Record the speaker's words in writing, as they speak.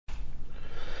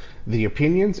The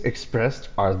opinions expressed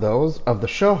are those of the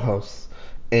show hosts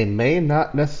and may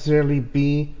not necessarily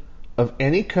be of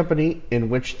any company in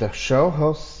which the show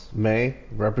hosts may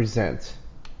represent.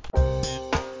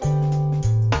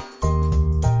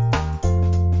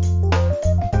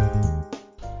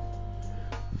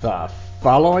 The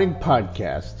following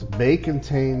podcast may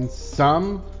contain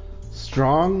some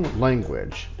strong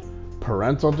language.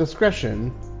 Parental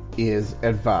discretion is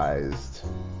advised.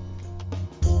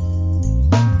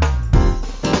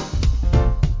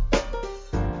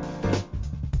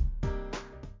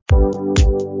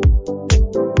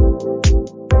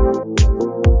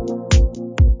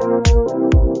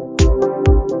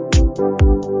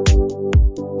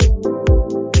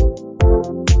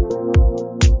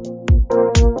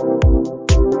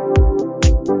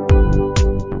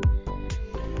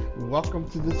 Welcome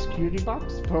to the Security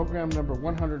Box, program number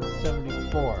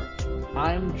 174.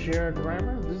 I'm Jared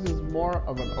Reimer. This is more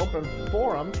of an open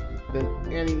forum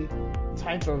than any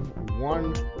type of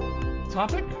one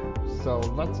topic, so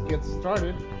let's get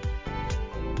started.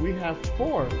 We have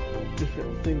 4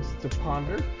 different things to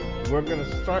ponder. We're going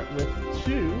to start with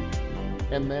 2,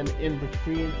 and then in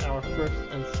between our first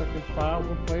and second file,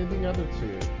 we'll play the other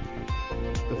 2.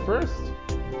 The first,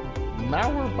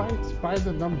 Malwarebytes by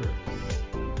the Numbers,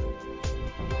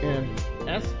 and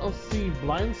SOC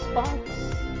Blind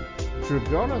Spots,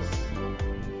 Dragonus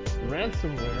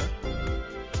Ransomware,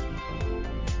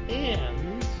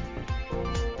 and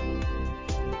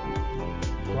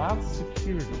Cloud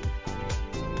Security.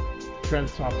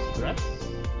 TrendTop's threats.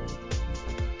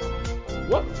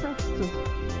 What threats does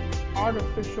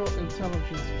artificial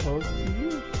intelligence pose to you?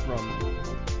 From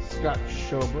Scott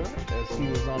Schober, as he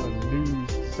was on a news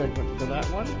segment for that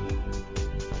one.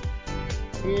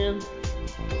 And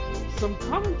some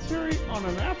commentary on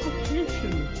an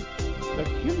application that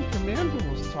Kim Commander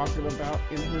was talking about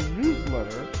in her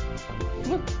newsletter,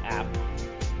 Flip App.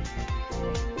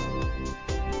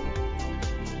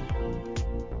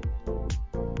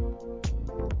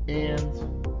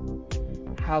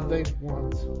 And how they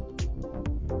want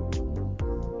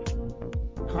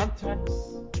context.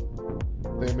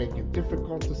 They make it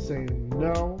difficult to say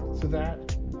no to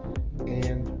that,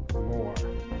 and more.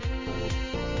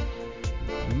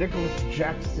 Nicholas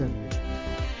Jackson,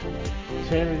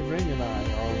 Terry Ring, and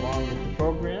I are along with the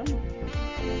program. And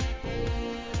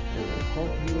we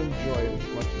hope you enjoy it as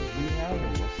much as we have,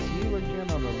 and we'll see you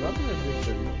again on another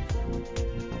edition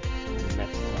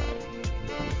next time.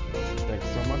 Thanks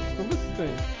so much for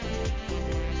listening.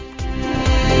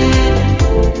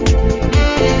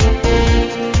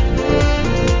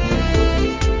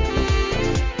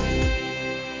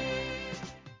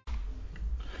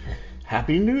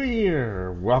 Happy New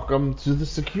Year! Welcome to the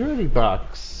Security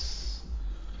Box.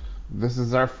 This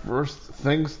is our first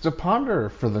things to ponder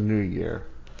for the new year.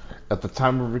 At the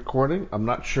time of recording, I'm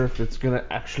not sure if it's going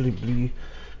to actually be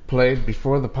played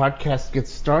before the podcast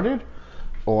gets started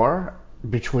or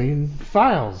between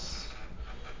files.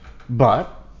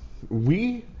 But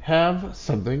we have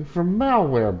something from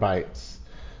Malwarebytes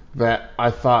that I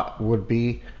thought would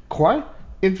be quite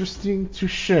interesting to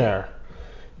share.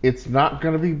 It's not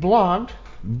going to be blogged,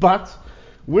 but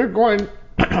we're going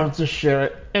to share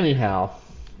it anyhow.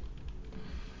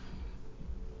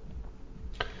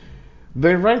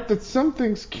 They write that some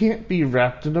things can't be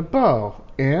wrapped in a bow,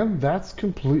 and that's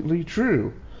completely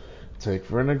true. Take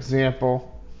for an example,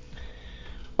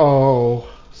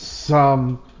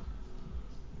 some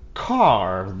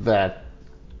car that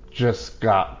just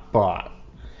got bought,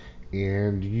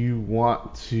 and you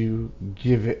want to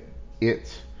give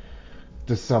it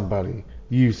to somebody.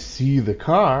 You see the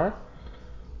car,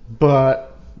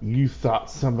 but you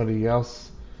thought somebody else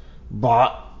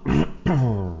bought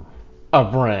a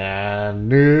brand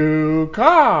new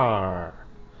car.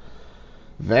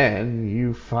 Then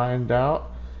you find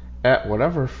out at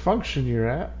whatever function you're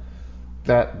at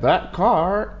that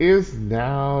car is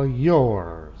now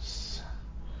yours.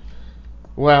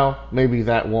 Well, maybe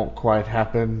that won't quite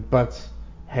happen, but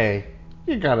hey,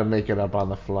 you gotta make it up on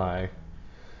the fly.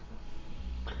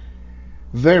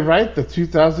 They write that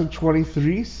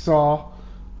 2023 saw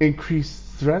increased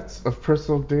threats of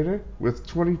personal data with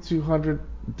 2,200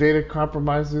 data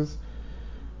compromises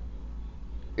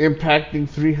impacting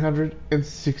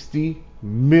 360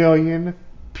 million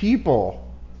people.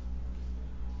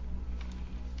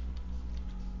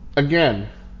 Again,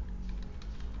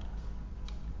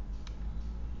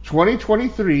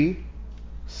 2023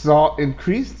 saw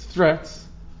increased threats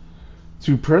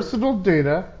to personal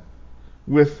data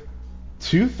with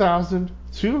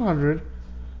 2,200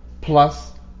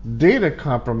 plus data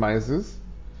compromises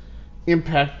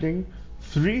impacting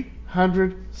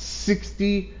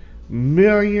 360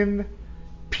 million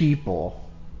people.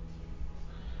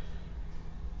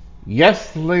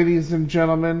 Yes, ladies and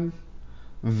gentlemen,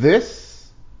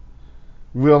 this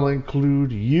will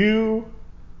include you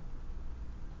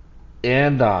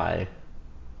and I.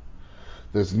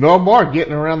 There's no more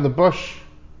getting around the bush.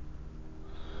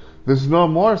 There's no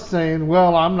more saying,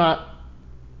 well, I'm not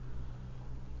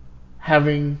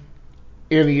having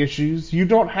any issues. You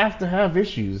don't have to have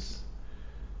issues.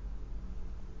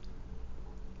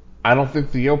 I don't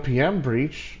think the OPM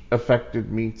breach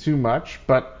affected me too much,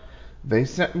 but they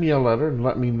sent me a letter and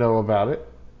let me know about it.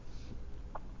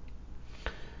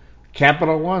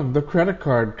 Capital One, the credit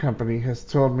card company, has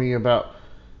told me about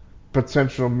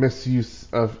potential misuse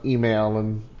of email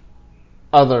and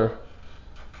other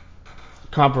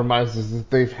compromises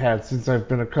that they've had since I've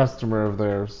been a customer of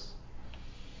theirs.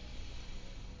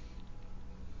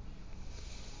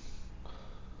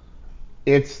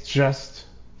 It's just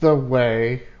the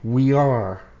way we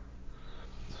are.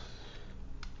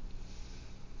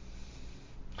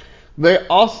 They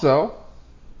also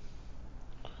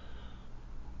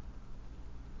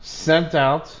sent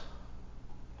out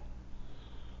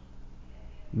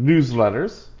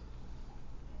newsletters,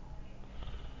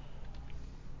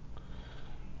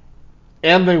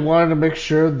 and they wanted to make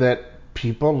sure that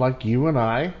people like you and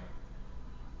I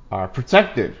are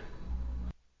protected.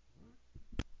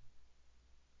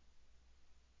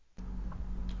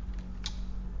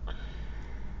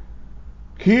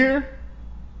 Here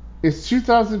is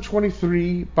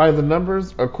 2023 by the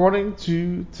numbers according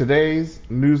to today's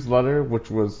newsletter, which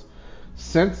was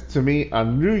sent to me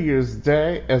on New Year's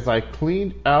Day as I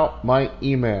cleaned out my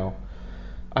email.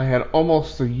 I had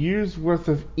almost a year's worth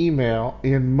of email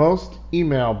in most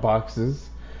email boxes,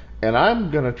 and I'm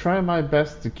going to try my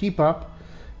best to keep up,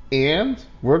 and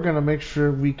we're going to make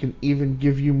sure we can even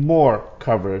give you more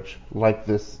coverage like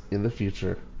this in the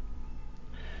future.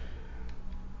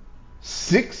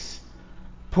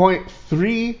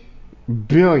 6.3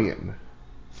 billion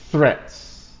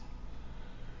threats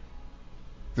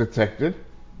detected.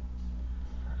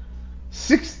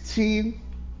 16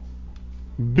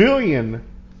 billion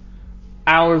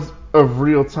hours of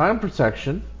real-time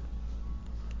protection.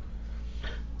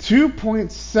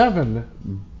 2.7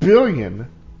 billion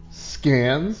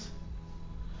scans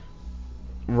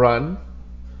run.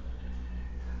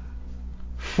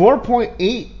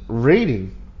 4.8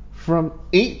 rating from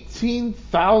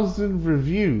 18,000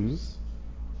 reviews.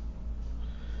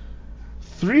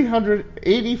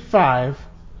 385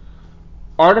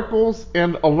 articles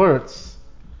and alerts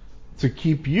to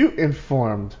keep you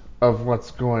informed of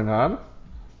what's going on.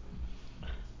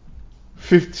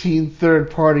 15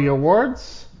 third-party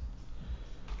awards.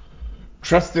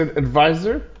 Trusted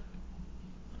advisor.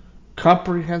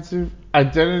 Comprehensive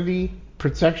identity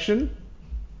protection.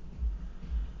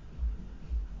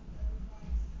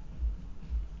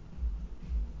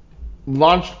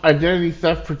 Launched identity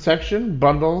theft protection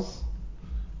bundles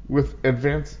with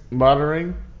advanced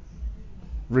monitoring,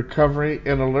 recovery,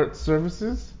 and alert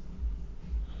services.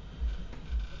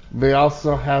 They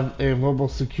also have a mobile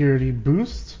security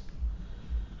boost.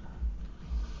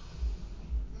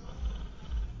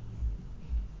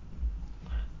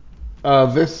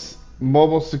 This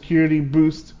mobile security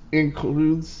boost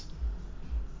includes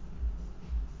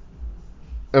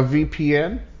a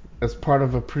VPN as part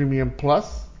of a Premium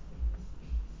Plus.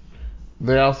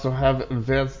 They also have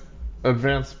advanced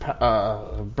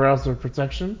browser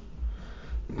protection.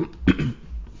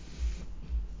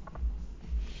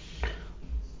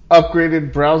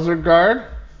 Upgraded browser guard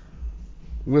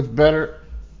with better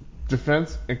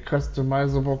defense and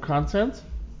customizable content.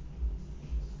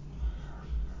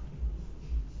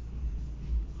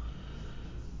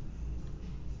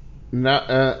 Now,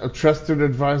 a trusted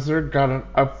advisor got an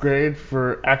upgrade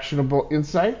for actionable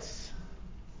insights.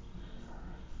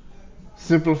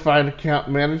 Simplified account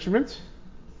management.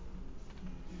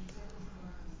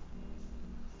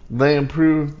 They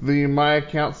improved the My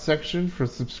Account section for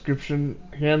subscription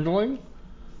handling.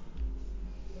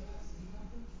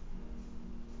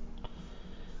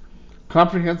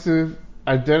 Comprehensive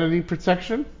identity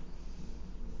protection.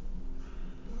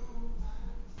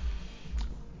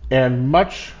 And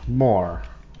much more.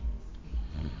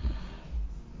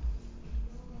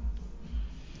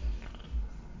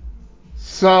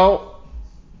 So,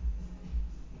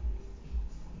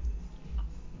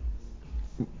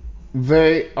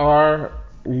 they are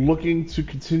looking to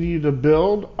continue to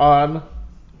build on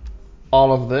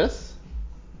all of this,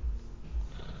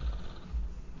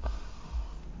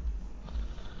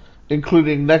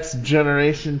 including next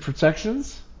generation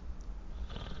protections.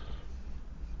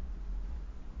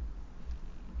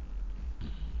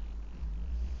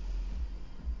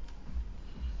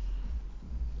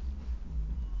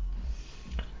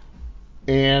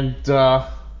 And I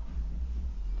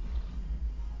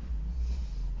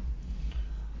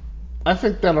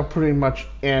think that'll pretty much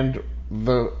end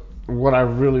the what I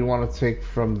really want to take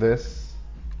from this.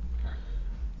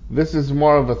 This is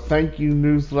more of a thank you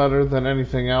newsletter than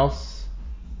anything else.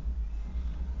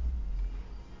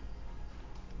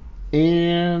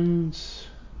 And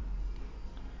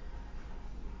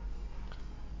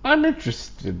I'm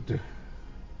interested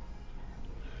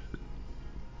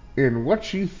in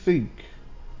what you think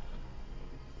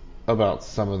about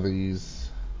some of these.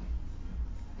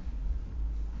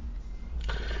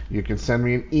 You can send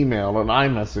me an email, an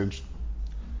iMessage,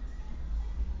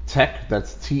 tech,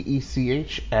 that's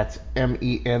TECH, at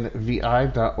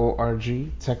MENVI.org.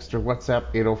 Text or WhatsApp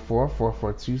 804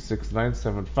 442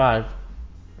 6975.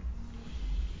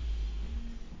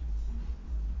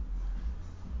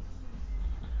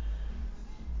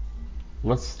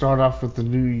 Let's start off with the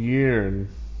new year and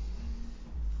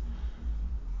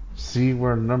see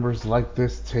where numbers like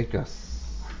this take us.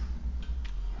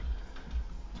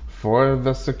 For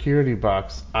the security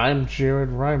box, I'm Jared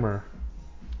Reimer.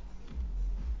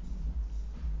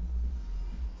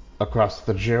 Across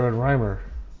the Jared Reimer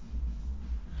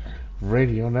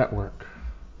Radio Network.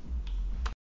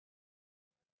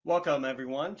 Welcome,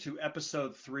 everyone, to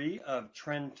episode 3 of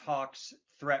Trend Talks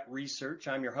Threat Research.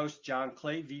 I'm your host, John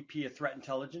Clay, VP of Threat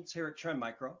Intelligence here at Trend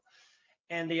Micro.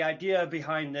 And the idea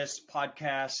behind this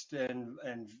podcast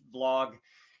and blog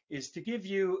is to give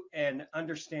you an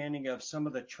understanding of some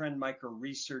of the Trend Micro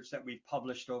research that we've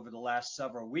published over the last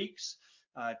several weeks,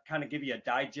 kind of give you a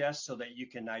digest so that you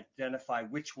can identify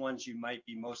which ones you might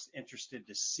be most interested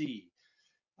to see.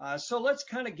 So let's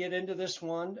kind of get into this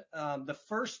one. The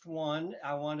first one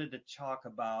I wanted to talk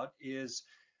about is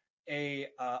a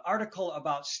article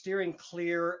about steering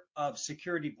clear of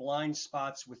security blind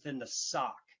spots within the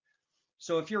SOC.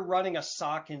 So if you're running a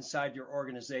SOC inside your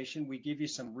organization, we give you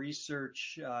some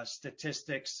research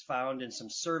statistics found in some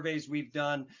surveys we've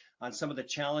done on some of the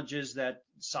challenges that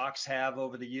SOCs have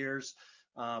over the years,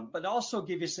 but also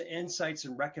give you some insights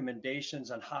and recommendations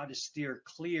on how to steer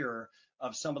clear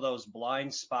of some of those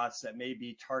blind spots that may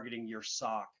be targeting your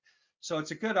SOC. So it's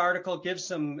a good article.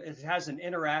 It has an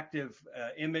interactive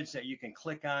image that you can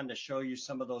click on to show you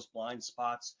some of those blind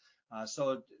spots.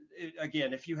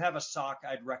 Again, if you have a SOC,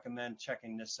 I'd recommend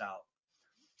checking this out.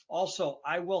 Also,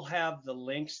 I will have the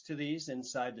links to these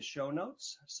inside the show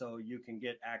notes, so you can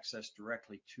get access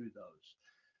directly to those.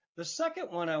 The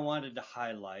second one I wanted to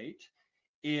highlight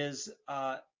is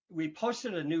we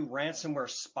posted a new ransomware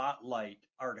spotlight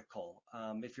article.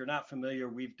 If you're not familiar,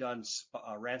 we've done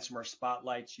ransomware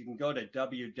spotlights. You can go to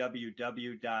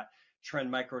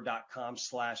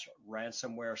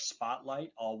www.trendmicro.com/ransomware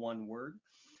spotlight, all one word.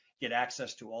 Get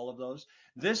access to all of those.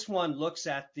 This one looks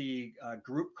at the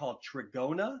group called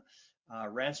Trigona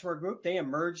ransomware group. They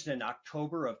emerged in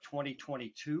October of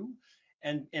 2022.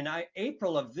 And in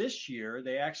April of this year,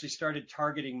 they actually started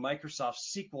targeting Microsoft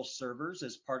SQL servers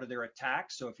as part of their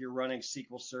attack. So if you're running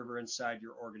SQL Server inside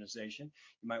your organization,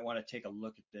 you might want to take a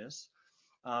look at this.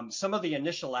 Some of the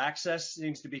initial access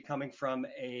seems to be coming from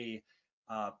a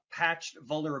patched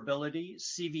vulnerability,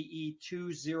 CVE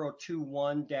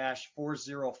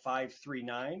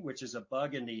 2021-40539, which is a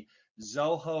bug in the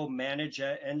Zoho Manage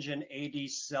Engine AD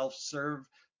Self-Serve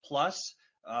Plus,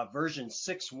 version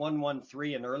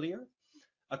 6113 and earlier.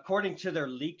 According to their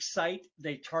leak site,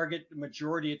 they target the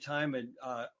majority of time in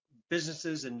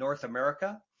businesses in North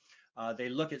America. They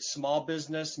look at small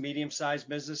business, medium-sized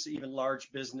business, even large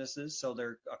businesses, so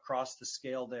they're across the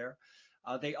scale there.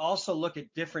 They also look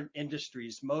at different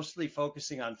industries, mostly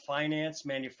focusing on finance,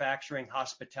 manufacturing,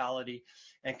 hospitality,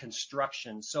 and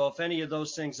construction. So if any of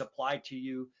those things apply to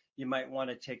you, you might want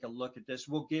to take a look at this.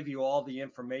 We'll give you all the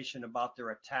information about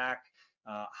their attack,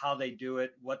 how they do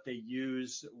it, what they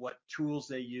use, what tools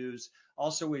they use.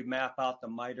 Also, we map out the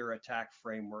MITRE attack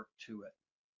framework to it.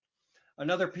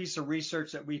 Another piece of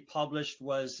research that we published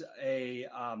was a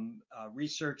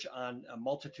research on a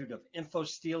multitude of info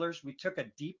stealers. We took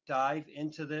a deep dive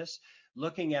into this,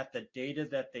 looking at the data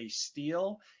that they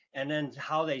steal and then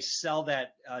how they sell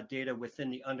that data within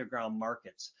the underground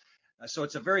markets. So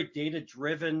it's a very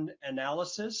data-driven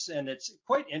analysis, and it's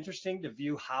quite interesting to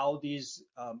view how these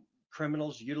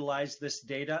criminals utilize this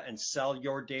data and sell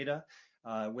your data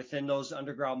within those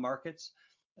underground markets.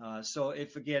 So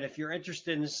if you're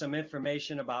interested in some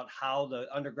information about how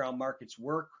the underground markets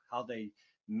work, how they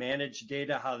manage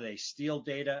data, how they steal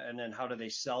data, and then how do they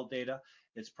sell data,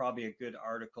 it's probably a good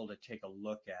article to take a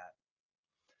look at.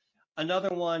 Another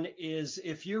one is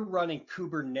if you're running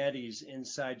Kubernetes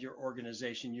inside your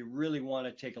organization, you really want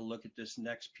to take a look at this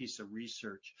next piece of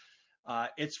research.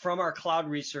 It's from our cloud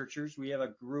researchers. We have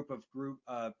a group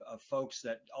of folks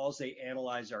that all they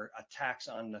analyze are attacks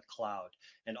on the cloud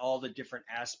and all the different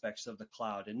aspects of the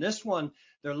cloud. And this one,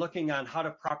 they're looking on how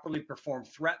to properly perform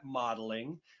threat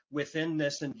modeling within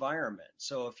this environment.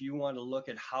 So if you want to look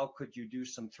at how could you do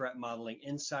some threat modeling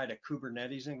inside a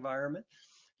Kubernetes environment,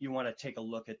 you want to take a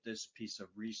look at this piece of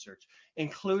research.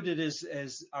 Included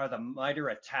are the MITRE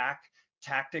ATT&CK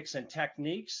tactics and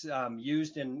techniques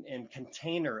used in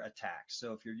container attacks.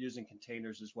 So if you're using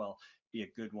containers as well, be a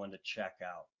good one to check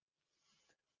out.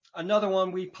 Another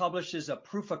one we published is a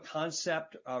proof of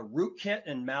concept rootkit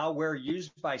and malware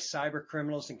used by cyber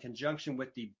criminals in conjunction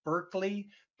with the Berkeley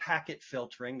packet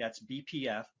filtering, that's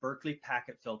BPF, Berkeley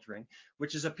packet filtering,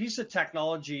 which is a piece of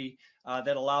technology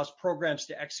that allows programs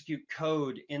to execute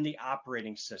code in the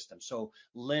operating system. So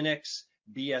Linux,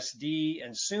 BSD,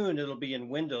 and soon it'll be in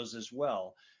Windows as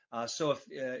well. So if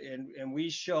and we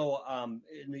show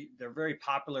they're very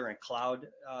popular in cloud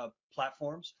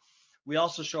platforms. We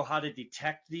also show how to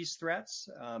detect these threats.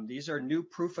 These are new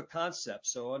proof of concept.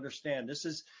 So understand this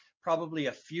is probably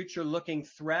a future-looking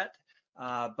threat.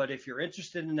 But if you're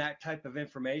interested in that type of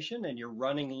information and you're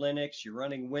running Linux, you're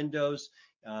running Windows,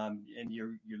 and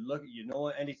you know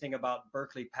anything about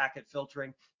Berkeley packet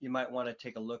filtering, you might want to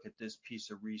take a look at this piece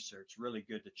of research. Really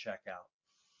good to check out.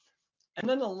 And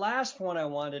then the last one I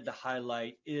wanted to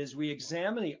highlight is we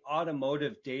examine the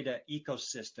automotive data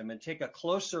ecosystem and take a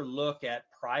closer look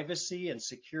at privacy and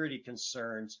security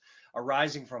concerns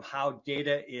arising from how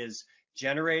data is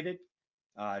generated,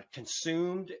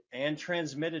 consumed, and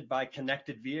transmitted by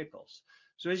connected vehicles.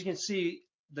 So as you can see,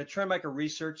 the Trend Micro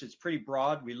research is pretty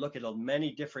broad. We look at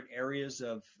many different areas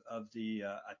of the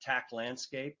attack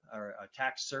landscape or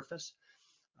attack surface.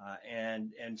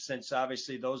 And since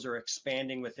obviously those are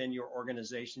expanding within your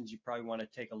organizations, you probably want to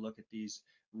take a look at these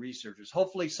researchers.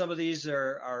 Hopefully some of these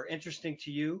are interesting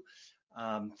to you.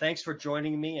 Thanks for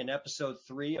joining me in episode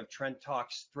 3 of Trend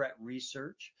Talks Threat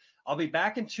Research. I'll be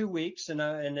back in 2 weeks, and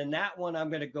in that one, I'm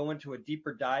going to go into a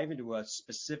deeper dive into a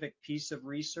specific piece of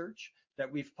research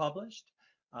that we've published.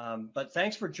 But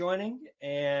thanks for joining,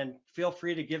 and feel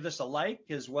free to give this a like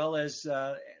as well as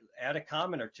add a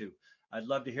comment or two. I'd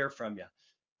love to hear from you.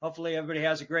 Hopefully everybody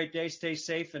has a great day. Stay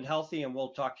safe and healthy, and we'll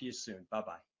talk to you soon.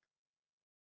 Bye-bye.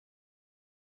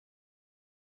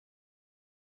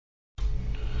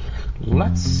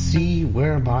 Let's see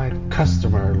where my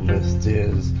customer list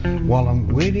is while I'm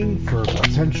waiting for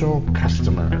potential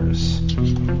customers.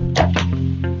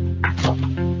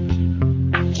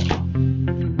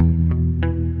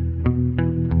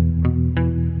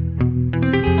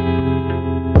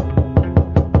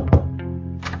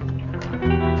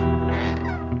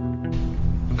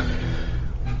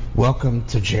 Welcome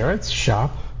to Jared's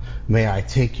shop. May I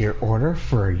take your order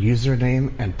for a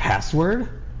username and password?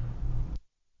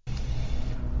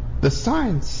 The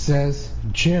sign says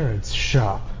Jared's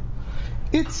shop.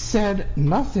 It said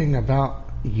nothing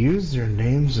about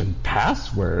usernames and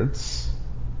passwords.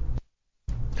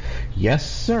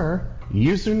 Yes, sir.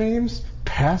 Usernames,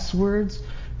 passwords,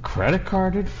 credit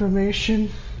card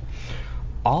information,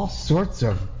 all sorts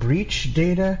of breach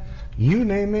data. You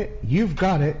name it, you've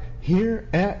got it here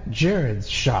at Jared's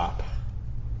shop.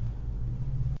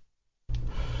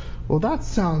 Well, that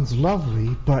sounds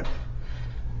lovely, but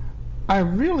I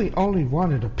really only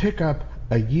wanted to pick up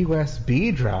a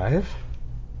USB drive.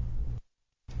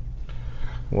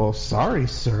 Well, sorry,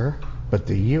 sir, but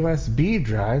the USB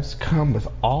drives come with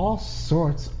all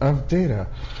sorts of data,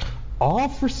 all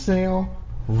for sale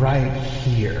right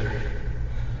here,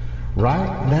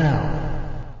 right now,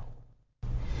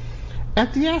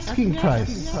 at the asking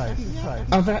price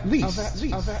of at least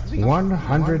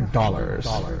 $100.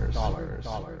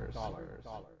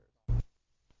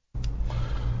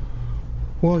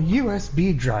 Well,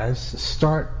 USB drives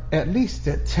start at least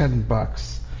at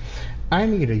 $10. I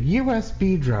need a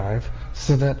USB drive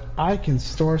so that I can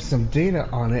store some data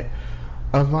on it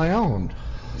of my own,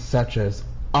 such as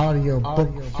audio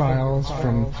book files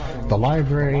from the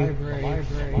library,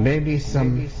 maybe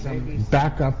some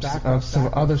backups of some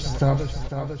other stuff,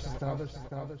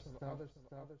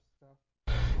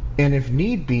 and if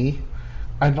need be,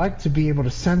 I'd like to be able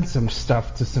to send some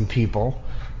stuff to some people,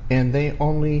 and they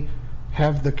only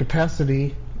have the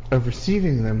capacity of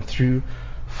receiving them through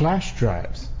flash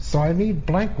drives, so I need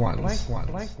blank ones.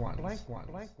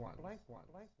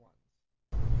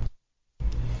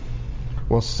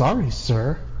 Well, sorry,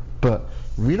 sir, but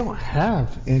we don't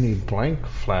have any blank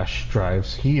flash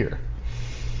drives here.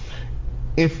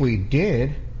 If we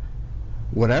did,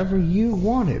 whatever you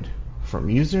wanted, from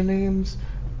usernames,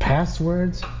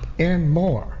 passwords, and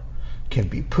more, can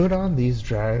be put on these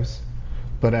drives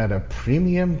but at a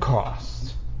premium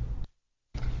cost.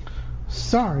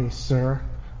 Sorry, sir.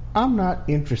 I'm not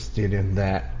interested in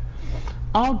that.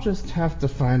 I'll just have to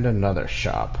find another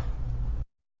shop.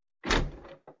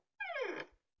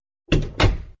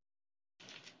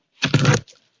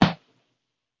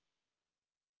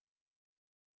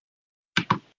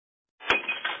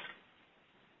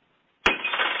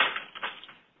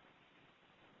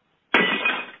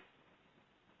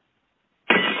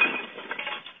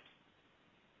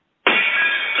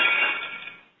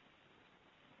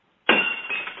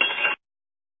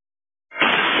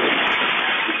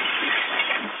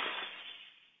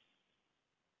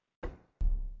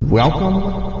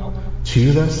 Welcome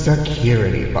to the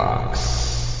security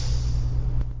box.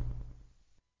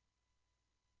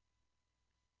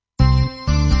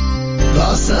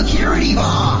 The Security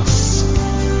Box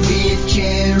with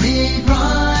Jared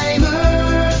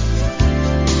Reimer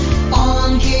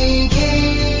on KKNX.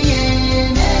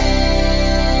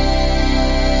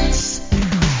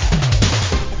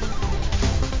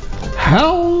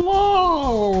 Hello!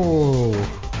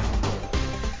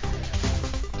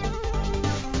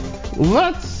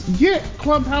 Let's get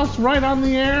Clubhouse right on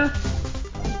the air.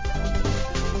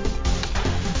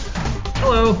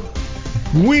 Hello.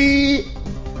 We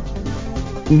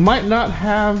might not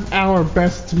have our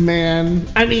best man,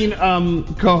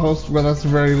 co-host with us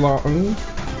very long.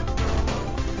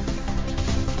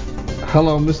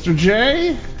 Hello, Mr.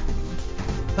 J.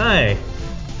 Hi.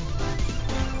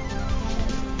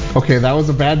 Okay, that was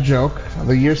a bad joke.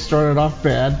 The year started off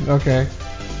bad. Okay.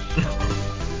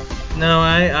 No,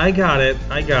 I got it.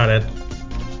 I got it.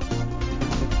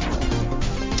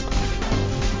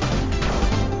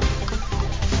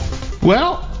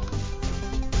 Well,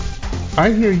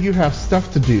 I hear you have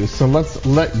stuff to do, so let's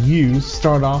let you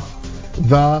start off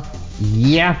the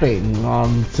yapping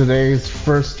on today's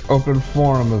first open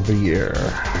forum of the year.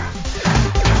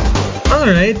 All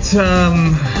right.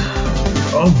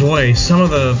 Oh boy, just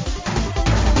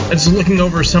looking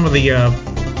over some of the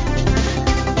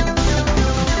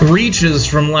reaches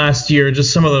from last year,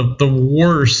 just some of the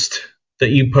worst that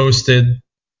you posted.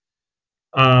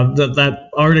 That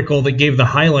article that gave the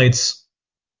highlights.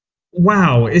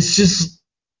 Wow, it's just,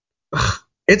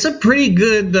 it's a pretty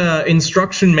good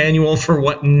instruction manual for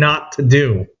what not to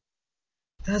do.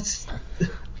 That's.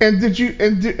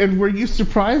 And were you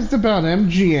surprised about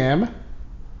MGM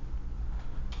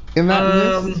in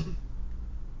that list?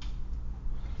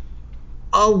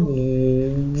 A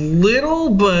little,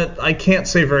 but I can't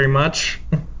say very much.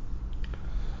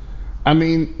 I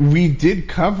mean, we did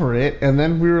cover it, and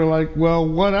then we were like, well,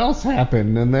 what else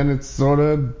happened? And then it sort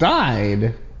of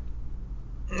died.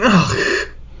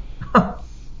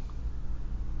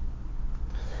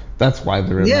 That's why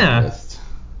they're in that list.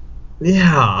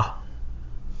 Yeah.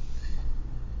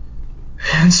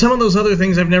 And some of those other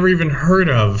things I've never even heard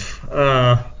of.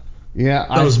 Yeah,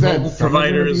 those I said mobile some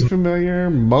providers. Are gonna be familiar,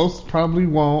 most probably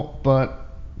won't, but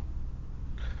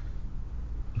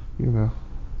you know.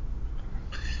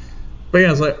 But yeah,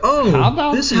 I was like,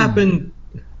 oh, this happened.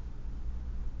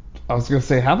 I was gonna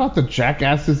say, how about the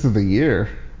jackasses of the year?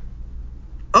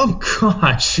 Oh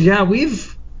gosh, yeah,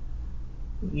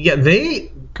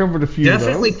 they covered a few.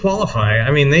 Definitely of those. Qualify.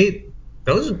 I mean,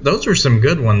 those were some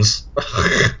good ones.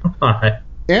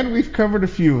 And we've covered a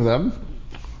few of them.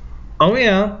 Oh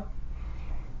yeah.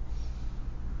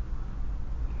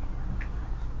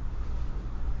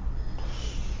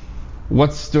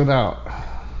 What stood out?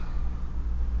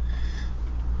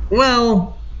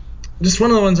 Well, just one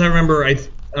of the ones I remember.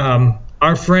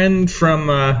 Our friend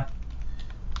from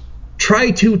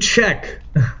Try to Check.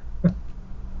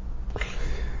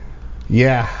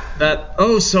 Yeah. That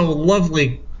so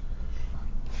lovely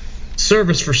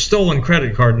service for stolen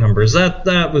credit card numbers.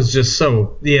 That was just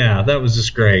that was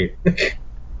just great.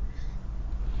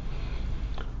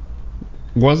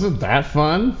 Wasn't that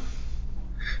fun?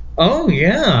 Oh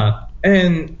yeah.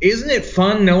 And isn't it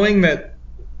fun knowing that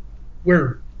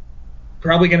we're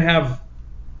probably going to have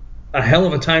a hell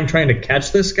of a time trying to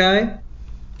catch this guy?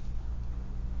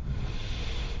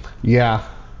 Yeah.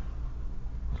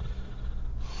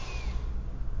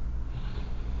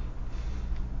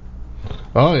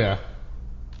 Oh yeah.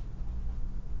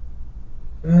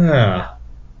 Yeah.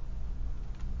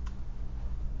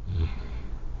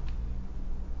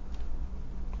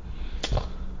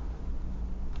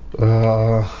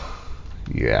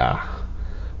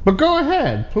 But go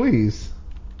ahead, please.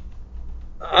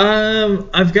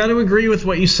 I've got to agree with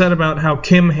what you said about how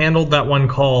Kim handled that one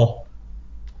call.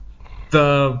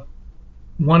 The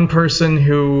one person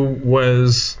who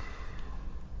was,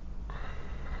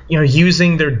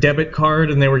 using their debit card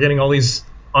and they were getting all these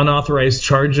unauthorized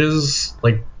charges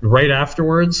like right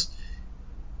afterwards.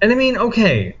 And I mean,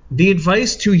 okay, the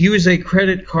advice to use a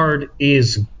credit card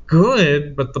is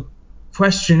good, but the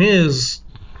question is,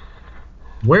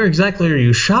 where exactly are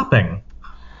you shopping?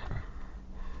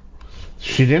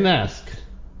 She didn't ask.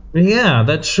 Yeah,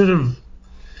 that should have.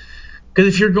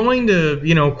 Because if you're going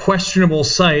to, questionable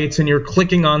sites and you're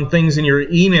clicking on things in your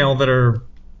email that are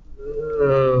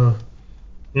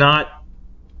not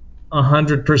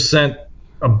 100%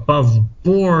 above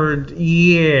board,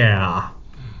 yeah.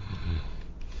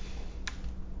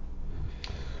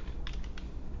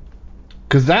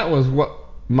 Because that was what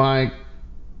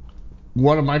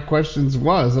one of my questions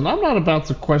was, and I'm not about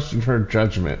to question her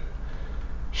judgment.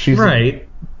 Right.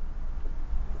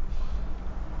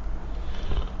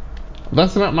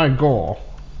 That's not my goal.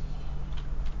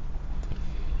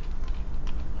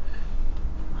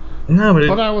 No, but,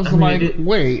 But I was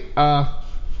wait,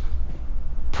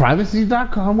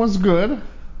 privacy.com was good,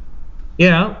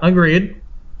 yeah, agreed.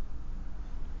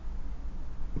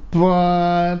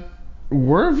 but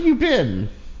where have you been?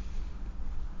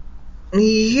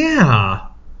 Yeah.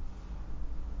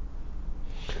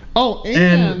 Oh,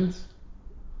 And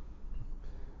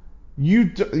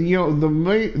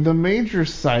the major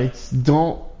sites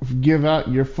don't give out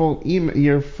your full email,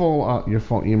 your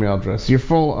full email address, your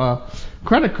full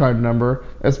credit card number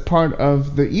as part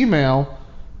of the email.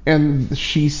 And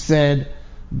she said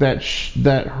that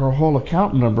that her whole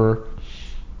account number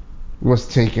was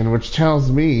taken, which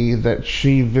tells me that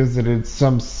she visited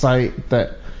some site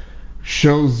that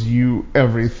shows you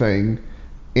everything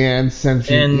and sends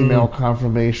you an email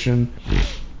confirmation.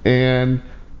 And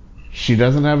she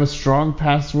doesn't have a strong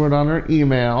password on her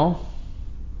email.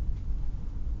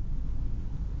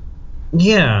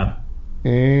 yeah.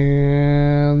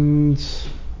 And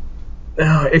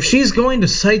If she's going to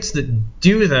sites that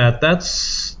do that,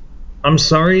 I'm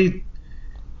sorry,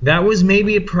 that was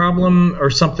maybe a problem or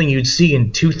something you'd see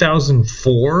in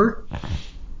 2004.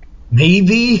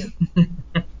 Maybe.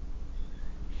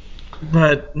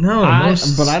 But no,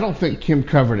 but I don't think Kim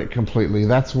covered it completely.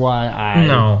 That's why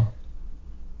no.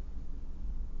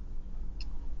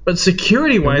 But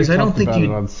security-wise, I don't think about it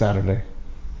on Saturday.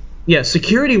 Yeah,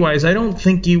 security-wise, I don't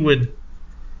think you would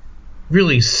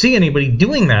really see anybody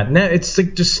doing that. Now, it's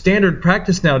like just standard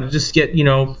practice now to just get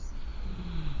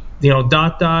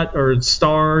dot or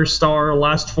star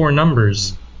last four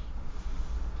numbers.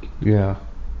 Yeah.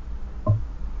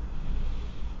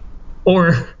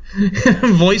 Or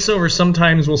voiceover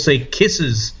sometimes will say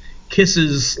kisses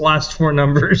last four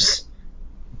numbers.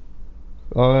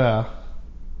 Oh yeah.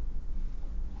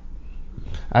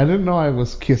 I didn't know I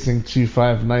was kissing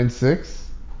 2596.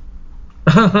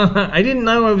 I didn't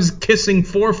know I was kissing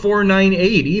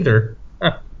 4498 either.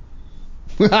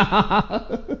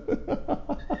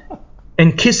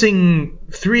 And kissing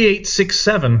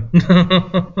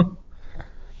 3867.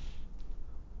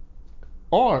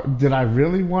 Or did I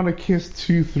really want to kiss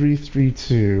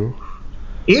 2332?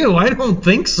 Ew, I don't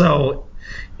think so.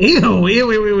 Ew,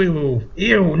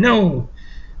 no.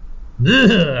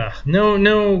 Ugh.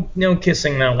 No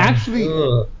kissing that one.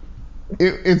 Actually,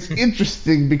 it's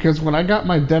interesting because when I got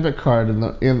my debit card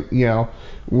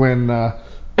when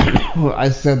I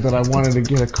said that I wanted to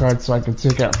get a card so I could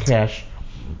take out cash.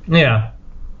 Yeah.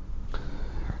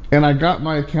 And I got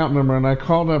my account number and I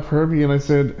called up Herbie and I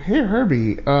said, "Hey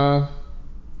Herbie,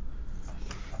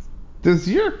 does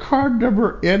your card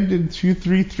number end in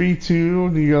 2332?"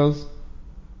 And he goes,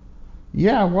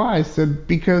 "Yeah, why?" I said,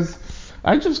 "Because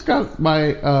I just got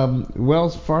my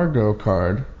Wells Fargo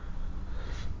card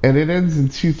and it ends in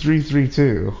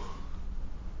 2332."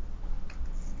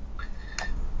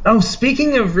 Oh,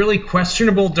 speaking of really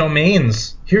questionable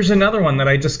domains, here's another one that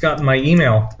I just got in my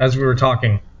email as we were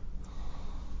talking.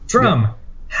 From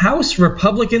House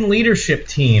Republican Leadership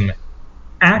Team.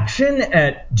 Action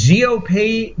at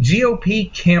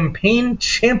GOP Campaign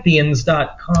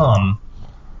Champions.com.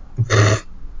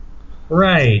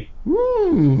 Right.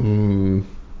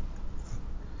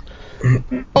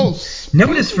 Oh,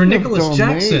 notice for Nicholas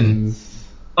Jackson.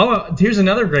 Oh, here's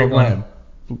another great one.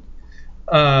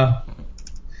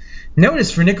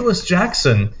 Notice for Nicholas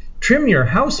Jackson. Trim your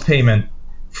house payment.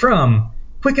 From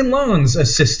Quicken Loans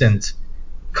Assistant.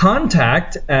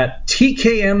 Contact at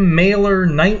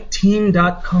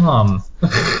tkmmailer19.com.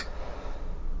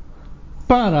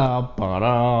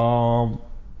 Ba-da-ba-da.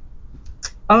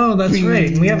 Oh, that's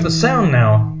right. We have the sound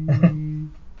now.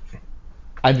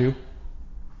 I do.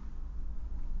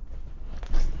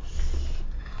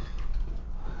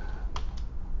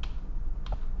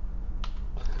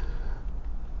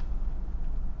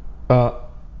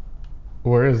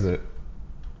 Where is it?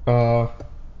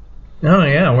 Oh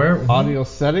yeah, where? Audio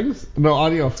settings? No,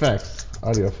 audio effects.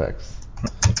 Audio effects.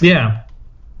 Yeah.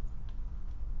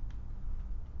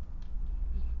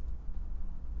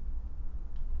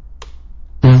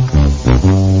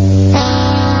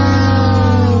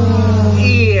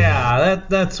 Yeah,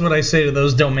 that's what I say to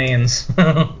those domains.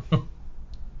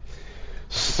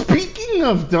 Speaking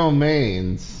of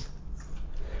domains,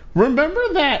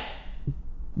 remember that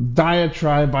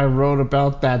diatribe I wrote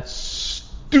about that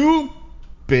stupid,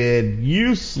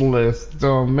 useless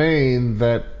domain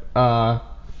that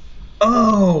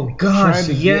Oh tried gosh,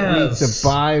 to get me to yes.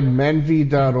 buy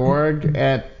menvy.org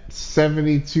at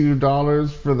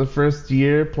 $72 for the first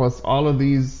year, plus all of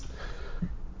these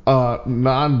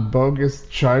non-bogus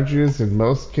charges in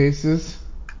most cases?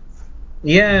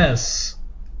 Yes.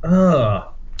 Ugh.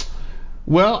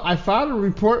 Well, I filed a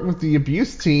report with the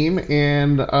abuse team,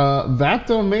 and that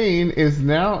domain is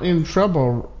now in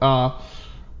trouble.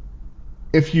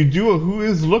 If you do a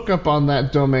whois lookup on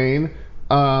that domain,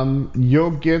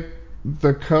 you'll get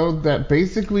the code that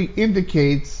basically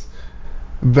indicates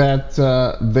that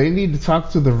they need to talk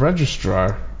to the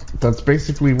registrar. That's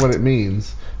basically what it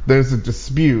means. There's a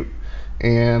dispute,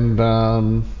 and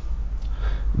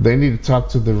they need to talk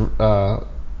to the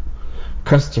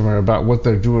customer about what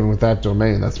they're doing with that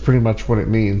domain. That's pretty much what it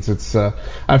means. It's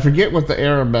I forget what the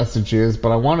error message is, but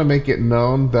I want to make it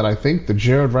known that I think the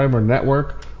Jared Reimer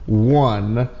Network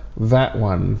won that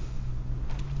one.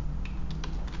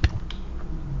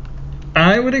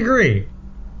 I would agree.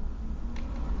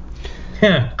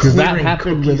 Because that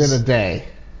happened within a day.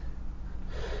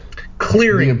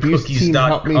 The abuse team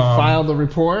helped me file the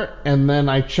report, and then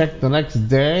I checked the next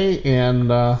day, and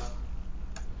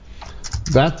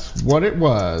that's what it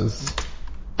was.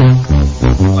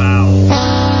 Wow.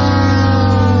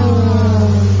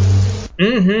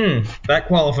 That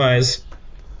qualifies.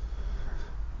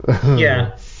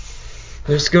 Yeah.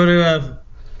 Just go to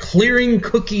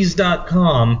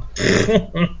clearingcookies.com.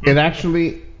 It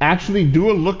actually do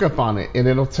a lookup on it, and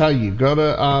it'll tell you. Go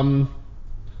to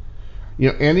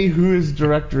any whois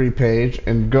directory page,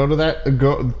 and go to that.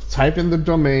 Go type in the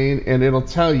domain, and it'll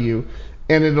tell you,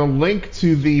 and it'll link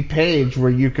to the page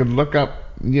where you can look up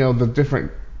the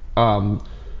different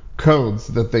codes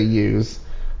that they use,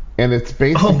 and it's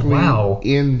basically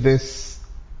in this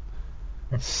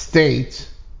state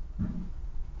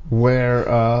where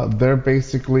they're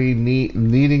basically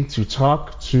needing to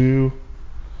talk to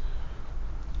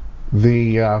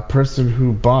the person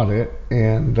who bought it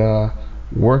and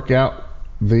work out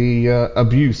the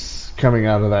abuse coming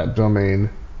out of that domain.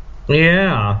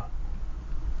 Yeah.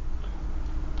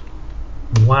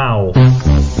 Wow.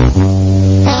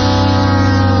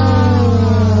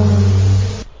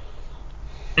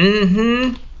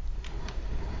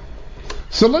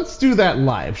 So let's do that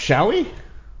live, shall we?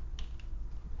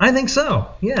 I think so,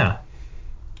 yeah.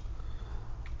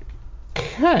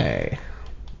 Okay.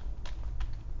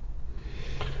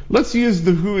 Let's use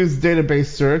the whois database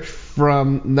search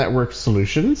from Network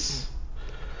Solutions.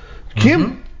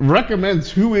 Kim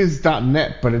recommends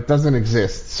whois.net, but it doesn't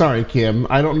exist. Sorry, Kim.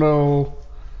 I don't know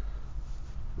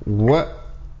what.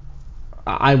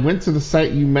 I went to the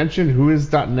site you mentioned,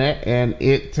 whois.net, and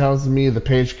it tells me the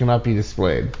page cannot be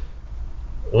displayed.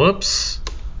 Whoops.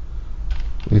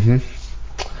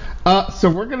 So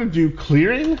we're going to do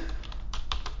clearing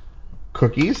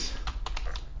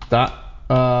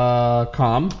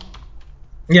cookies.com.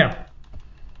 Yeah.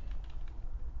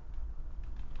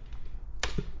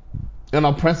 And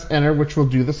I'll press enter, which will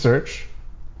do the search.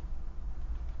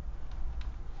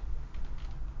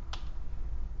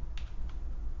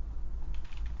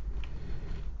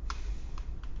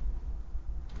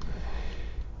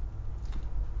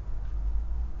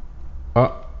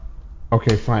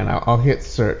 Okay, fine. I'll hit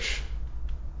search.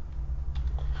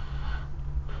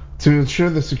 To ensure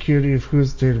the security of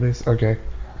whois database. Okay.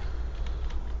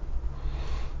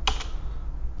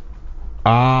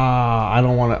 I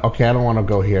don't want to. Okay, I don't want to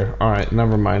go here. All right,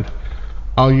 never mind.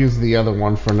 I'll use the other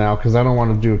one for now because I don't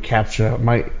want to do a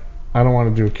captcha. I don't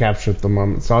want to do a captcha at the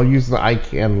moment, so I'll use the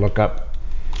ICANN lookup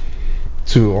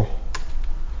tool.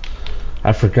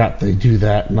 I forgot they do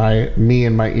that, and me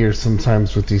and my ears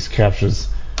sometimes with these captchas.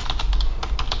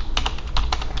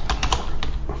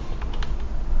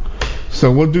 So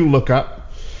we'll do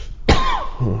lookup.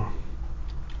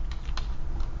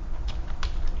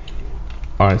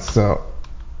 Alright, so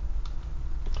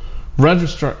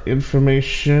registrar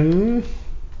information.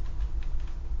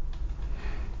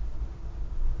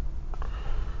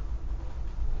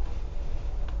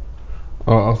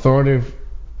 Authoritative.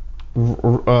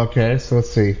 Okay, so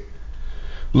let's see.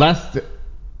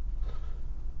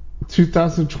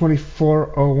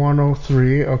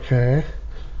 2024-0103, okay.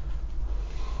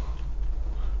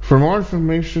 For more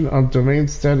information on domain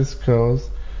status codes,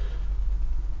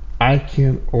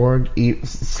 ican.org/EP.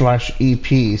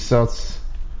 So it's,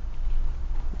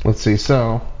 let's see,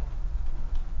 so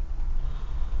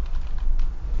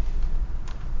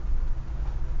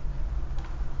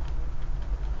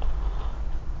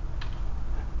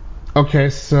okay,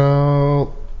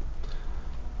 so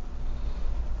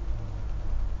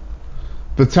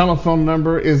the telephone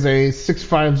number is a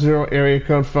 650 area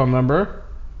code phone number.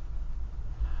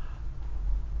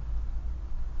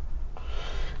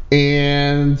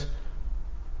 And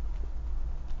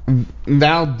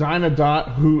now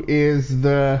Dynadot, who is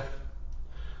the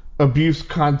abuse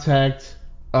contact,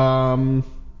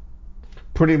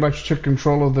 pretty much took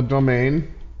control of the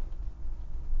domain.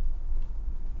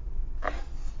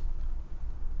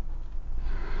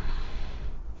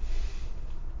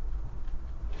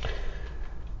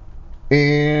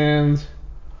 And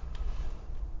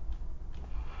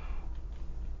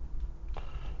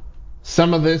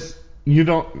some of this you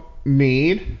don't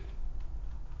need.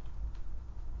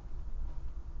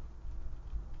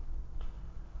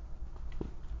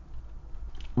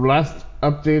 Last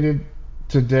updated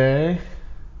today.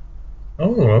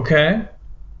 Oh, okay.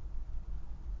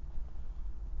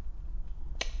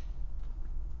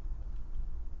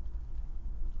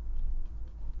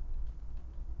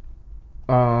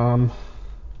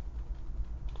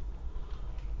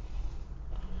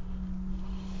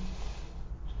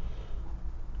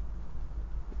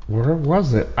 Where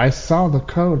was it? I saw the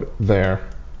code there.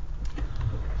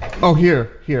 Oh,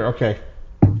 here, okay.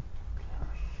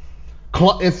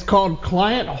 It's called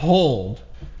client hold.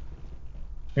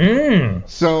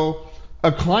 So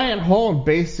a client hold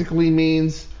basically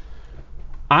means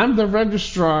I'm the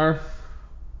registrar.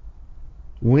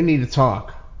 We need to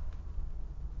talk.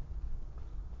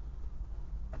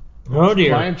 Oh dear.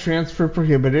 Client transfer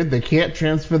prohibited. They can't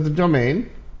transfer the domain.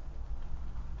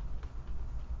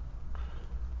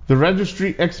 The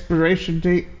registry expiration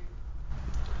date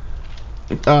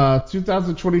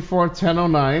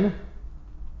 2024-1009.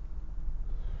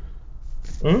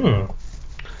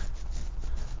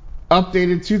 Updated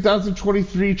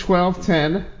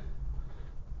 2023-12-10.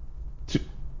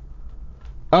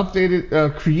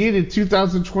 Updated, created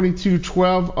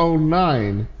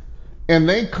 2022-12-09. And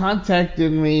they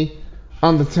contacted me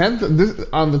on the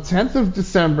 10th of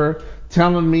December,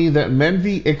 telling me that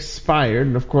Menvy expired,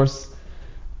 and of course,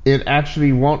 it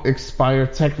actually won't expire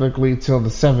technically till the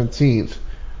 17th.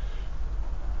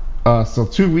 So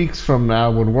 2 weeks from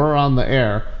now, when we're on the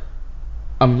air,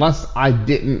 unless I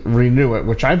didn't renew it,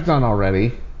 which I've done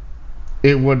already,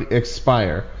 it would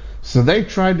expire. So they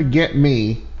tried to get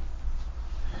me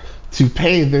to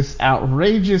pay this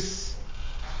outrageous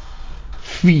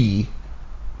fee,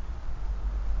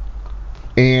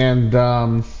 and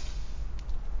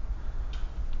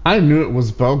I knew it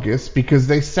was bogus because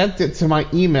they sent it to my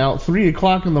email at 3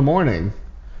 o'clock in the morning.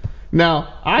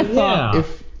 Now, I thought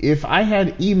if I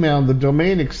had email and the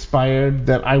domain expired,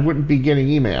 that I wouldn't be getting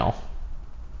email.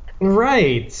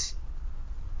 Right.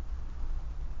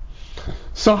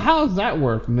 So how does that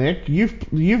work, Nick?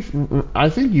 I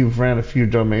think you've ran a few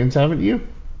domains, haven't you?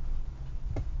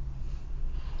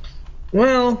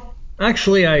 Well,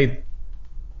 actually,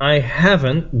 I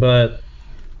haven't, but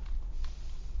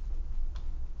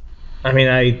I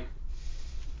mean,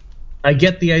 I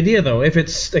get the idea though. If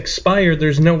it's expired,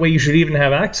 there's no way you should even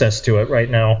have access to it right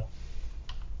now,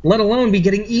 let alone be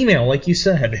getting email, like you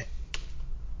said.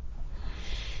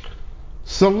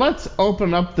 So let's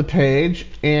open up the page,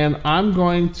 and I'm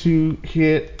going to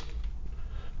hit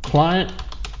client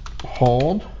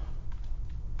hold.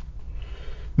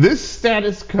 This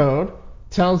status code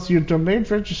tells your domain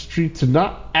registry to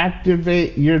not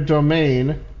activate your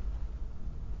domain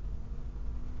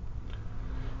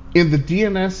in the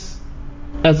DNS.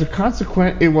 As a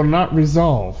consequence, it will not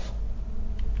resolve.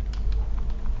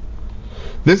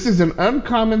 This is an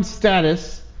uncommon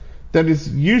status that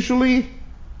is usually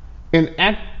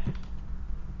enacted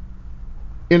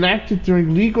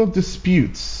during legal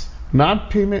disputes,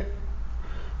 non-payment,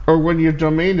 or when your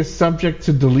domain is subject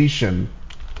to deletion.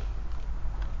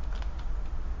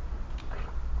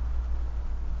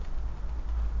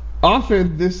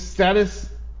 Often, this status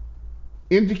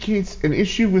indicates an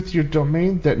issue with your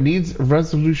domain that needs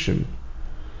resolution.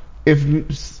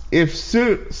 If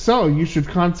so, you should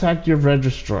contact your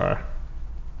registrar.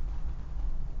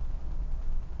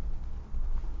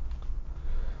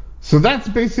 So that's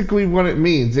basically what it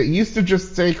means. It used to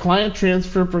just say client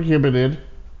transfer prohibited,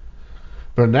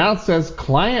 but now it says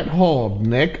client hold,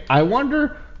 Nick. I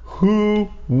wonder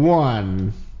who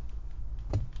won.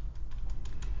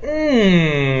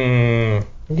 Yeah,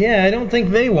 I don't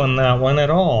think they won that one at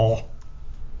all.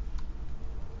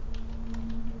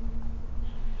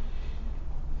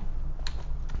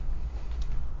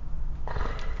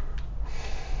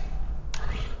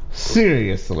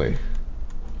 Seriously.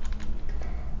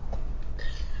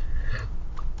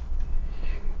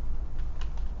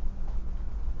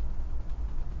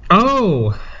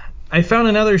 Oh, I found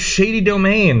another shady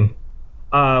domain.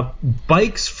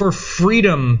 Bikes for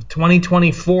Freedom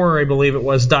 2024, I believe it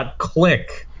was,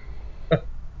 .click.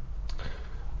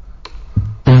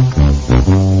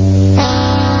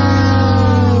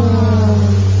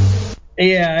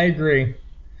 Yeah, I agree.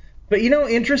 But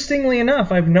interestingly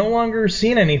enough, I've no longer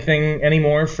seen anything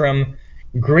anymore from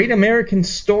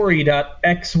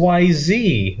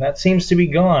GreatAmericanStory.xyz. That seems to be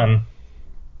gone.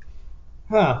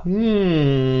 Huh.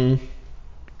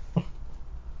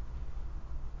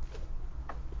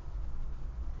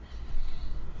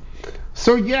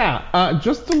 So yeah,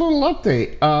 just a little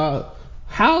update.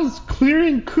 How's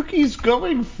clearing cookies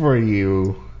going for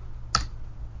you?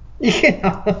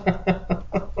 Yeah.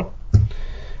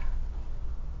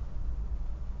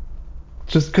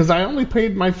 Just because I only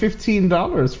paid my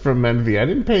 $15 from Envy. I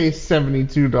didn't pay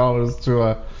 $72 to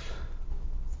a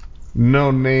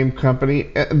no-name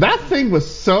company. That thing was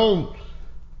so,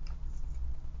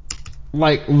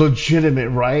 like, legitimate,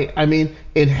 right? I mean,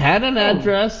 it had an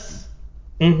address.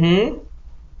 Mm-hmm.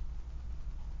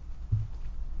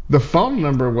 The phone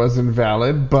number was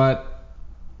invalid, but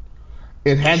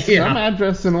it had some Yeah.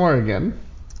 address in Oregon.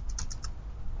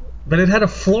 But it had a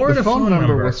The Florida phone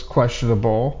number was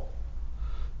questionable.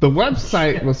 The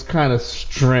website was kind of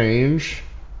strange.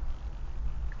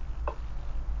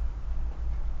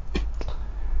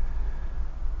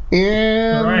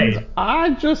 And Right. I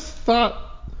just thought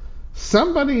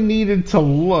somebody needed to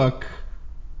look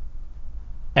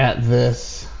at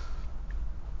this.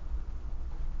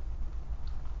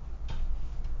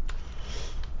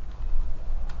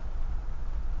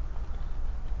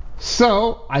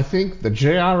 So I think the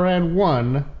JRN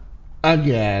won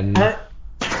again.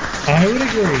 I would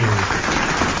agree.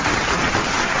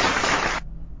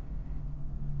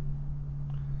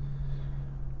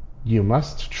 You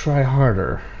must try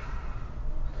harder.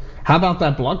 How about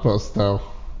that blog post, though?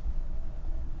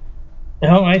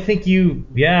 Oh, I think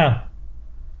yeah.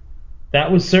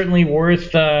 That was certainly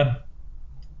worth, I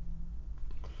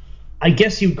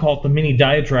guess you'd call it the mini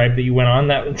diatribe that you went on.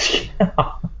 That was,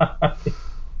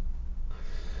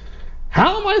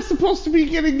 How am I supposed to be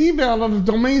getting email on a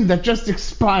domain that just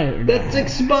expired? That's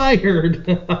expired.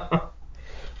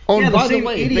 Oh, Yeah, and the by the same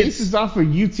way, idiots. bases off of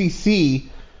UTC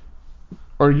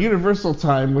or Universal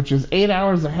Time, which is 8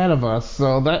 hours ahead of us,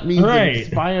 so that means it Right.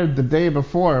 expired the day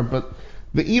before. But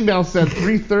the email said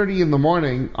 3:30 in the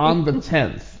morning on the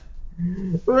 10th.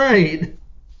 Right.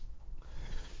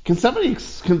 Can somebody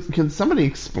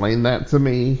explain that to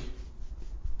me?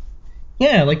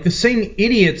 Yeah, like the same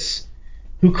idiots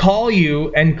who call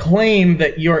you and claim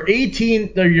that your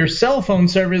your cell phone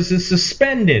service is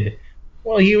suspended.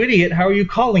 Well, you idiot, how are you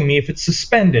calling me if it's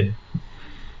suspended?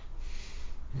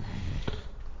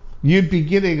 You'd be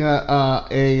getting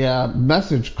a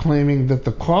message claiming that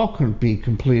the call couldn't be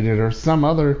completed or some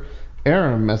other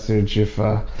error message. If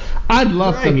I'd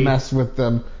love to Right. mess with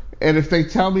them, and if they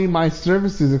tell me my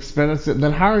service is expensive,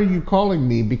 then how are you calling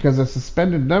me? Because a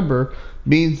suspended number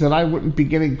means that I wouldn't be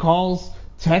getting calls,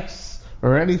 texts,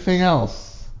 or anything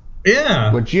else.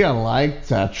 Yeah. Would you like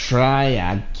to try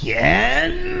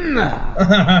again?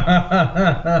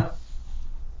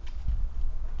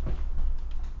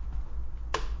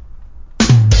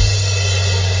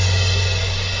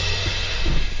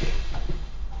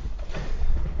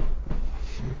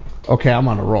 Okay, I'm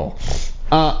on a roll.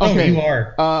 Okay. Oh, you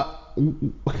are.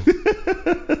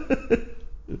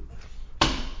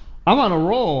 I'm on a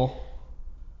roll.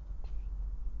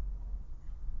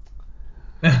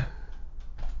 So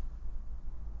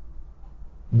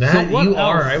That what you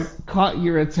are. else caught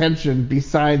your attention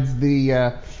besides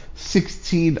the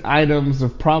 16 items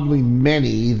of probably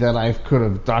many that I could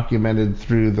have documented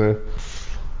through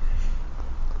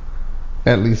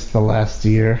at least the last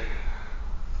year?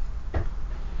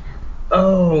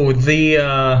 Oh,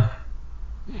 that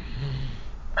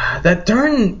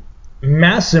darn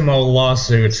Massimo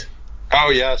lawsuit. Oh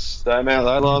yes, that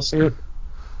lawsuit.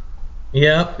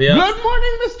 Yep. Good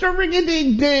morning, Mr.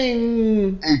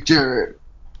 Ring-a-ding-ding. Hey Jared.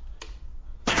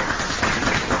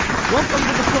 Welcome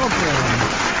to the program.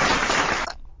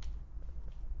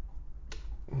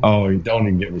 Oh, don't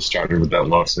even get me started with that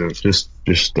lawsuit. Just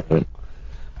don't.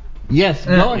 Yes,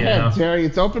 go ahead, Yeah. Terry.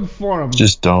 It's open forum.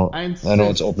 Just don't. I I know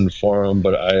it's insist. open forum,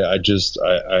 but I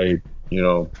you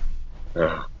know,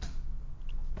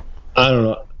 I don't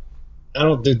know. I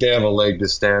don't think they have a leg to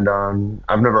stand on.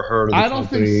 I've never heard of the I don't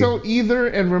think company. so either.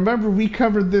 And remember, we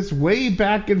covered this way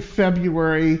back in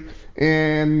February,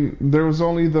 and there was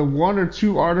only the 1 or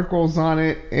 2 articles on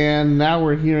it, and now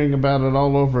we're hearing about it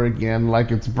all over again,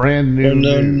 like it's brand new And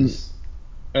then, news.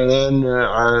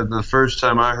 the first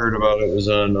time I heard about it was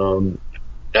on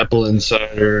Apple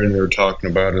Insider, and they were talking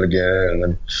about it again. And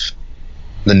then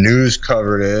the news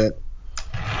covered it,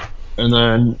 and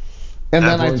then And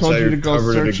then Apple I told you Insider to go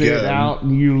covered it search it again. out,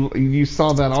 and you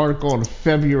saw that article in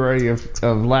February of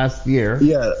last year.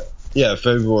 Yeah,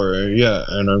 February. Yeah,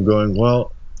 and I'm going,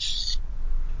 well,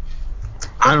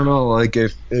 I don't know. Like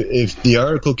if the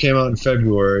article came out in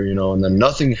February, and then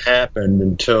nothing happened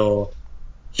until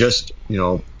just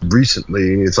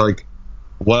recently, it's like,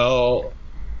 well,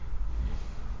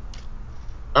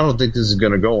 I don't think this is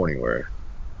going to go anywhere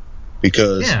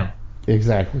because Yeah.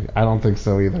 Exactly. I don't think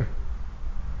so either.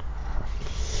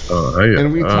 I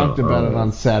And we talked don't about it know.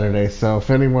 on Saturday, so if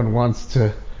anyone wants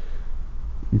to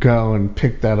go and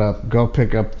pick that up, go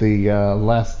pick up the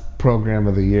last program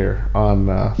of the year on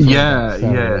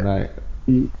Saturday night.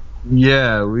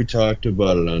 Yeah, we talked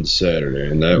about it on Saturday,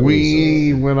 and that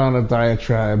We went on a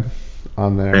diatribe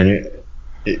on was, there. and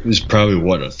it was probably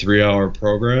what, a 3-hour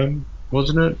program,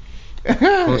 wasn't it?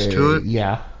 Close to it.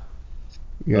 Yeah.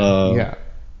 Uh, Yeah.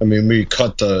 I mean, we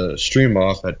cut the stream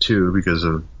off at 2 because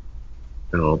of,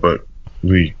 but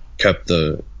we kept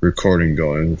the recording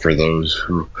going for those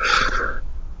who, I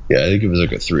think it was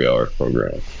like a 3-hour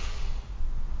program.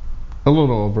 A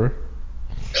little over.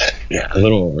 Yeah, a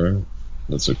little over.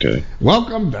 That's okay.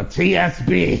 Welcome to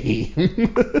TSB.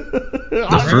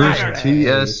 The first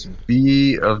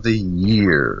TSB of the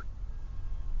year.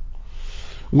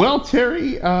 Well,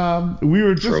 Terry, we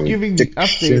were just giving the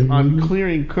update on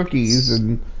clearing cookies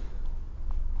and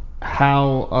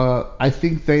how I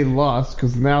think they lost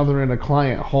because now they're in a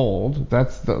client hold.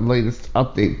 That's the latest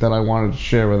update that I wanted to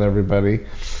share with everybody.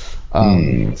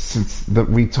 Since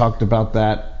we talked about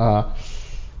that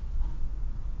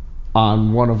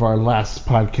on one of our last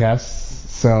podcasts.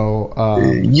 So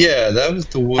that was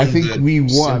the one I think that we won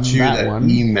sent you that one.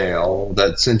 email.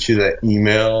 That sent you that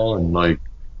email, and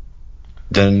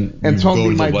then and you told go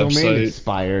me to the my domain website.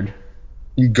 expired.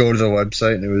 You go to the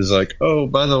website, and it was like, oh,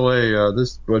 by the way,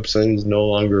 this website is no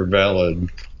longer valid.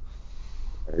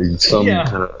 Some kind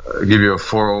of give you a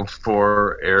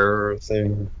 404 error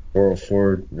thing.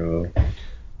 404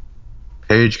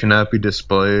 page cannot be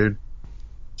displayed.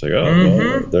 It's like, oh,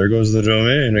 well, there goes the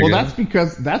domain again. Well,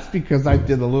 that's because I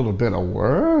did a little bit of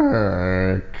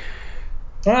work.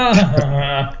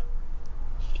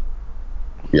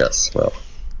 Yes, well,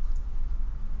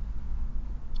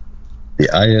 the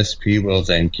ISP will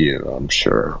thank you, I'm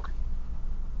sure.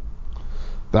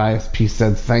 The ISP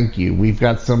said thank you. We've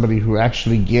got somebody who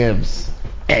actually gives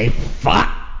a fuck.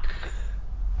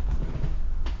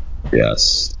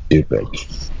 Yes, stupid.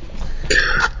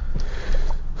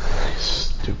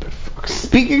 Stupid fucks.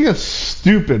 Speaking of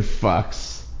stupid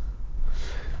fucks,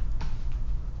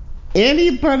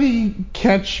 anybody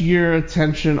catch your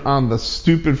attention on the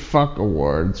stupid fuck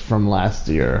awards from last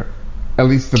year? At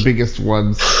least the biggest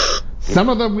ones. Some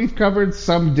of them we've covered,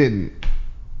 some didn't.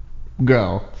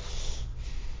 Go.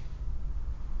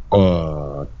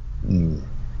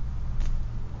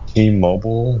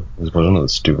 T-Mobile was one of the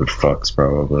stupid fucks,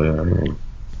 probably. I mean.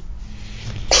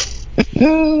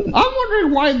 I'm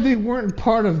wondering why they weren't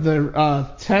part of the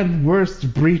 10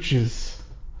 worst breaches.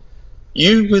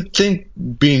 You would think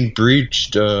being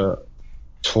breached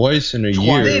twice in a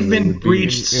year. They've been would be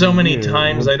breached so many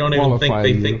times. I don't even think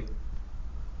they think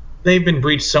they've been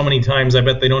breached so many times. I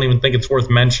bet they don't even think it's worth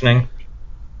mentioning.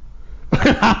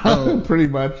 Pretty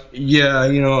much. Yeah, I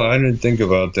didn't think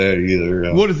about that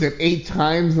either. What is it? 8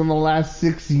 times in the last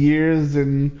 6 years,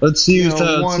 and let's see. let's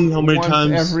see how many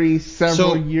times every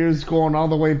several So- years, going all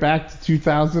the way back to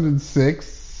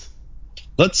 2006.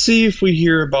 Let's see if we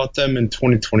hear about them in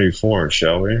 2024,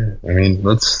 shall we? I mean,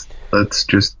 let's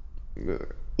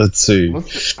see.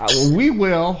 We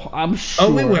will. I'm sure.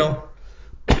 Oh, we will.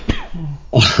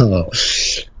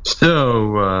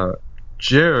 So,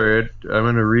 Jared, I'm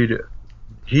going to read it.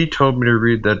 He told me to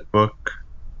read that book.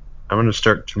 I'm going to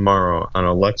start tomorrow on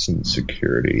election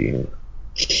security.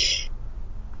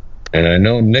 And I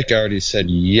know Nick already said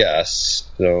yes,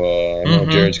 so I know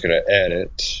Jared's going to add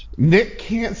it. Nick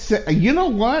can't say. You know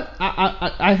what?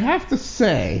 I have to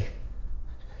say,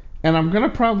 and I'm going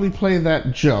to probably play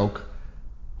that joke.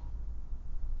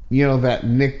 That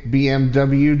Nick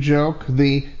BMW joke?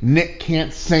 The Nick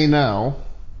can't say no.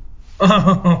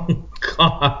 Oh,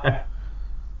 God.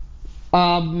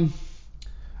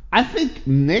 I think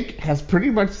Nick has pretty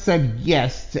much said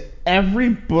yes to every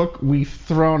book we've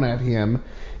thrown at him.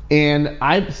 And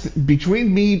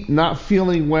between me not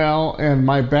feeling well and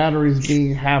my batteries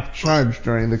being half charged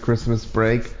during the Christmas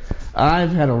break,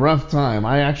 I've had a rough time.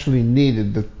 I actually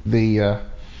needed the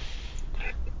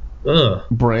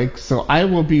break, so I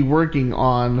will be working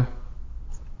on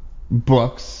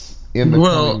books in the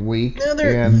coming week.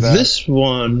 This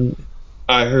one,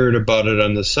 I heard about it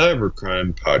on the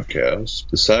Cybercrime podcast,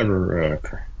 the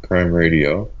Cybercrime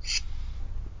Radio.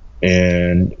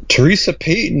 And Teresa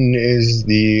Payton is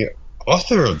the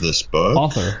author of this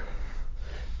book.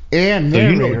 And narrator.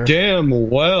 So you know damn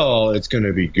well it's going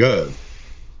to be good.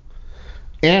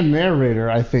 And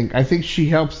narrator, I think. I think she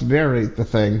helps narrate the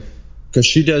thing. Because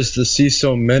she does the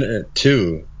CISO Minute,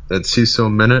 too. That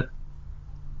CISO Minute.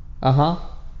 Uh-huh.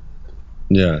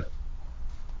 Yeah.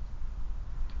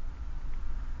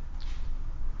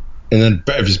 And then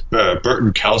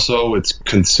Burton Kelso with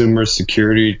Consumer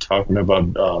Security talking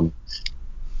about,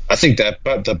 I think that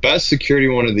the best security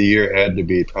one of the year had to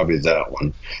be probably that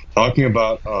one. Talking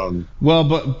about... well,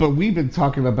 but we've been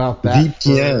talking about that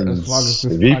VPNs, for as long as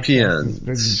this podcast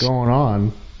has been going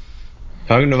on.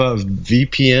 Talking about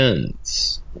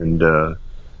VPNs and...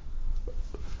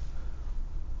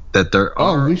 that there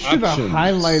are we should options. Have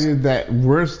highlighted that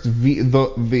worst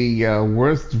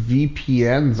worst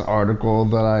VPNs article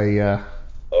that I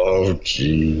oh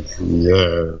gee,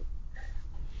 yeah.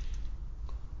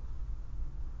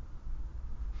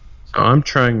 So I'm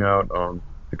trying out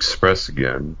Express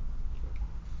again,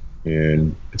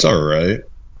 and it's all right.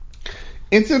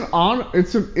 It's an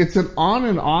on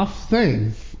and off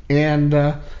thing, and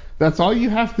that's all you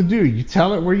have to do. You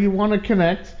tell it where you want to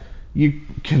connect. You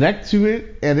connect to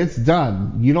it, and it's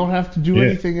done. You don't have to do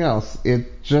anything else.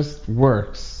 It just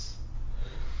works.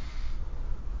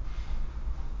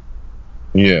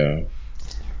 Yeah.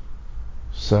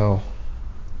 So.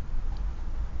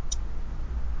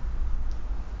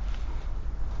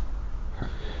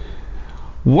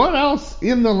 What else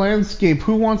in the landscape?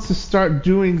 Who wants to start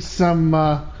doing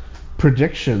some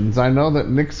predictions? I know that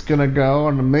Nick's going to go,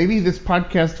 and maybe this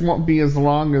podcast won't be as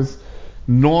long as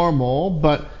normal,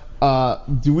 but...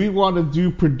 do we want to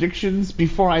do predictions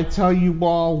before I tell you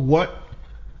all what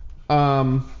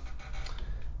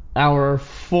our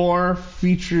 4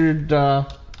 featured and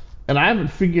I haven't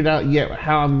figured out yet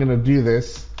how I'm going to do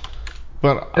this,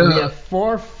 but we have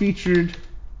 4 featured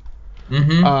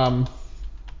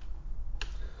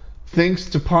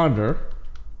things to ponder.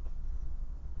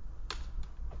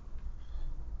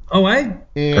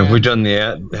 Have we done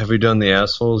the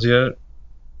assholes yet?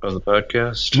 Of the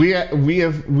podcast,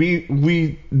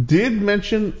 we did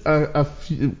mention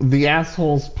the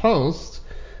assholes post.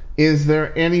 Is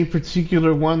there any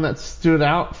particular one that stood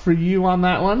out for you on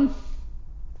that one?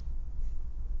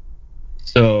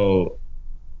 So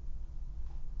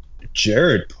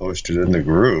Jared posted in the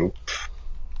group,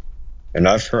 and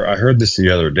I heard this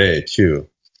the other day too.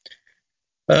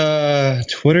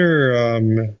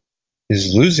 Twitter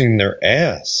is losing their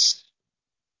ass.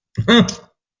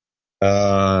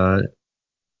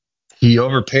 He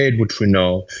overpaid, which we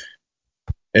know.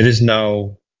 It is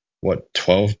now, what,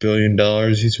 $12 billion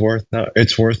he's worth now?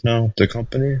 It's worth now, the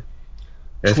company?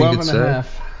 12 and a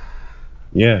half.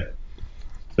 Yeah.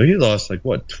 So he lost, like,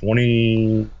 what,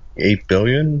 $28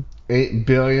 billion? $8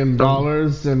 billion, it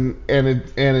was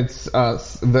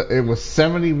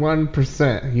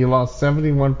 71%. He lost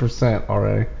 71%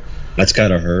 already. That's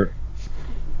gotta hurt.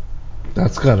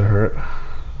 That's gotta hurt.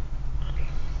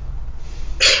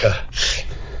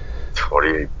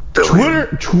 28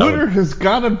 billion. Twitter has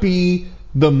gotta be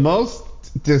the most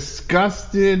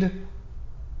disgusted,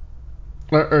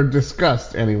 or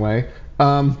disgust anyway.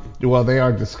 Well, they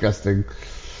are disgusting.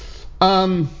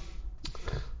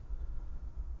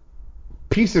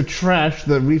 Piece of trash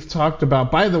that we've talked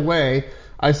about. By the way,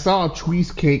 I saw a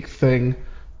Tweezcake thing.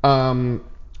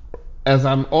 As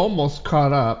I'm almost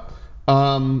caught up,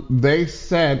 they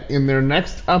said in their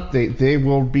next update they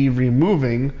will be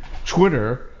removing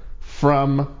Twitter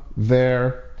from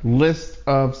their list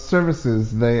of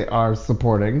services they are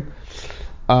supporting.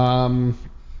 They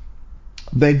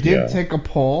did take a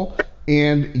poll,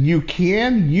 and you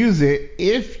can use it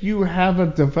if you have a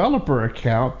developer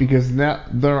account, because now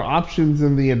there are options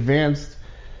in the advanced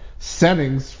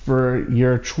settings for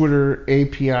your Twitter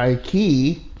API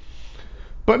key.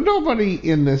 But nobody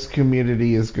in this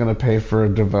community is going to pay for a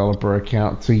developer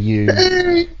account to use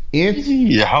it.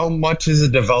 How much is a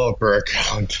developer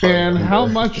account? And how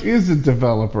much is a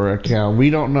developer account? We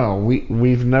don't know.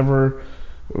 We've never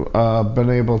been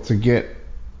able to get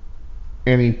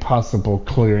any possible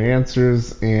clear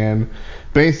answers. And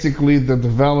basically, the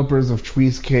developers of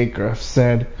Cheesecake have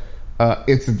said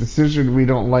it's a decision we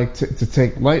don't like to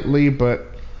take lightly, but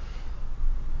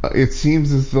it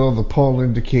seems as though the poll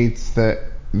indicates that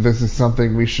this is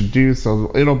something we should do.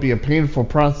 So it'll be a painful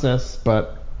process,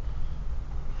 but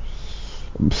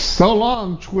so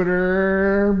long,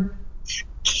 Twitter.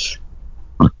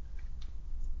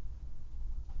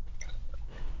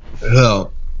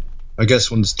 Well, I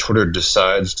guess once Twitter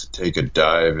decides to take a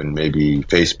dive and maybe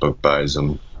Facebook buys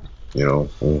them,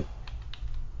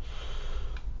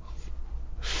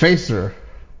 Facer.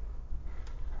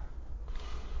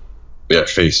 Yeah,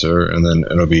 Facer, and then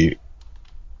it'll be.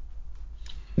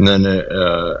 And then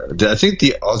I think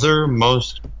the other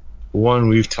most one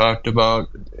we've talked about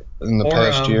in the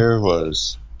past year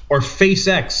was. Or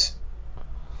FaceX.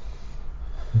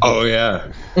 Oh,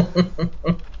 yeah.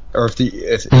 Or if they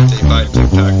buy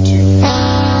TikTok too.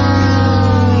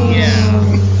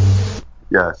 Yeah.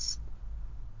 Yes.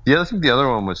 I think the other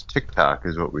one was TikTok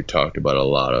is what we talked about a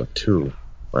lot of too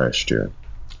last year.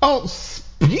 Oh,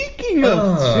 speaking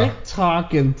of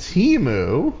TikTok and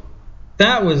Temu,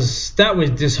 that was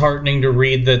disheartening to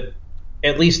read that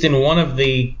at least in one of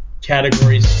the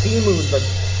categories, Temu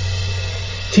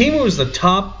is the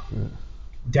top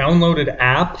downloaded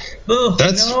app.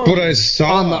 That's what I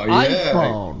saw on the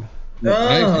iPhone.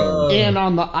 iPhone. And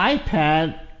on the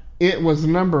iPad, it was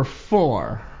number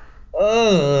 4.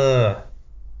 I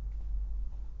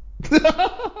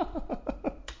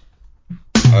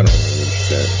don't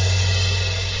understand.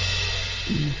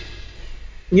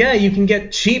 Yeah, you can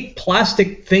get cheap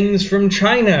plastic things from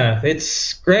China.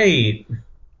 It's great.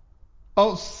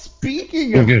 Oh,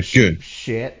 speaking of cheap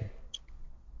shit,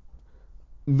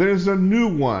 there's a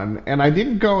new one, and I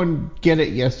didn't go and get it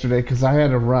yesterday because I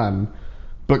had to run.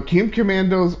 But Kim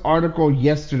Commando's article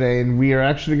yesterday, and we are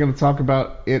actually going to talk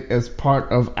about it as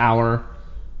part of our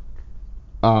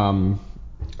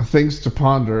Things to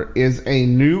Ponder, is a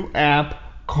new app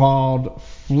called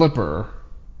Flipper.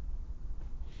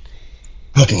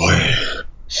 Oh boy.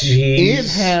 Jeez. It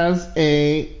has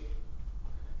a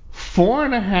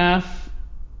 4.5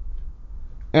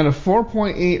 and a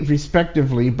 4.8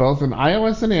 respectively, both in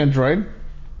iOS and Android.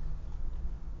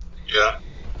 Yeah.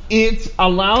 It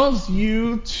allows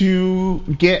you to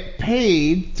get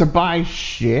paid to buy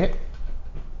shit.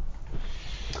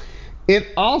 It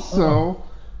also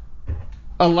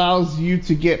allows you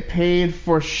to get paid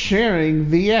for sharing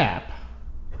the app.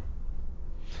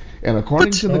 And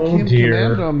according to the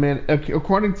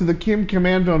Kim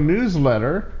Commando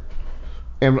newsletter,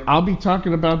 and I'll be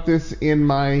talking about this in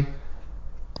my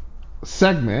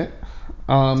segment,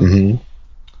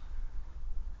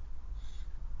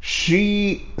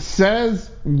 she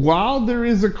says while there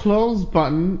is a close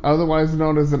button, otherwise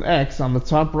known as an X, on the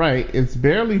top right, it's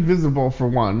barely visible for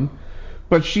one,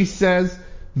 but she says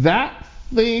that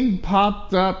thing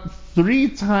popped up 3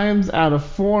 times out of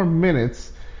 4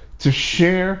 minutes to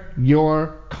share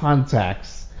your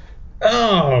contacts.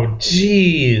 Oh,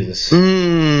 jeez.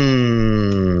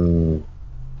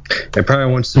 It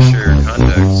probably wants to share your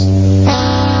contacts.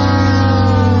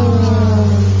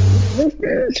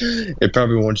 It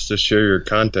probably wants to share your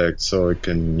contacts so it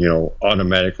can,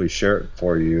 automatically share it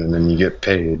for you, and then you get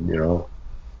paid,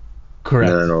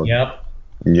 Correct.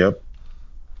 Yep.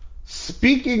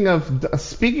 Speaking of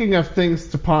things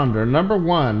to ponder, number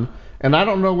 1, and I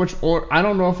don't know I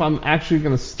don't know if I'm actually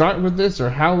going to start with this or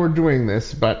how we're doing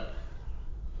this, but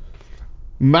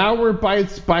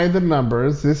Malwarebytes by the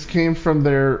numbers. This came from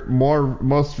their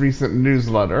most recent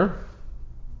newsletter.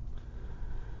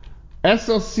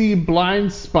 SLC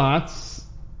blind spots,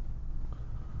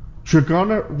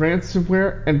 Dragona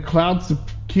ransomware, and cloud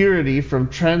security from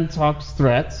Trend Talks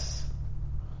threats.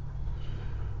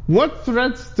 What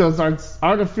threats does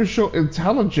artificial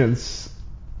intelligence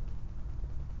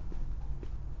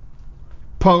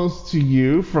pose to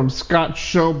you? From Scott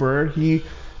Schober.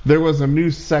 There was a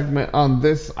new segment on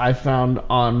this I found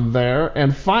on there.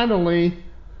 And finally,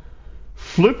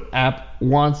 Flip app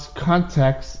wants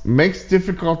context, makes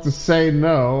difficult to say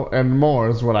no, and more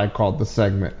is what I called the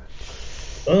segment.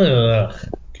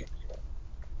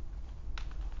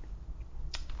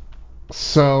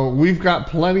 So we've got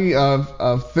plenty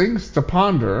of things to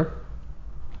ponder.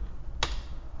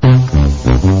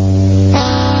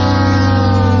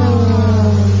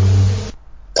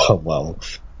 Oh, wow.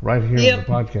 Right here on the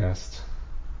podcast.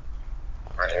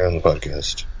 Right here on the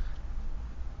podcast.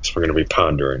 So we're going to be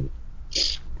pondering.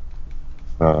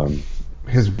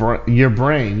 Your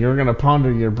brain. You're going to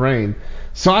ponder your brain.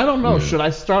 So I don't know. Yeah. Should I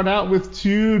start out with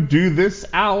 2, do this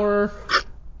hour,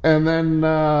 and then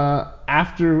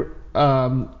after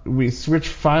we switch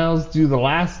files, do the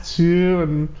last two,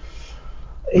 and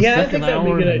the Yeah, I second think that'd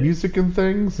be hour good. music and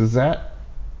things. Is that?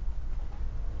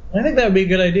 I think that would be a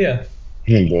good idea.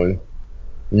 Oh boy.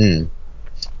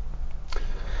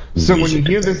 So when you Music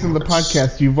hear this in the things.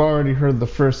 podcast, you've already heard the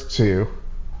first two.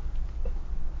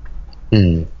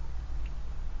 Hmm.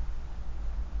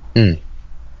 Yeah.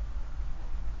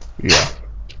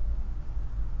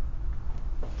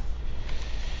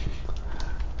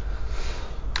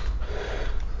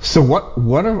 So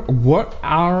what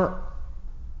are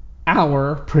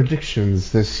our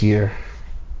predictions this year?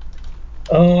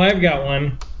 Oh, I've got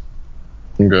one.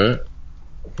 Okay.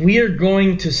 We are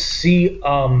going to see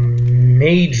a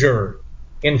major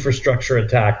infrastructure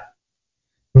attack.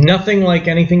 Nothing like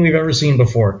anything we've ever seen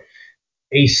before.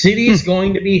 A city is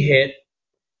going to be hit,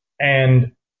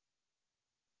 and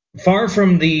far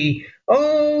from it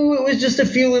was just a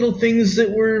few little things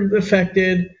that were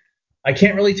affected. I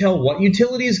can't really tell what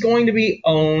utility is going to be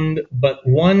owned, but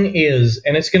one is,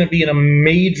 and it's going to be in a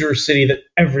major city that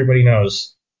everybody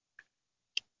knows.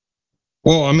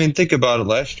 Well, I mean, think about it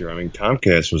last year. I mean,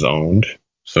 Comcast was owned.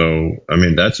 So, I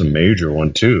mean, that's a major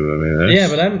one, too. I mean,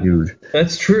 that's huge.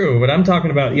 That's true, but I'm talking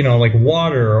about, like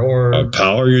water or... A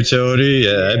power utility?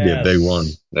 Yeah, that'd be a big one.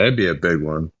 Yes. That'd be a big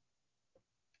one.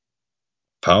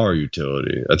 Power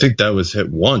utility. I think that was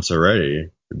hit once already.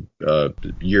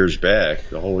 Years back.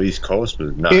 The whole East Coast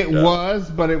was knocked out. It was,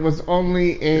 but it was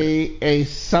only a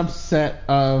subset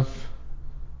of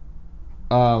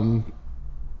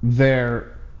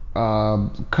their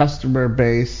customer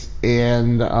base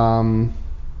and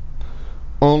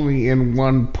only in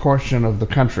one portion of the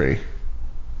country.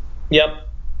 Yep.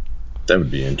 That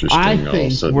would be interesting. I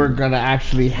think we're going to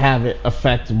actually have it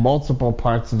affect multiple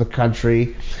parts of the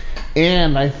country,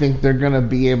 and I think they're going to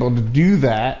be able to do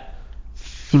that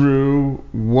through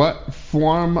what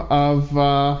form of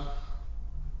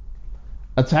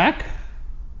attack?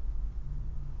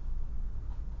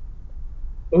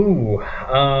 Ooh.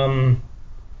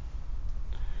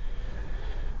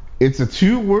 It's a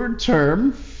two-word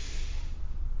term,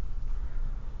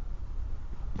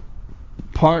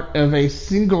 part of a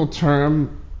single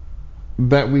term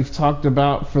that we've talked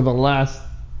about for the last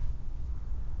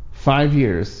 5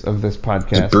 years of this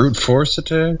podcast. A brute force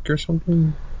attack or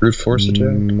something? Brute force attack?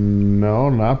 No,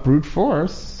 not brute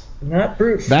force. Not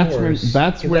brute force.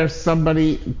 That's where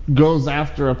somebody goes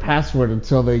after a password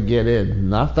until they get in.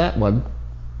 Not that one.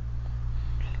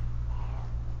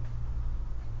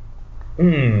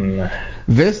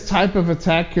 This type of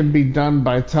attack can be done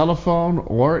by telephone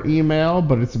or email,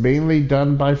 but it's mainly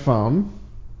done by phone.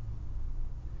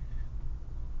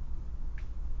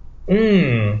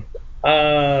 I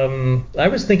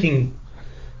was thinking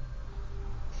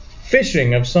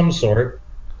phishing of some sort.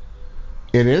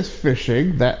 It is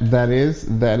phishing. That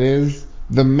is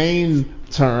the main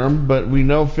term, but we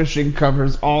know phishing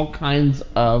covers all kinds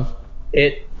of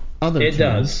other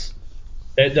terms.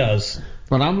 It does.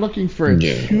 But I'm looking for a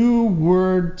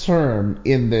two-word term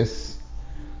in this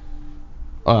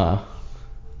context.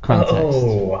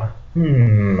 Oh.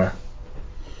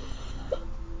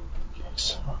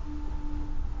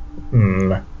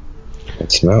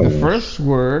 It's not The first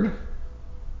word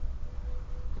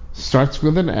starts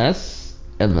with an S,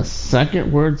 and the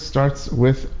second word starts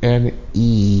with an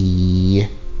E.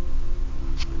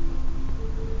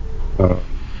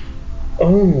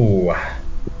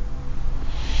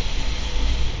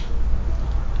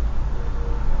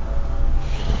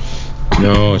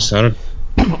 No, it's not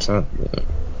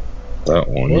that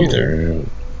one either.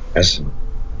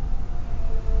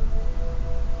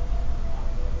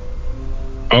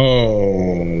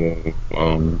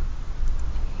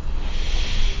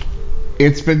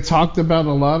 It's been talked about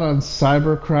a lot on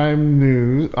cybercrime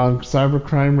news, on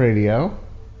cybercrime radio.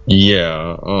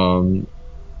 Yeah.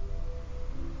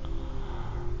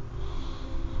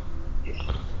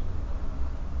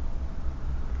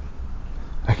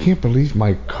 I can't believe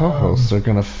my co-hosts are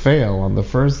going to fail on the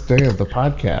first day of the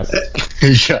podcast.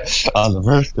 Yeah, on the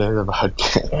first day of the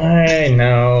podcast. I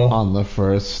know. On the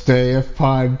first day of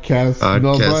podcast,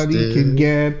 nobody can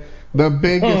get the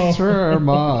biggest term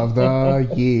of the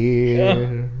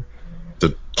year.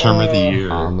 The term of the year.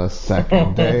 On the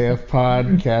second day of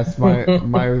podcast, my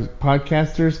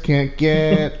podcasters can't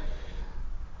get.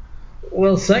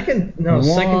 Well, second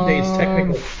day is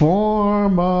technically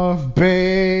form of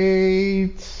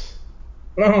bait.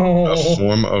 A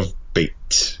form of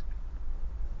bait.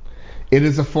 It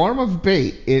is a form of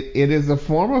bait. It is a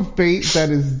form of bait that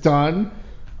is done.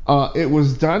 It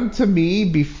was done to me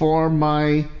before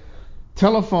my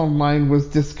telephone line was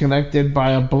disconnected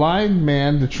by a blind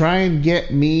man to try and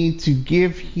get me to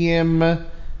give him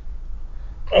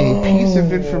a piece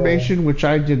of information which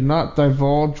I did not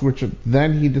divulge, which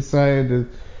then he decided to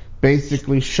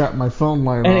basically shut my phone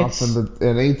line off, and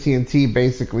AT&T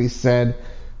basically said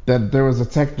that there was a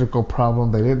technical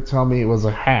problem. They didn't tell me it was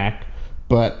a hack,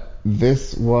 but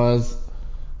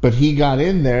he got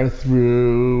in there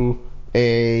through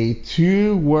a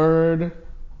 2-word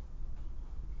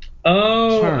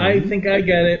term. I think I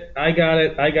get it. I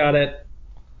got it.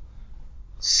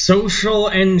 Social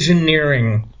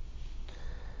engineering.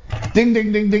 Ding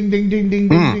ding ding ding ding ding ding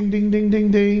ding ding ding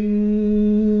ding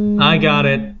ding. I got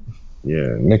it.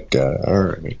 Yeah, Nick got it. All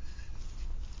right.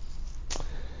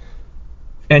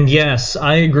 And yes,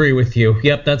 I agree with you.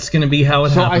 Yep, that's going to be how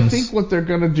it happens. So I think what they're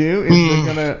going to do is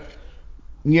they're going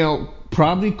to,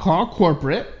 probably call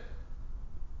corporate,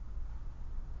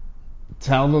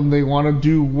 tell them they want to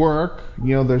do work.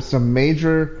 There's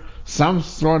some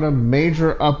sort of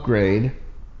major upgrade,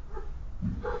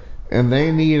 and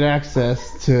they need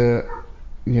access to,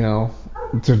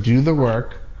 to do the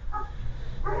work,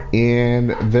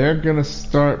 and they're going to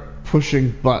start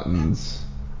pushing buttons.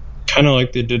 Kind of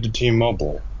like they did to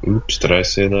T-Mobile. Oops, did I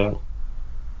say that?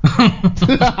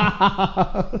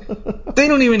 They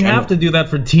don't even have to do that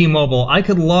for T-Mobile. I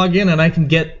could log in and I can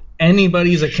get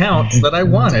anybody's account that I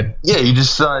wanted. Yeah, you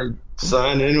just sign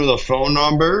in with a phone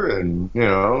number and,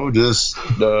 just,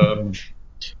 it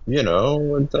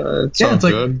sounds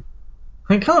good.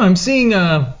 I'm seeing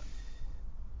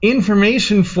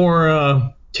information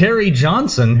for Terry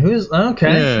Johnson. Who's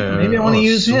okay? Yeah, maybe I want to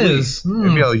use his.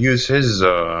 Maybe I'll use his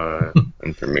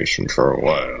information for a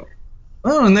while.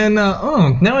 Oh, and then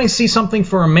now I see something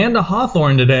for Amanda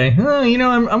Hawthorne today.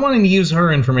 I'm wanting to use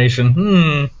her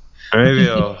information. Maybe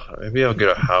I'll get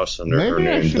a house under her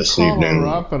name this evening. Maybe I should call her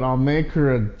up and I'll make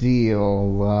her a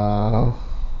deal.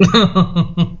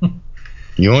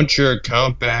 You want your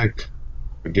account back?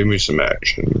 Give me some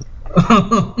action.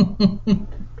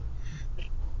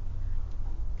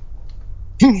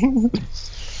 So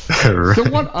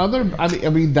what other? I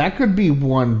mean, that could be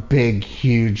one big,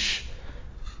 huge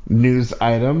news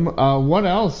item. What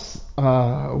else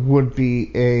would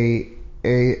be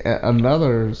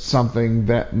another something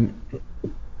that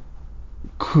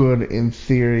could, in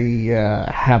theory,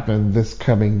 happen this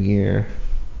coming year?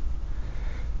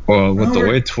 Well, with the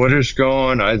way Twitter's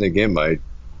going, I think you might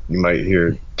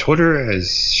hear Twitter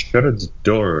has shut its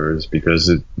doors because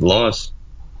it lost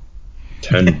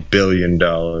 $10 billion.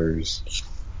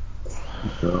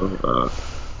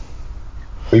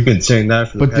 We've been saying that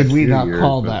for the past But did we not years,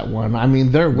 call that one? I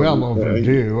mean, they're well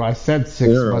overdue. I said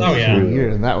 6 months to a year,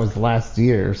 and that was last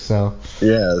year. So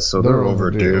yeah, so they're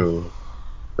overdue.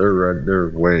 They're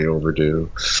way overdue.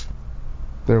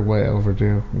 They're way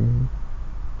overdue. Mm-hmm.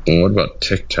 And what about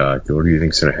TikTok? What do you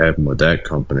think's going to happen with that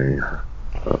company?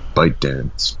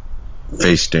 ByteDance,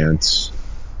 FaceDance.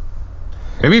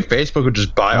 Maybe Facebook would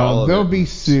just buy all of it. They'll be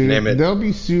sued. They'll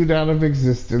be sued out of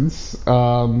existence.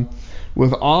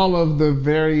 With all of the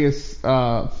various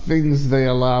things they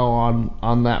allow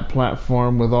on that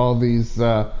platform, with all these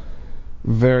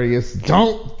various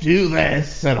 "don't do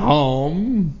this at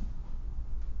home."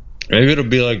 Maybe it'll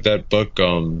be like that book,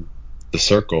 The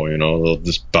Circle. They'll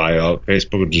just buy up.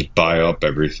 Facebook will just buy up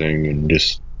everything and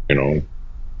just be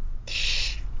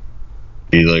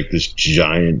like this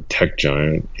giant tech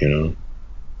giant.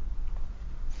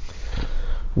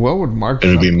 What would Mark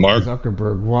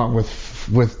Zuckerberg want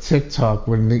with TikTok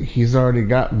when he's already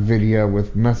got video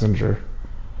with Messenger?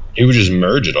 He would just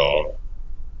merge it all.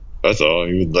 That's all.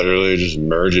 He would literally just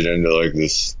merge it into like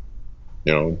this,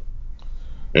 into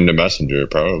Messenger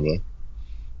probably.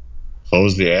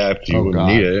 Close the app, you wouldn't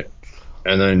need it,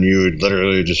 and then you would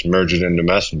literally just merge it into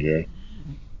Messenger.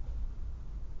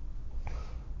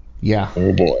 Yeah.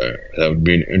 Oh boy, that would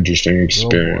be an interesting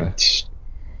experience.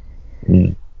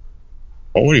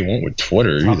 What would he want with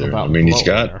Twitter either? I mean,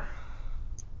 what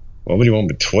would he want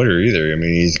with Twitter either? I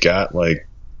mean, he's got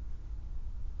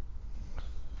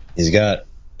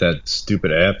that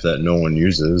stupid app that no one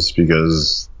uses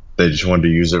because they just wanted to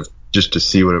use it just to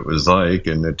see what it was like,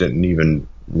 and it didn't even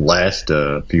last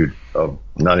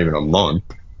not even a month.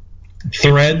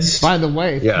 Threads. By the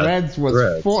way, Threads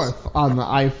was fourth on the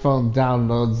iPhone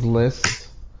downloads list.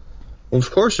 Well,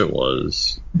 of course it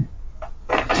was.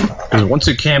 Because once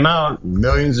it came out,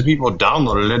 millions of people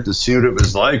downloaded it to see what it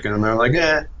was like, and they're like,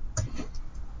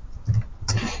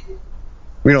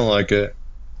 we don't like it.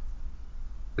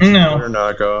 No. Twitter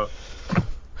knockoff.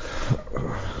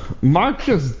 Mark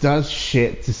just does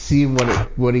shit to see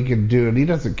what he can do, and he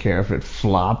doesn't care if it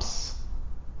flops.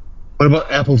 What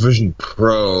about Apple Vision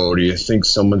Pro? Do you think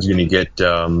someone's going to get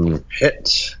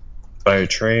hit by a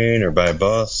train or by a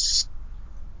bus?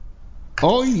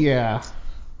 Oh, yeah.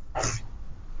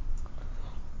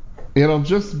 It'll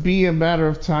just be a matter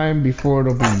of time before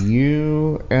it'll be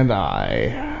you and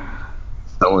I.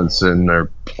 Someone's sitting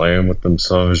there playing with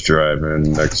themselves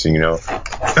driving. Next thing you know,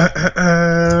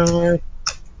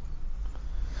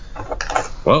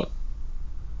 well,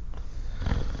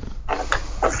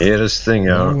 he had his thing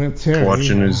out,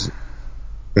 watching his.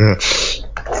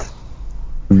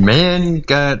 Man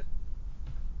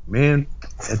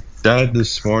died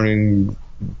this morning.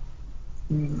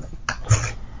 I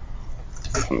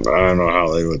don't know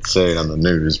how they would say it on the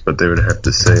news, but they would have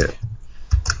to say it.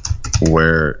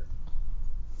 Where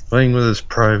playing with his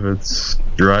privates,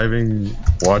 driving,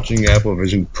 watching Apple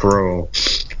Vision Pro,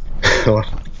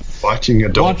 watching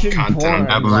adult content on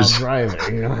Apple while Vision.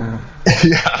 driving.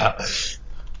 Yeah,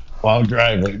 while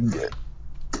driving.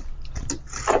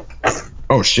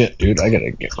 Oh shit, dude! I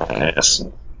gotta get my ass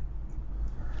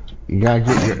You gotta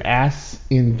get your ass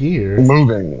in gear.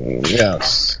 moving.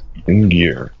 Yes, in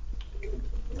gear.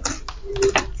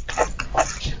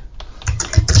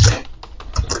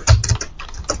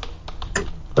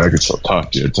 I can still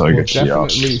talk to you until I get to the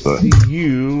office. Definitely see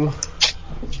you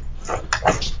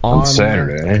on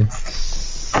Saturday.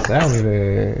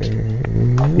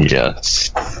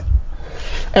 Yes.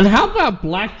 And how about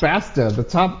Black Basta, the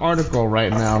top article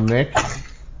right now, Nick?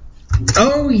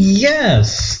 Oh,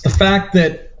 yes. The fact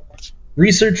that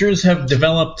researchers have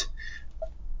developed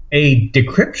a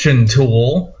decryption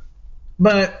tool,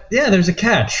 but yeah, there's a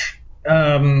catch.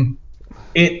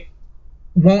 It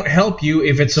won't help you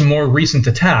if it's a more recent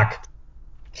attack.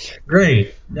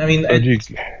 Great. I mean, so do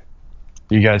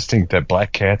you guys think that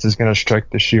Black Cats is going to strike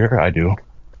this year? I do.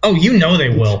 Oh, you know they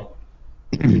will.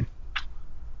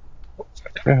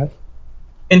 Yeah.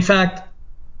 In fact,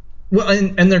 well,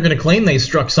 and they're going to claim they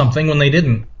struck something when they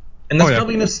didn't, and that's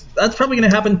probably going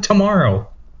to happen tomorrow,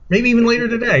 maybe even later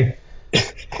today.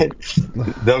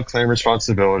 They'll claim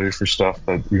responsibility for stuff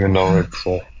that even though it's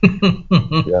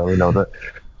yeah, we know that.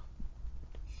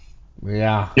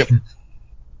 Yeah. Yep.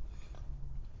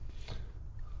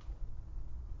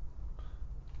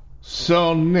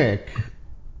 So Nick,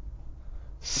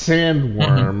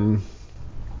 Sandworm.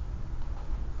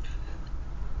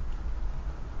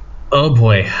 Oh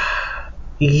boy.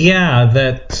 Yeah,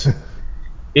 that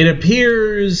it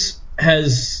appears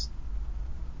has,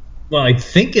 well, I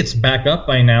think it's back up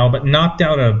by now, but knocked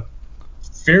out a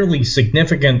fairly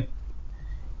significant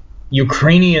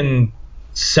Ukrainian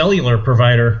cellular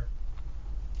provider.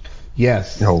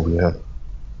 Yes. Oh, yeah.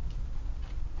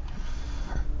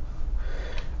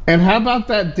 And how about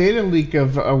that data leak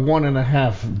of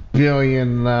 1.5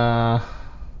 billion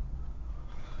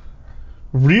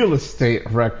real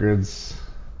estate records?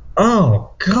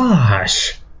 Oh,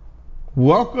 gosh.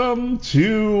 Welcome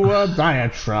to a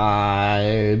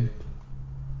diatribe.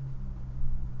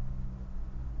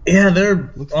 Yeah,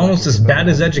 they're almost as bad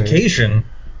as education.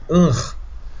 Ugh.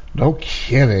 No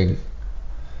kidding.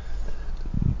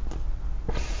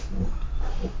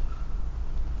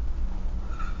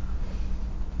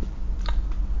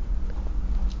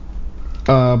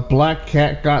 Black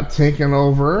Cat got taken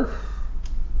over.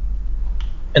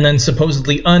 And then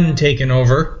supposedly untaken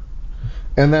over.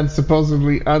 And then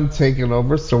supposedly untaken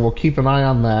over, so we'll keep an eye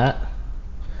on that.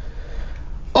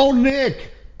 Oh,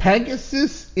 Nick!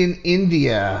 Pegasus in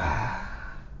India.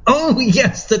 Oh,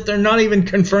 yes, that they're not even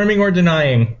confirming or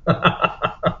denying.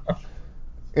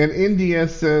 And India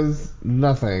says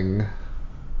nothing.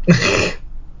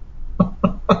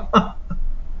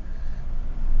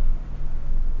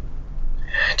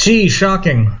 Gee,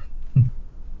 shocking.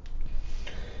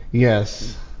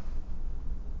 Yes.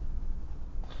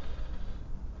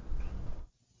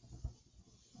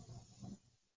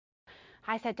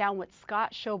 I sat down with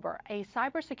Scott Schober, a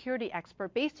cybersecurity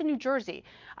expert based in New Jersey,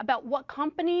 about what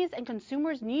companies and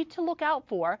consumers need to look out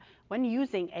for when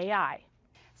using AI.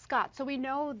 Scott, so we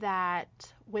know that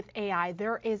with AI,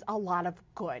 there is a lot of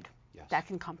good that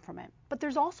can come from it, but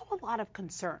there's also a lot of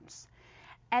concerns.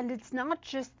 And it's not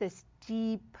just this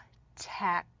deep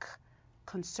tech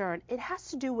concern. It has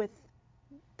to do with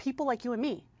people like you and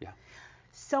me. Yeah.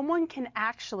 Someone can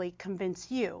actually convince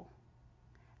you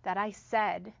that I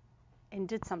said and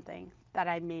did something that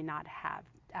I may not have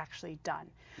actually done.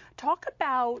 Talk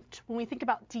about, when we think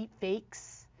about deep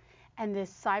fakes and this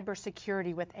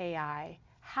cybersecurity with AI,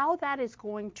 how that is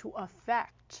going to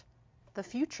affect the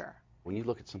future. When you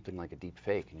look at something like a deep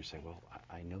fake and you say, well,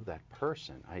 I know that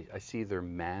person. I see their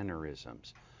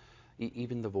mannerisms,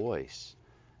 even the voice,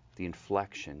 the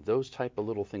inflection, those type of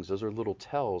little things. Those are little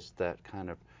tells that kind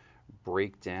of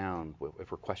break down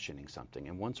if we're questioning something.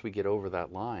 And once we get over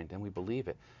that line, then we believe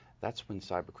it. That's when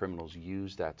cyber criminals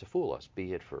use that to fool us,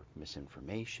 be it for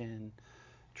misinformation,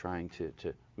 trying to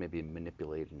maybe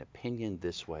manipulate an opinion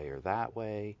this way or that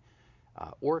way.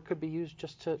 Or it could be used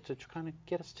just to kind of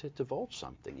get us to divulge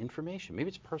something, information. Maybe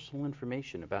it's personal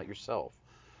information about yourself,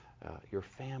 your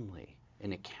family,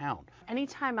 an account.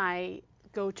 Anytime I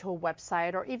go to a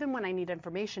website or even when I need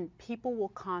information, people will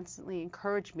constantly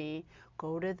encourage me,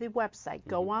 go to the website,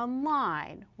 go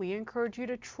online. We encourage you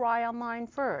to try online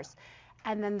first.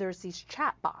 And then there's these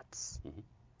chat bots.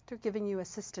 They're giving you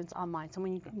assistance online,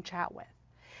 someone you can chat with.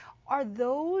 Are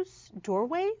those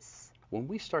doorways? When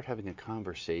we start having a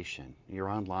conversation, you're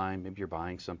online, maybe you're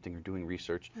buying something or doing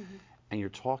research, and you're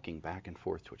talking back and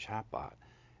forth to a chatbot,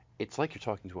 it's like you're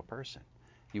talking to a person.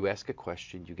 You ask a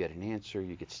question, you get an answer,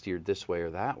 you get steered this way or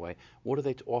that way. What do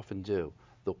they often do?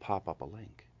 They'll pop up a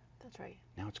link. That's right.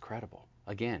 Now it's credible.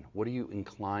 Again, what are you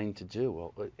inclined to do?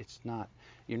 Well, it's not,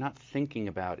 you're not thinking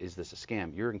about, is this a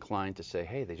scam? You're inclined to say,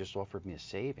 hey, they just offered me a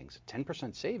savings, a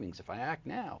 10% savings if I act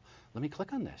now. Let me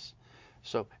click on this.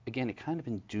 So again, it kind of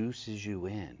induces you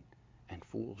in and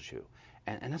fools you.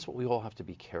 And that's what we all have to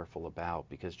be careful about,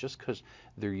 because just because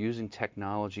they're using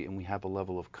technology and we have a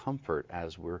level of comfort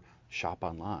as we're shop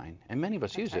online, and many of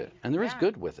us use it, and there is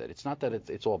good with it. It's not that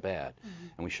it's all bad,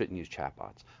 and we shouldn't use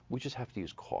chatbots. We just have to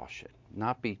use caution,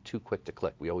 not be too quick to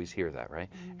click. We always hear that, right?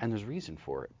 And there's reason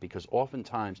for it, because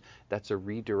oftentimes that's a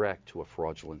redirect to a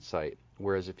fraudulent site.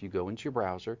 Whereas if you go into your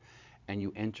browser and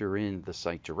you enter in the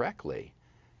site directly,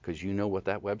 because you know what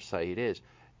that website is,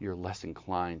 you're less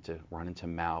inclined to run into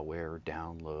malware or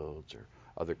downloads or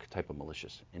other type of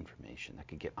malicious information that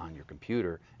could get on your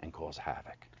computer and cause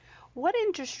havoc. What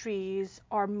industries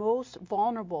are most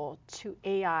vulnerable to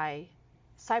AI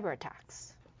cyber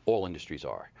attacks? All industries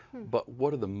are. But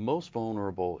what are the most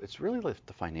vulnerable? It's really like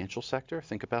the financial sector.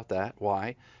 Think about that.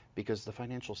 Why? Because the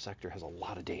financial sector has a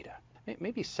lot of data.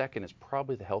 Maybe second is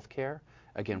probably the healthcare.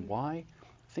 Again, why?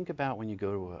 Think about when you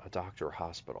go to a doctor or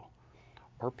hospital.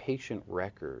 Our patient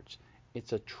records,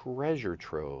 it's a treasure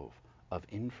trove of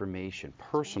information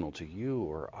personal to you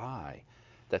or I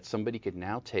that somebody could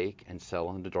now take and sell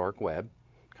on the dark web,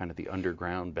 kind of the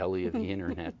underground belly of the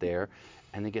internet there,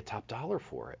 and they get top dollar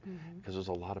for it because there's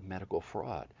a lot of medical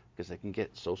fraud, because they can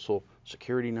get social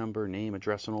security number, name,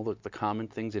 address, and all the common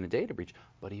things in a data breach,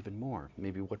 but even more,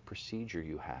 maybe what procedure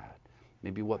you had,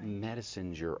 maybe what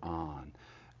medicines you're on,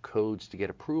 codes to get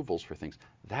approvals for things.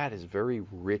 That is very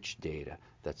rich data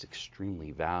that's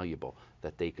extremely valuable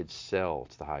that they could sell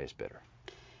to the highest bidder.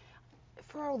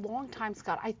 For a long time,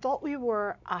 Scott, I thought we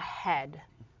were ahead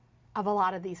of a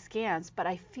lot of these scams, but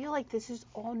I feel like this is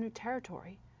all new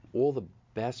territory. All the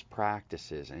best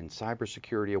practices and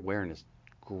cybersecurity awareness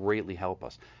greatly help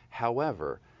us.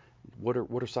 However, what are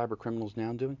cyber criminals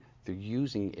now doing? They're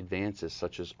using advances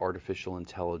such as artificial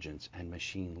intelligence and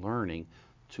machine learning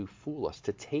to fool us,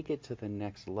 to take it to the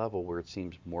next level where it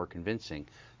seems more convincing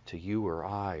to you or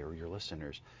I or your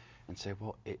listeners, and say,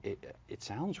 well, it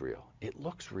sounds real, it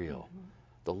looks real,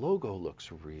 the logo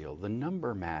looks real, the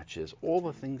number matches, all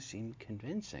the things seem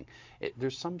convincing.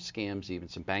 There's some scams, even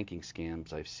some banking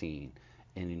scams I've seen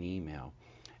in an email,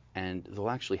 and they'll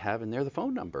actually have in there the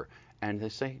phone number, and they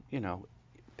say,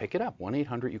 pick it up,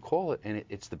 1-800, you call it, and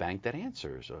it's the bank that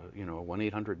answers, a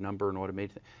 1-800 number, an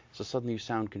automated thing. So suddenly you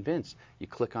sound convinced. You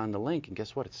click on the link, and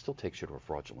guess what? It still takes you to a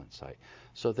fraudulent site.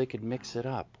 So they could mix it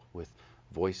up with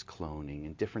voice cloning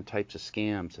and different types of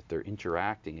scams that they're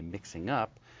interacting and mixing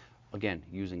up, again,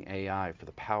 using AI for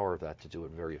the power of that to do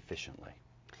it very efficiently.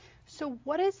 So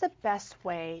what is the best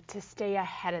way to stay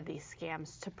ahead of these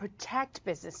scams, to protect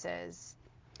businesses?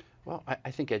 Well, I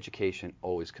think education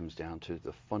always comes down to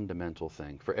the fundamental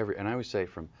thing for and I always say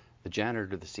from the janitor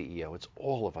to the CEO, it's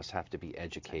all of us have to be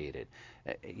educated.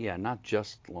 Not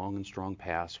just long and strong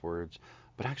passwords,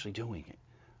 but actually doing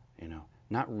it,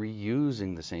 not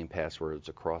reusing the same passwords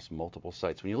across multiple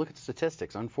sites. When you look at the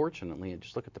statistics, unfortunately, and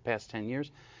just look at the past 10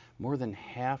 years, more than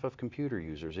half of computer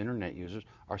users, internet users,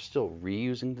 are still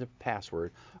reusing the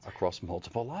password across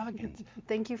multiple logins.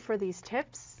 Thank you for these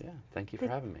tips. Yeah, thank you for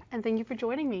having me. And thank you for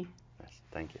joining me. Yes,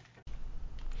 thank you.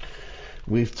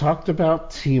 We've talked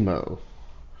about TEMU,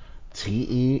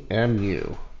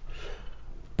 TEMU.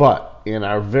 But in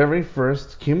our very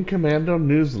first Kim Commando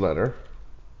newsletter,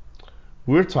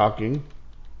 we're talking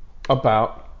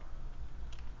about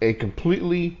a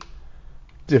completely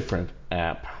different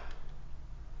app.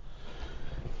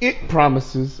 It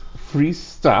promises free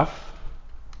stuff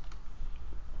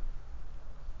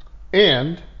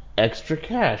and extra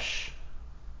cash.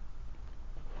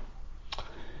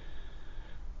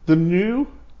 The new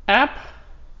app,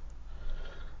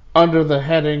 under the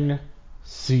heading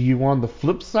 "See You on the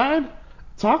Flip Side,"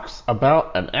 talks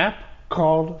about an app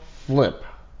called Flip.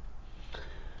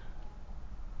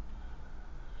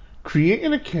 create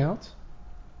an account,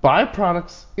 buy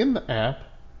products in the app,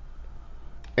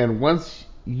 and once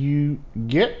you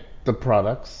get the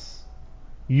products,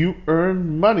 you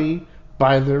earn money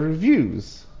by the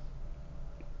reviews.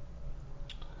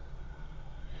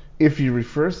 If you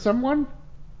refer someone,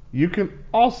 you can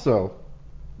also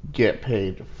get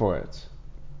paid for it.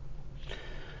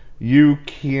 You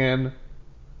can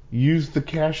use the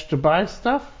cash to buy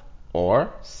stuff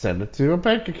or send it to a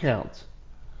bank account.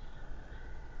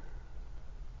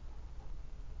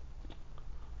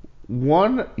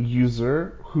 One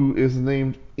user who is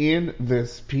named in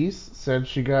this piece said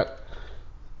she got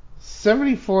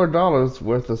 $74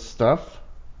 worth of stuff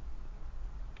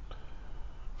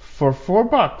for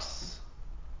 $4.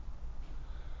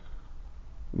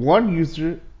 One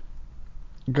user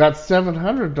got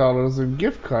 $700 in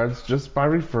gift cards just by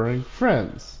referring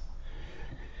friends.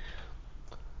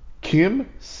 Kim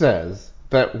says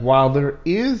that while there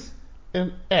is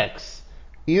an X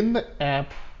in the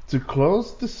app to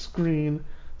close the screen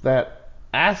that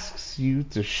asks you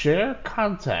to share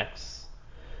contacts,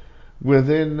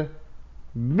 within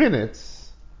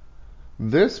minutes,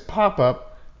 this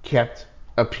pop-up kept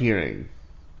appearing.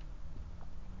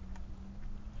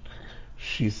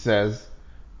 She says,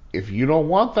 if you don't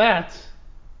want that,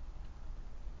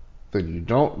 then you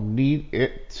don't need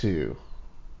it to.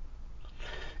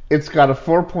 It's got a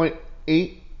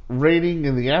 4.8 rating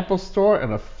in the Apple Store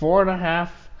and a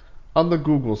 4.5 on the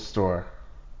Google Store.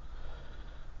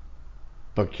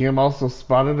 But Kim also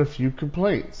spotted a few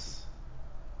complaints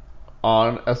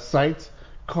on a site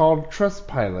called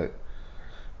Trustpilot,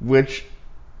 which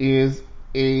is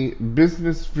a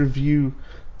business review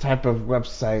type of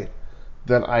website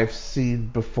that I've seen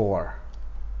before.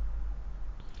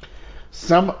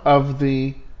 Some of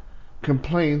the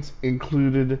complaints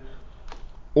included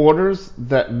orders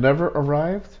that never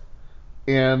arrived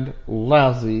and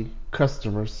lousy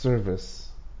customer service.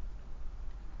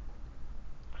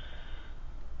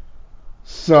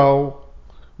 So,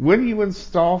 when you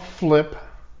install Flip,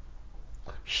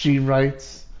 she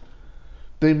writes,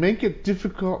 they make it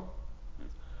difficult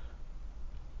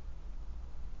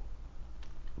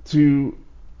to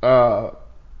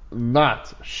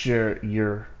not share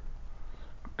your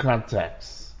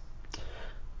contacts.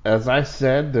 As I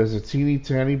said, there's a teeny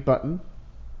tiny button,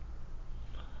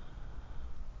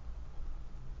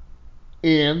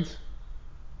 and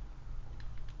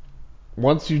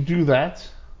once you do that,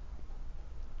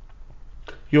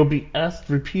 you'll be asked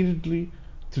repeatedly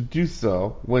to do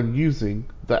so when using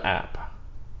the app.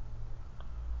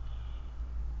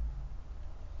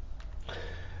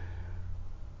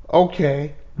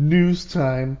 Okay, news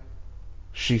time.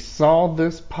 She saw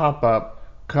this pop-up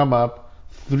come up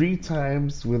 3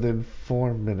 times within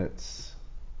 4 minutes.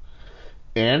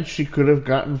 And she could have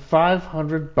gotten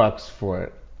 $500 for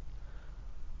it.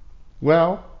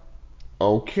 Well,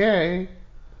 okay.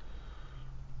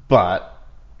 But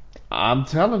I'm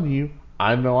telling you,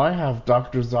 I know I have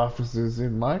doctor's offices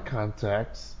in my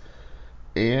contacts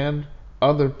and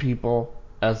other people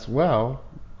as well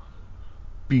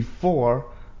before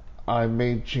I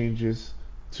made changes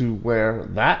to where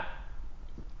that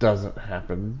doesn't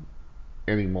happen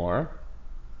anymore.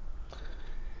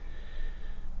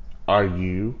 Are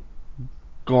you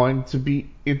going to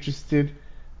be interested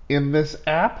in this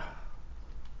app?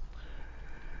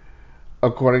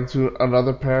 According to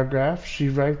another paragraph, she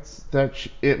writes that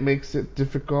it makes it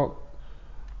difficult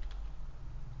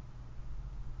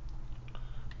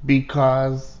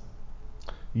because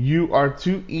you are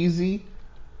too easy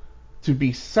to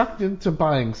be sucked into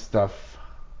buying stuff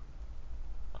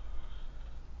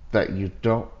that you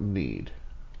don't need.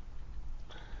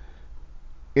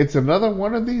 It's another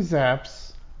one of these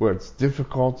apps where it's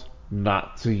difficult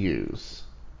not to use.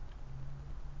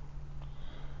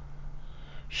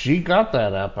 She got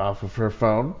that app off of her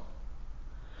phone,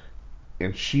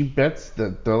 and she bets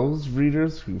that those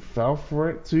readers who fell for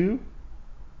it too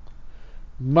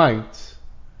might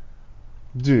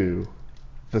do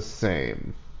the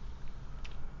same.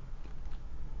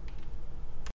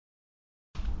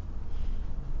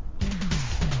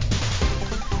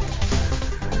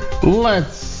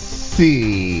 Let's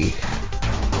see.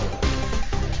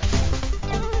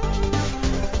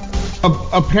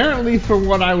 Apparently, for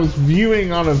what I was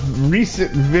viewing on a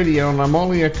recent video, and I'm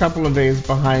only a couple of days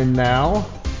behind now,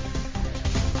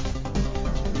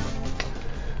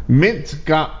 Mint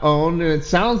got owned, and it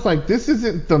sounds like this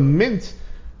isn't the Mint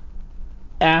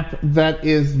app that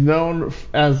is known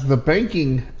as the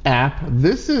banking app.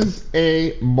 This is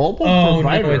a mobile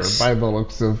provider by the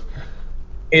looks of.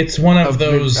 It's one of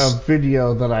those a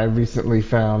video that I recently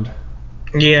found.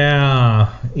 Yeah,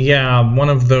 one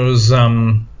of those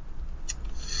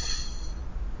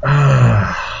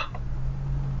Yeah.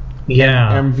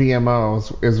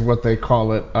 MVMO is what they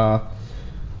call it.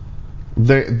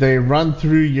 They run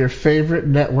through your favorite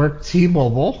network,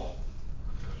 T-Mobile.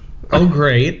 Oh,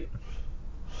 great.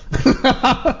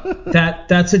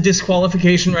 That's a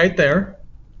disqualification right there.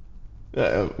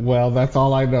 Well, that's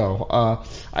all I know.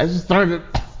 I just started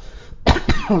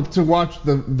to watch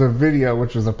the video,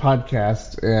 which was a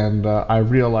podcast, and I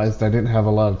realized I didn't have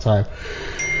a lot of time.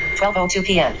 12:02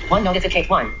 p.m. One notification.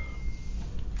 One.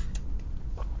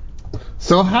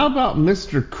 So how about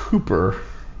Mr. Cooper?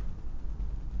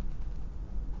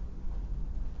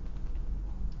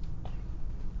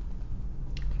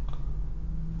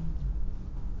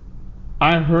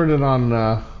 I heard it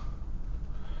on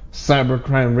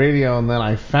Cybercrime Radio, and then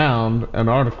I found an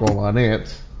article on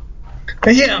it.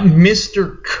 Yeah,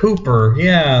 Mr. Cooper.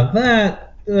 Yeah,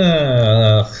 that.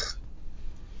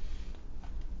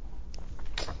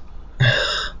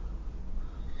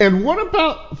 And what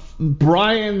about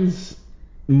Brian's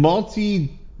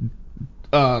multi-tooted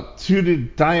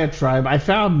diatribe? I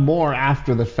found more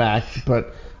after the fact,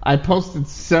 but I posted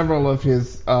several of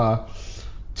his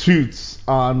toots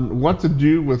on what to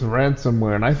do with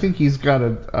ransomware, and I think he's got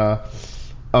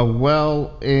a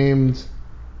well-aimed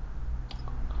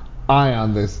eye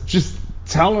on this. Just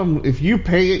tell him if you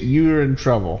pay it, you're in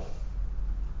trouble.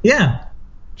 Yeah.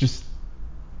 Just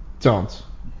don't.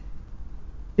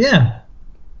 Yeah.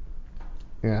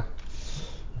 Yeah.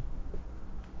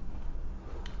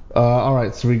 All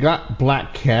right, so we got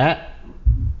Black Cat.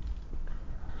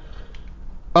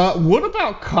 What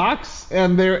about Cox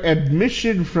and their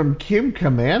admission from Kim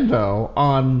Commando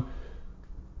on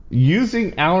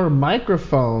using our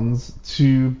microphones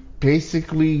to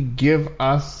basically give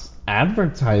us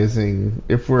advertising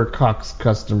if we're Cox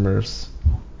customers?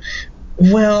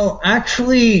 Well,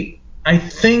 actually, I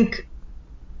think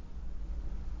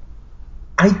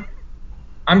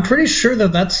I'm pretty sure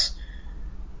that's.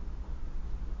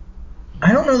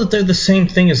 I don't know that they're the same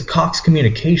thing as Cox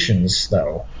Communications,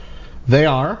 though. They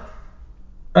are.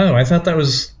 Oh, I thought that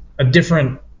was a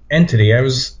different entity.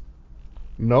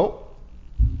 Nope.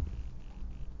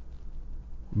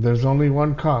 There's only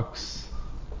one Cox.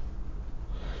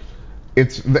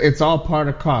 It's all part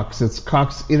of Cox. It's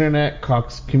Cox Internet,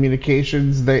 Cox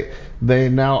Communications. They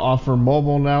now offer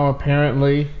mobile now,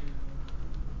 apparently.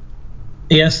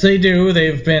 Yes, they do.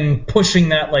 They've been pushing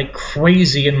that like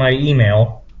crazy in my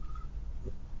email.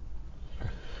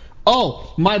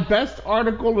 Oh, my best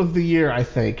article of the year, I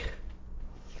think.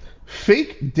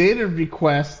 Fake data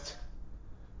request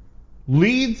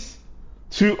leads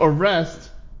to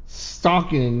arrest,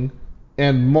 stalking,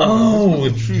 and more. Oh,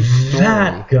 this was a true story.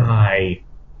 that guy.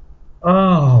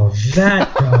 Oh,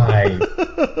 that guy.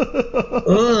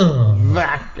 Ugh.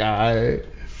 That guy.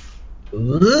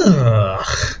 Ugh.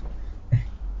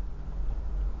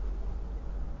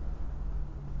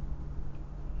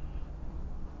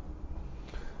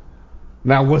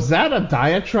 Now, was that a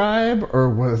diatribe or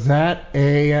was that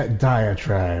a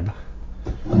diatribe?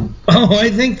 Oh, I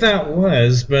think that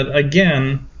was, but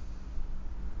again,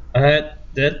 that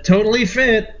totally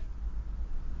fit.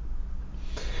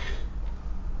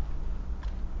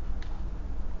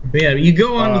 But yeah, you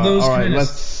go onto those kind of.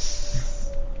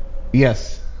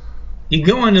 Yes. You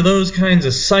go onto those kinds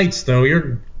of sites, though,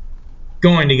 you're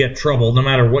going to get trouble no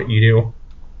matter what you do.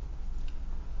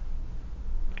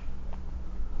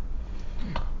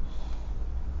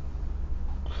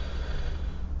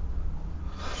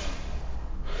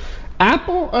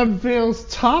 Apple unveils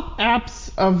top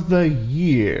apps of the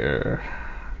year.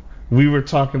 We were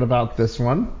talking about this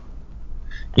one.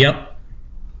 Yep.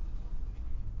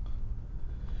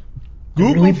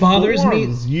 Google really bothers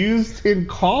Forms me. Used in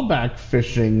callback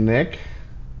phishing, Nick.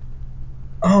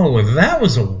 Oh, that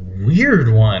was a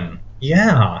weird one.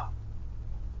 Yeah.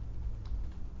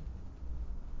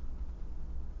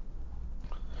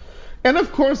 And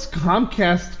of course,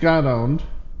 Comcast got owned.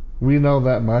 We know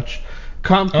that much.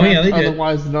 Comcast,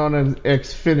 otherwise known as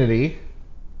Xfinity.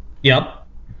 Yep.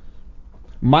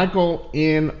 Michael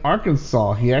in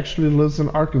Arkansas. He actually lives in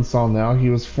Arkansas now.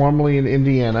 He was formerly in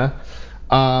Indiana.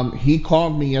 He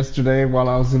called me yesterday while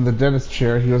I was in the dentist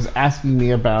chair. He was asking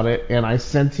me about it, and I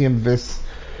sent him this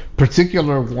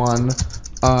particular one.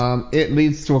 It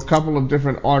leads to a couple of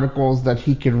different articles that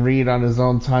he can read on his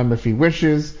own time if he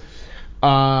wishes.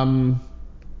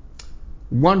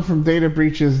 One from Data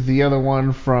Breaches, the other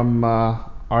one from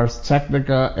Ars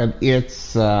Technica, and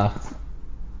it's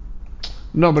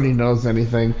nobody knows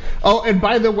anything. Oh, and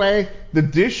by the way, the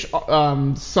Dish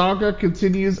saga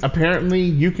continues. Apparently,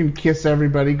 you can kiss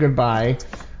everybody goodbye.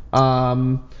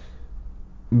 Nobody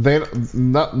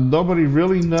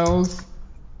really knows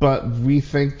but we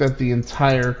think that the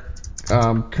entire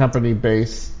company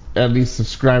base, at least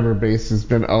subscriber base, has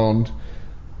been owned.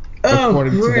 Oh,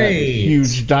 according great. to that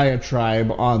huge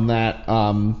diatribe on that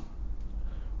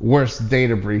worst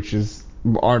data breaches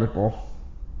article.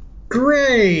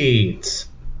 Great.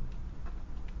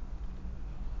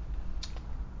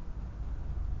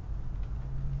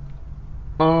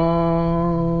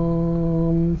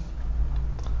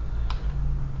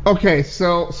 Okay,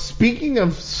 so speaking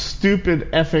of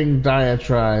stupid effing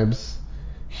diatribes,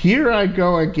 here I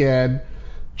go again.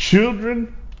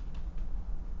 Children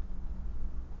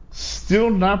still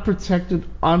not protected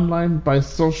online by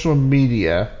social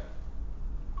media.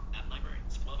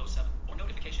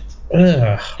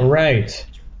 Ugh, right.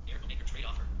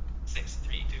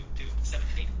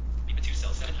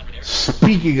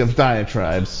 Speaking of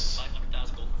diatribes.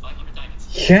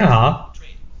 Yeah.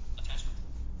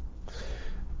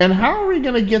 And how are we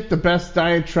going to get the best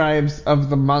diatribes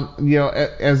of the month,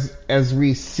 as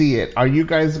we see it? Are you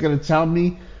guys going to tell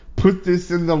me, put this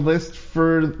in the list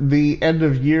for the end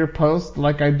of year post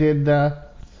like I did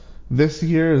this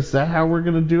year? Is that how we're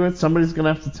going to do it? Somebody's going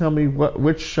to have to tell me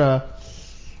which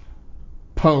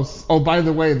posts. Oh, by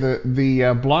the way,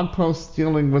 the blog posts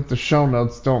dealing with the show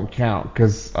notes don't count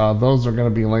because those are going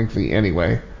to be lengthy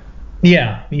anyway.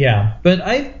 Yeah. But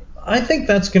I think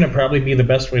that's going to probably be the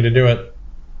best way to do it.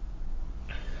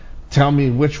 Tell me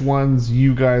which ones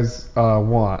you guys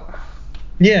want.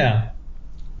 Yeah.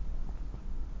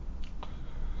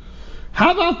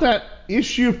 How about that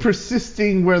issue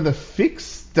persisting where the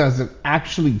fix doesn't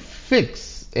actually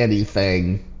fix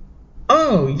anything?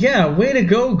 Oh, yeah, way to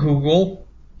go, Google.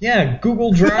 Yeah,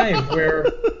 Google Drive, where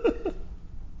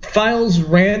files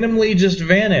randomly just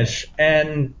vanish,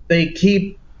 and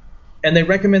they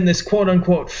recommend this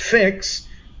quote-unquote fix,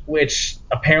 which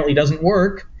apparently doesn't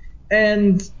work,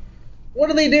 and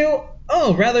what do?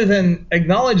 Oh, rather than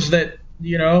acknowledge that,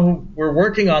 we're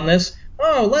working on this,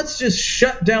 let's just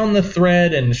shut down the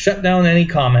thread and shut down any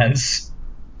comments.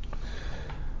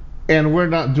 And we're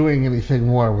not doing anything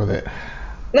more with it.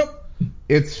 Nope.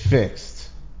 It's fixed.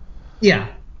 Yeah.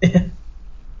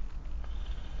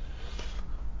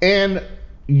 And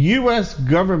U.S.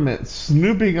 government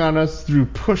snooping on us through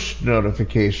push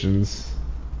notifications.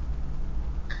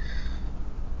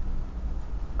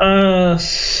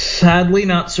 Sadly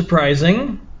not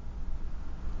surprising.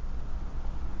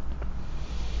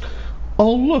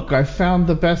 Oh, look, I found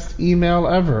the best email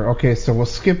ever. Okay, so we'll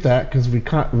skip that because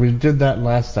we did that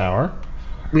last hour.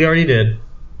 We already did.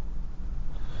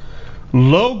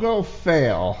 Logo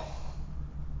fail.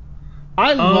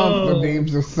 I love the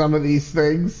names of some of these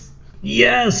things.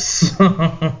 Yes.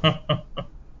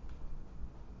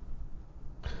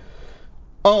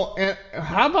 Oh, and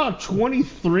how about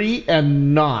 23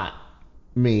 and not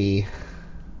me?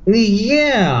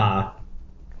 Yeah.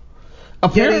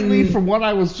 Apparently, from what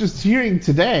I was just hearing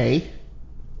today,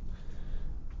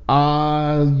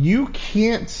 you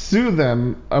can't sue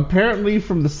them. Apparently,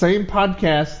 from the same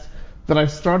podcast that I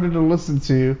started to listen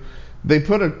to, they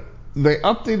happily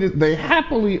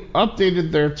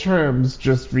updated their terms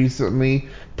just recently,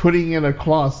 putting in a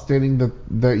clause stating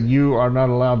that you are not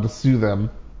allowed to sue them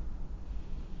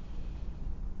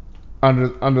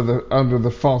under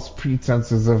the false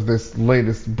pretenses of this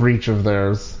latest breach of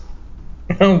theirs.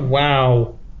 Oh,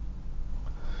 wow.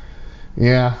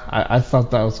 Yeah, I thought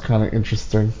that was kind of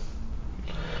interesting.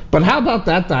 But how about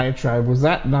that diatribe?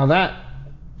 That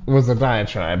was a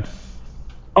diatribe.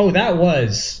 Oh, that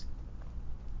was.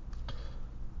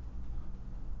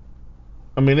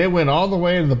 I mean, it went all the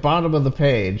way to the bottom of the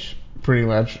page, pretty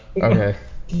much. Okay.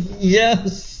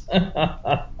 Yes.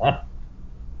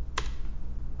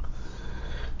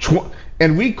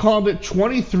 And we called it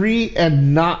 23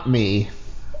 and not me.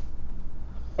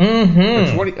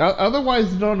 Mm-hmm.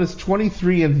 Otherwise known as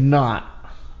 23 and not.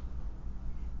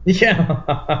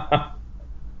 Yeah.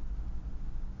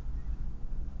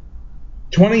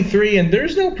 23 and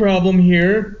there's no problem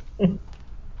here.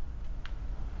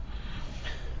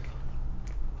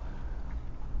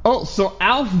 Oh, so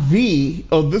Alf V.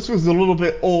 Oh, this was a little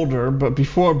bit older, but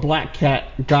before Black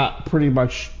Cat got pretty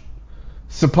much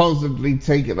supposedly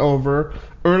taken over.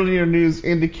 Earlier news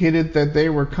indicated that they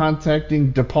were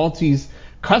contacting DePaulty's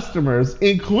customers,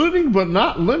 including but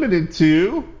not limited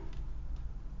to.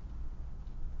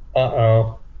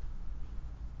 Uh-oh.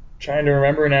 Trying to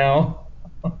remember now.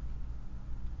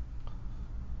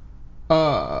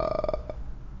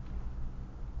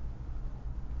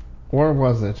 Where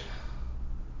was it?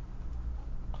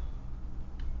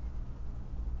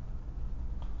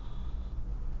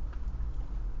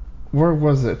 Where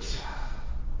was it?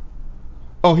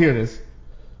 Oh, here it is.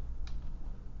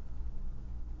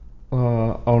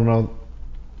 don't know.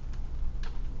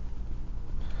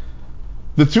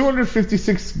 The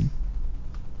 256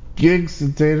 gigs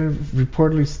of data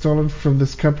reportedly stolen from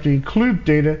this company include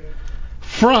data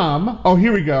from... Oh,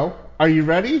 here we go. Are you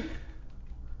ready?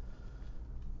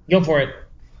 Go for it.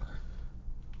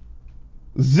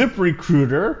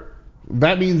 ZipRecruiter.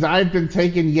 That means I've been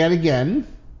taken yet again.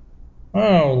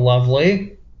 Oh,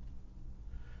 lovely.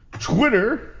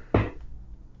 Twitter,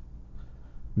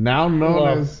 now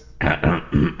known as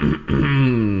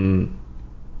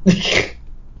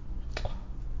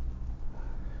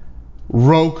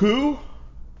Roku,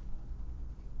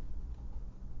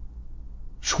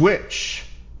 Twitch,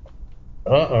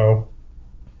 Uh-oh.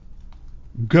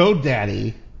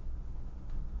 GoDaddy,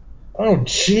 Oh,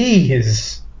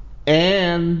 jeez.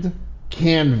 and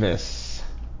Canvas.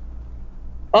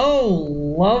 Oh,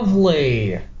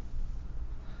 lovely.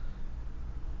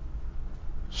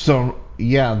 So,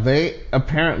 yeah, they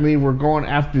apparently were going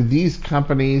after these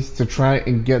companies to try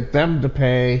and get them to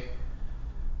pay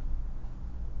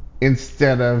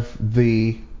instead of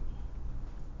the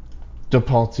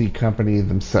DePaul company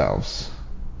themselves.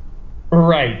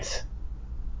 Right.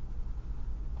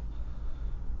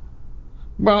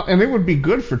 Well, and it would be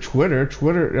good for Twitter.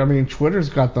 Twitter's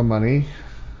got the money.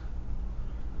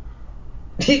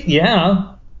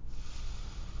 Yeah.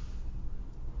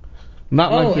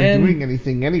 Not like they're doing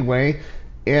anything anyway.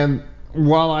 And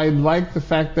while I like the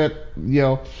fact that,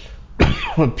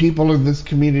 people in this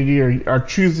community are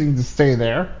choosing to stay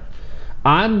there,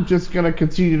 I'm just going to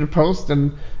continue to post.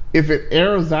 And if it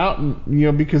arrows out,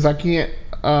 and because I can't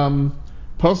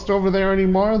post over there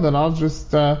anymore, then I'll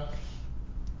just tell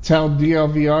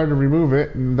DLVR to remove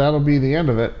it, and that'll be the end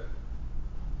of it.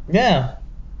 Yeah.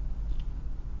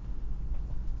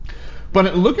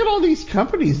 But look at all these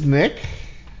companies, Nick.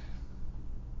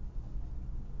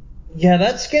 Yeah,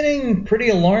 that's getting pretty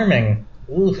alarming.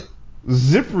 Ugh.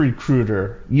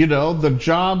 ZipRecruiter, the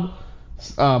job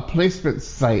placement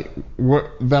site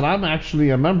that I'm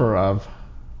actually a member of.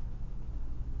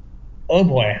 Oh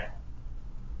boy.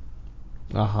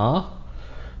 Uh-huh.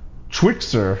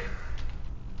 Twixer.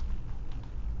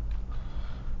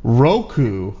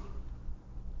 Roku.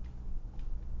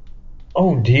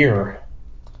 Oh dear.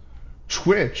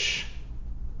 Twitch,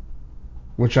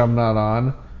 which I'm not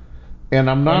on, and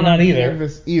I'm not on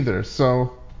Canvas either.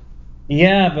 So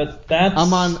yeah, but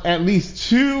I'm on at least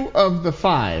 2 of the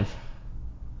 5.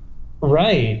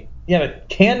 Right. Yeah, but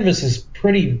Canvas is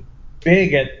pretty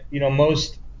big at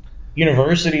most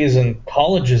universities and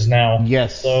colleges now.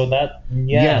 Yes. So that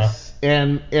Yes,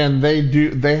 and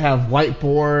they have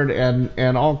whiteboard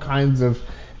and all kinds of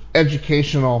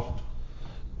educational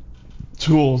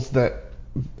tools that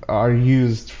are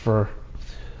used for,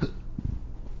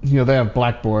 they have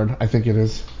Blackboard, I think it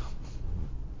is.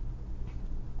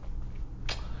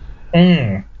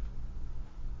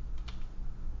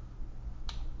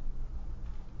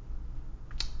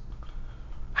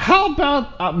 How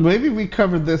about, maybe we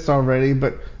covered this already,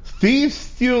 but thieves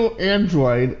steal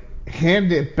Android,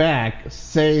 hand it back,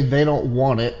 say they don't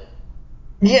want it.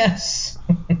 Yes.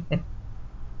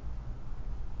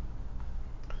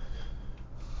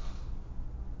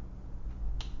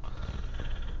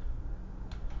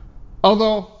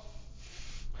 Although,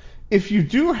 if you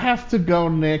do have to go,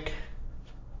 Nick,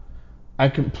 I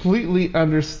completely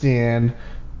understand,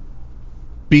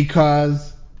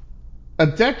 because a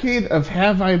decade of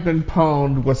Have I Been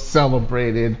Pwned was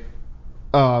celebrated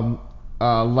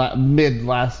mid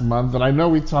last month, and I know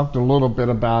we talked a little bit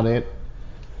about it.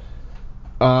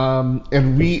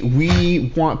 And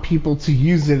we want people to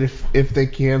use it if they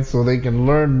can, so they can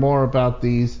learn more about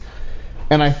these.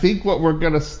 And I think what we're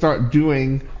gonna start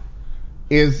doing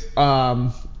is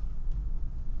on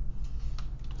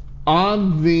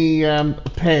the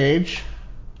page.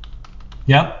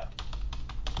 Yep.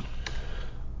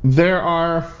 There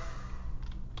are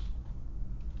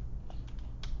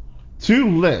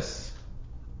 2 lists: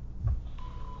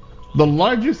 the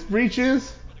largest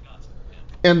breaches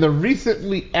and the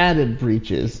recently added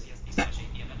breaches.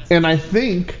 And I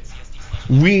think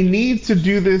we need to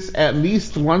do this at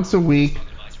least once a week.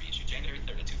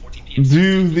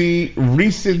 Do the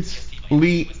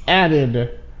recently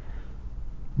added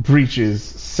breaches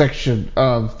section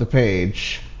of the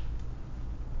page.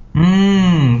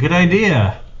 Good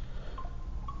idea.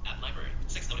 App library,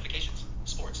 6 notifications.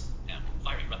 Sports. App.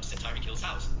 Fire erupts at Tyreek Hill's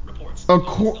house. Reports.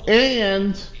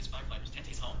 And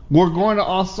we're going to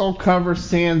also cover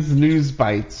SANS News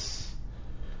Bites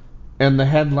and the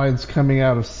headlines coming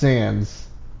out of SANS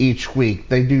each week.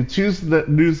 They do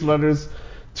newsletters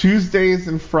Tuesdays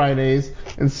and Fridays,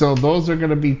 and so those are going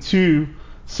to be 2.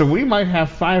 So we might have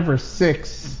 5 or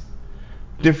 6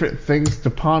 different things to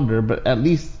ponder, but at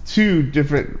least 2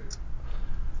 different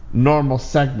normal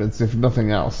segments, if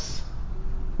nothing else.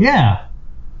 Yeah.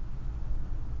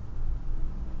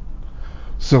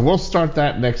 So we'll start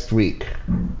that next week.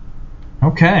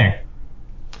 Okay.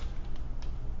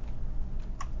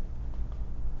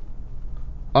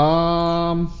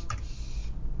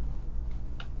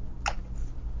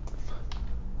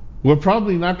 We're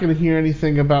probably not going to hear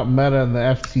anything about Meta and the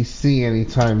FTC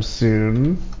anytime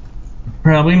soon.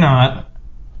 Probably not.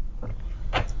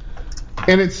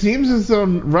 And it seems as though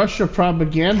Russia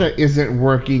propaganda isn't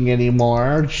working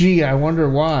anymore. Gee, I wonder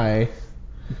why.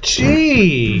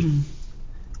 Gee.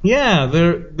 Yeah,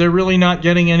 they're really not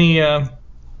getting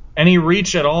any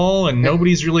reach at all, and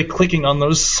nobody's really clicking on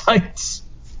those sites.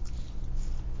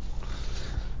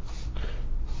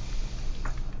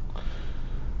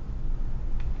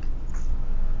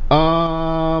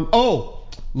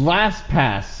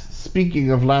 LastPass.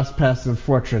 Speaking of LastPass and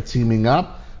Fortra teaming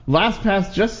up,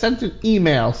 LastPass just sent an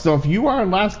email. So if you are a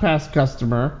LastPass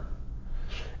customer,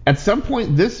 at some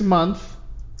point this month,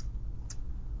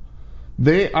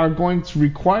 they are going to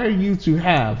require you to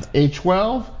have a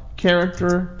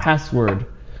 12-character password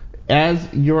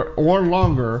as your or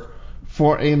longer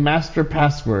for a master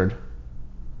password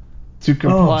to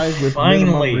comply with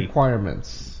minimum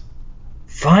requirements.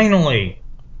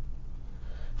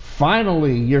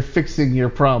 Finally, you're fixing your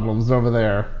problems over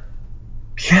there.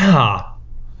 Yeah.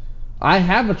 I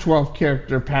have a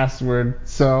 12-character password,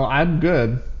 so I'm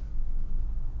good.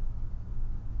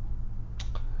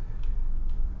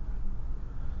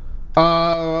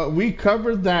 We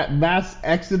covered that mass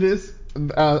exodus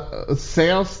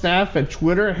sales staff at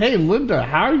Twitter. Hey, Linda,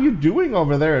 how are you doing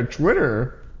over there at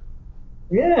Twitter?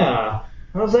 Yeah.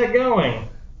 How's that going?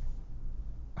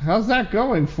 How's that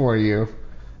going for you?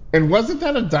 And wasn't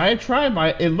that a diatribe?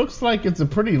 It looks like it's a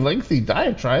pretty lengthy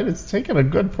diatribe. It's taking a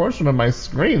good portion of my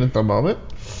screen at the moment.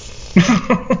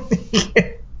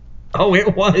 Yeah. Oh,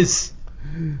 it was.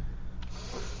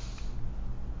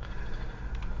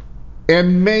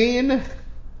 And Maine?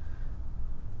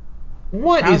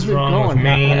 What is wrong with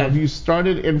Maine? Have you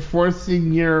started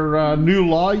enforcing your new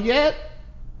law yet?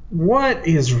 What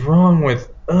is wrong with...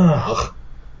 Ugh.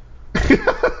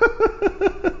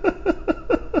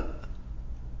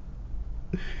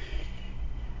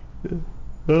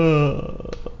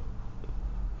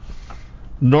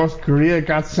 North Korea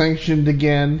got sanctioned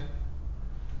again.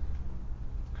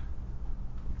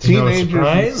 Teenagers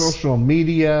and social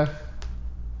media.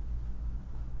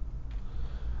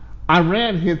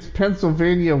 Iran hits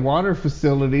Pennsylvania water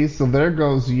facilities, so there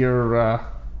goes your...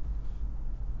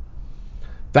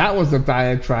 That was a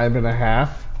diatribe and a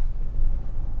half.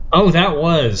 Oh, that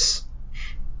was.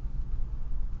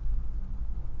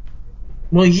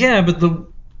 Well, yeah, but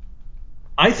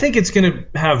I think it's going to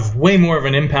have way more of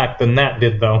an impact than that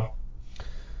did, though.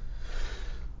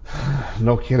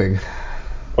 No kidding.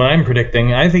 What I'm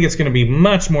predicting, I think it's going to be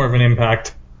much more of an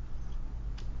impact.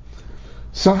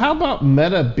 So how about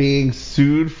Meta being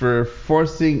sued for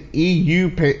forcing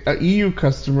EU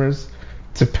customers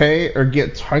to pay or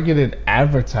get targeted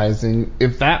advertising?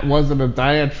 If that wasn't a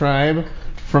diatribe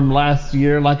from last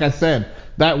year, like I said,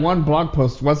 that one blog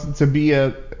post wasn't to be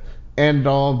a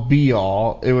end-all,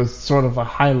 be-all. It was sort of a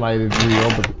highlighted reel,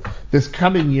 but this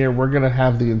coming year we're going to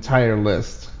have the entire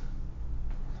list.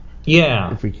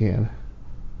 Yeah. If we can.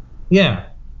 Yeah.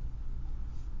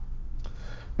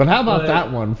 But how about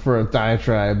that one for a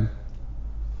diatribe?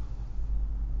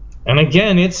 And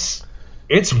again, it's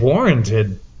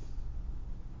warranted.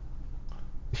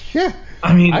 Yeah.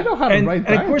 I mean, I know how to write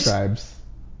diatribes.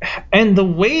 And the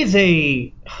way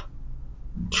they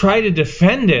try to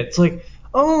defend it, it's like,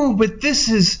 oh, but this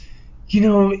is,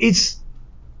 it's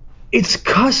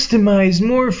customized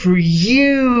more for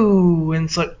you. And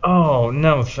it's like, oh,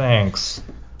 no, thanks.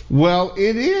 Well,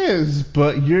 it is,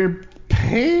 but you're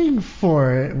paying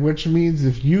for it, which means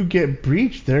if you get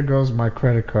breached, there goes my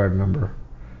credit card number.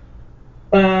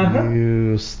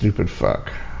 You stupid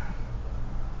fuck.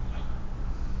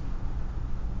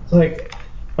 It's like,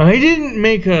 I didn't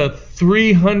make a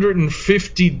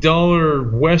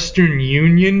 $350 Western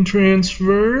Union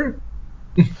transfer.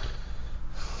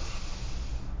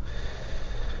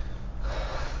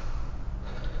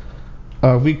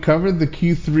 We covered the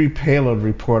Q3 payload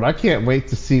report. I can't wait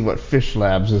to see what Fish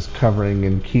Labs is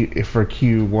covering for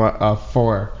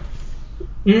Q4.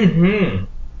 Mm-hmm.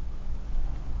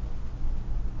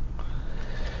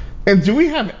 And do we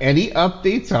have any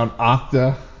updates on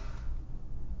Okta?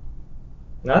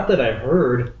 Not that I've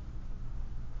heard.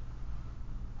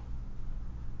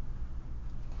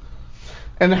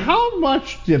 And how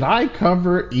much did I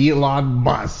cover Elon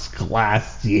Musk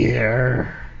last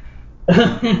year?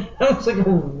 That was like a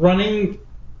running.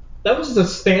 That was a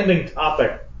standing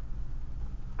topic.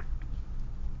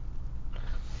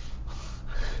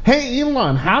 Hey,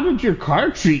 Elon, how did your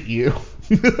car treat you?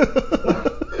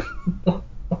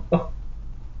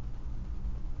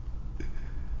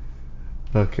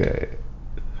 Okay.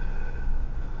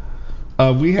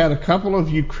 We had a couple of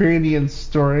Ukrainian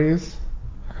stories.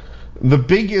 The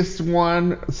biggest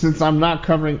one, since I'm not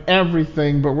covering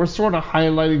everything, but we're sort of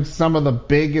highlighting some of the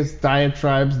biggest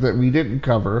diatribes that we didn't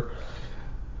cover,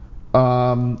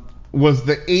 was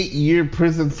the 8-year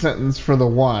prison sentence for the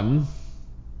one.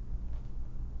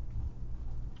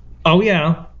 Oh,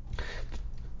 yeah.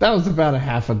 That was about a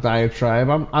half a diatribe.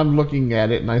 I'm looking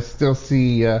at it, and I still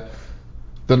see the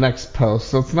next post,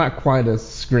 so it's not quite a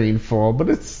screen full, but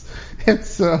it's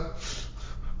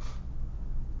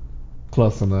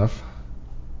close enough.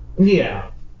 Yeah.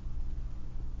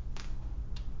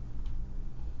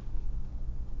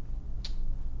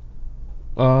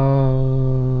 I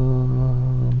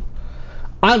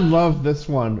love this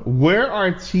one. Where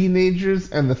are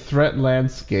teenagers and the threat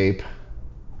landscape?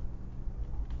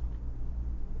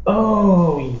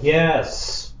 Oh,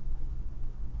 yes.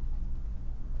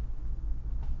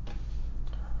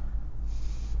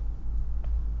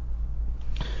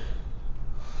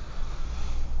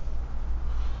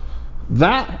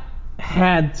 That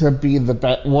had to be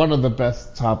one of the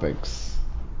best topics.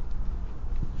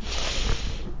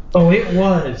 Oh, it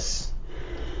was.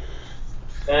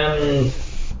 And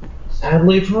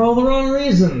sadly, for all the wrong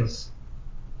reasons.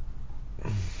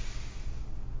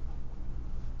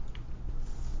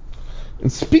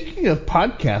 And speaking of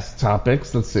podcast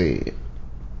topics, let's see.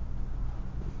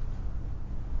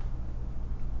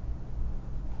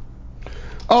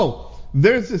 Oh,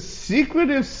 there's a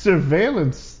secretive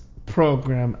surveillance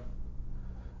program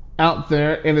out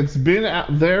there, and it's been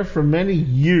out there for many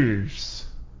years.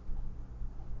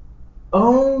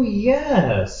 Oh,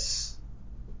 yes.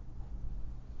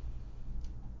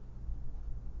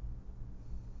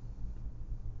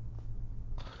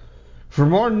 For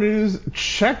more news,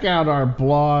 check out our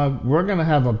blog. We're going to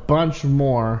have a bunch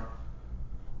more.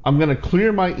 I'm going to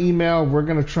clear my email. We're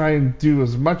going to try and do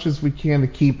as much as we can to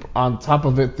keep on top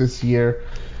of it this year.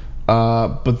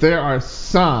 But there are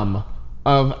some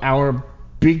of our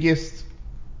biggest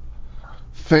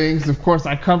things. Of course,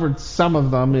 I covered some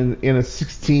of them in a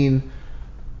 16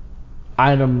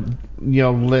 item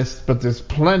list, but there's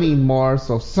plenty more.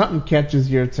 So if something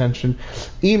catches your attention,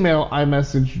 email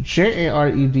iMessage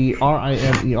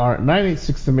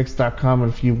JAREDRIMER986themix.com.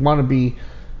 And if you want to be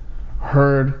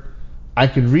heard, I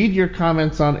can read your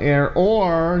comments on air,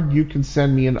 or you can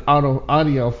send me an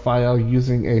audio file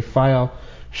using a file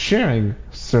sharing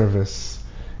service,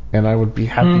 and I would be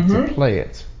happy to play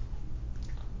it.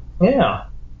 Yeah.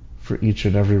 For each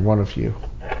and every one of you.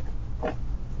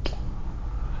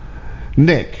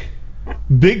 Nick,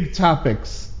 big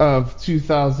topics of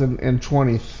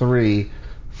 2023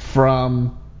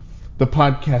 from the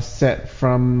podcast set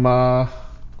from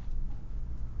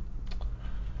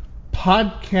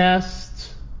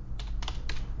podcast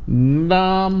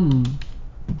number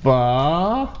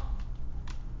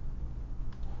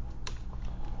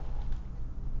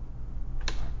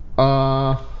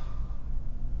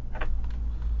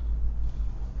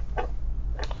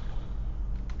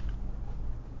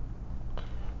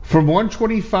from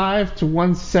 125 to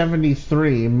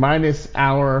 173 minus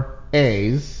our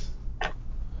A's.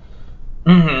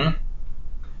 Mm-hmm.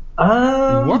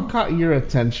 What caught your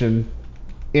attention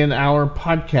in our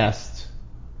podcast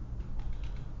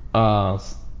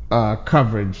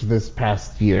coverage this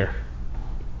past year?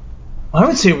 I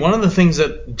would say one of the things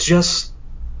that just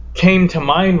came to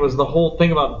mind was the whole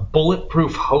thing about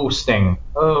bulletproof hosting.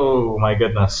 Oh my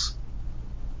goodness.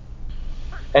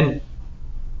 And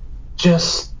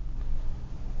just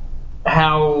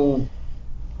how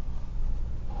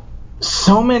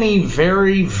so many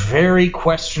very, very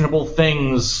questionable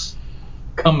things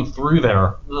come through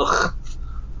there. Ugh.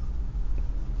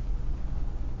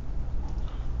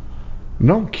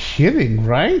 No kidding,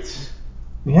 right?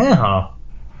 Yeah.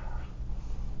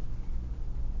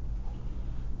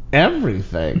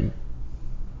 Everything.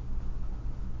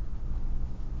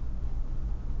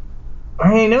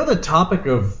 I know the topic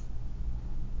of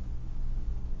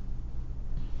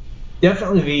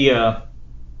definitely the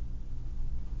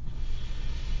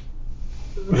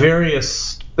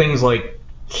various things like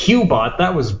Qbot,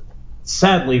 that was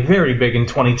sadly very big in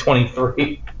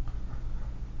 2023.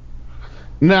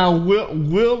 Now,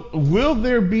 will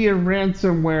there be a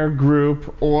ransomware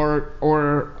group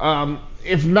or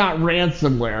if not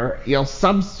ransomware,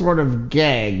 some sort of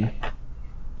gang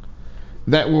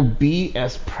that will be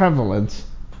as prevalent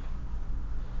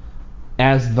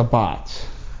as the bot.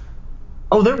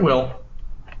 Oh, there will.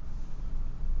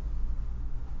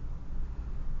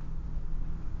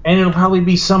 And it'll probably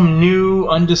be some new,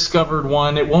 undiscovered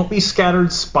one. It won't be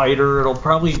Scattered Spider. It'll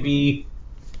probably,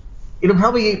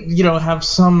 have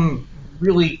some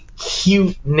really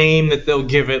cute name that they'll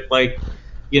give it, like,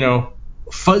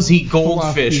 Fuzzy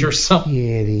Goldfish Fluffy or something.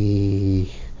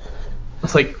 Kitty.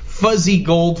 It's like Fuzzy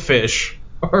Goldfish.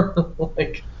 Or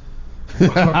like...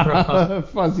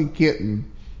 Fuzzy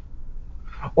Kitten.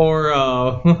 Or,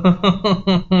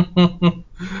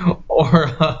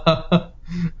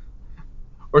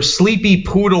 or Sleepy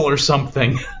Poodle or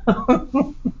something.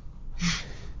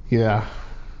 Yeah.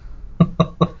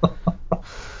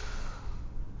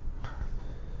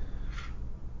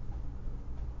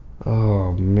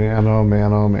 Oh man, oh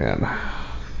man, oh man.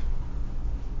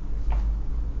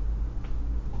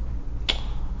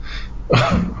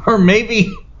 Or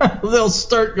maybe they'll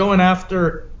start going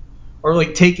after, or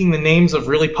like taking the names of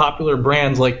really popular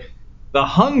brands like the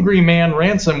Hungry Man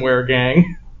Ransomware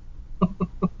Gang.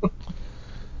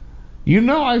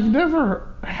 I've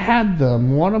never had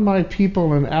them. One of my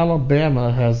people in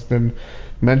Alabama has been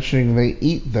mentioning they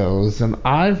eat those, and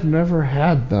I've never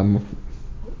had them.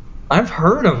 I've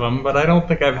heard of them, but I don't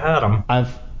think I've had them.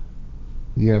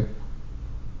 Yeah.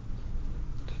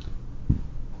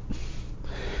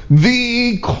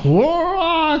 The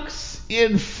Clorox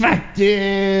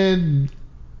infected.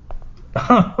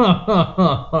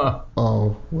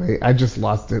 Oh, wait, I just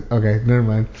lost it. Okay, never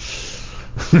mind.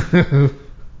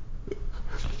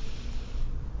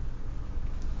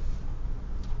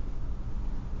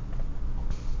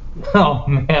 Oh,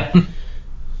 man.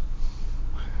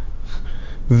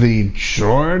 The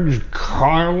George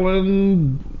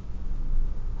Carlin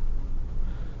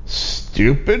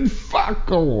Stupid Fuck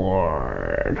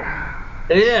Award.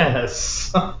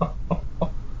 Yes.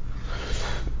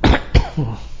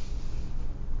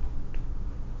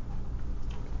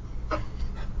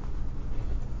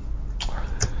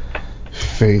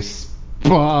 Face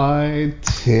by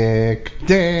Tick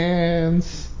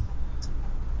Dance.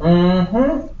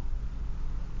 Mm-hmm.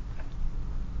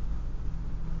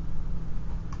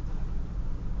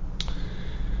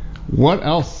 What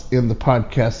else in the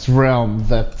podcast realm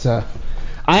that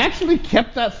I actually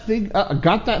kept that thing,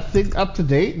 got that thing up to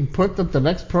date, and put that the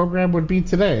next program would be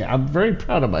today. I'm very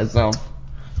proud of myself.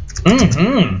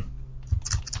 Mm-hmm.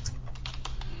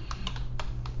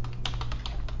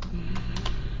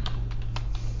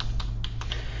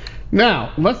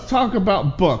 Now, let's talk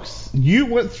about books. You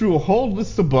went through a whole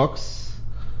list of books.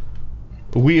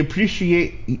 We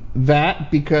appreciate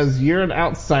that because you're an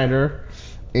outsider,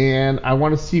 and I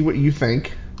want to see what you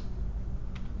think.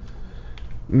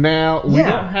 Now, we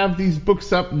don't have these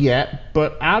books up yet,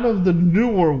 but out of the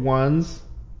newer ones,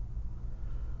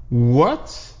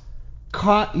 what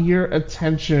caught your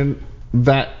attention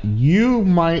that you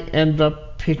might end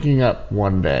up picking up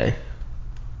one day?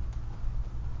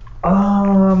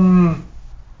 Oh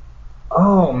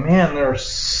man, there are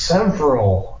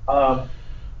several. Well,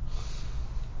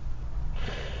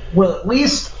 at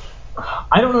least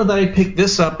I don't know that I picked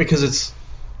this up because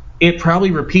it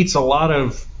probably repeats a lot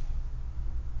of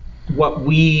what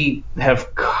we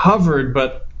have covered,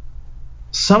 but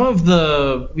some of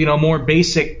the more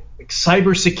basic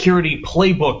cybersecurity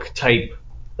playbook type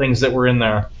things that were in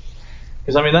there.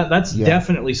 Because I mean that's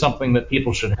definitely something that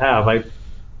people should have.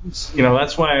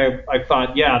 That's why I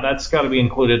thought, that's got to be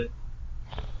included.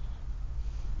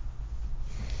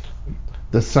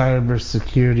 The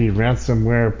cybersecurity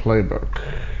ransomware playbook.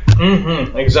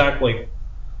 Mm-hmm, exactly.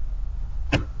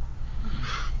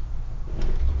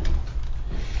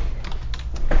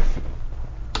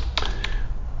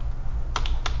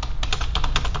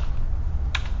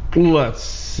 Let's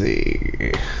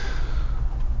see.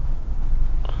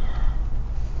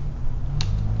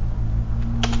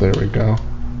 There we go.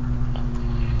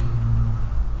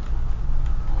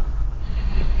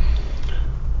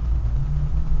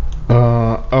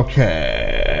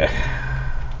 Okay.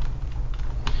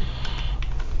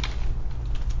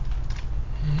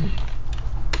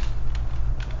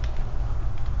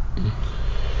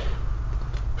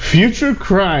 Future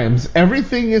crimes.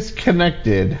 Everything is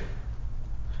connected.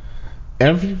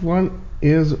 Everyone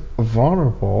is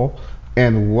vulnerable,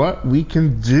 and what we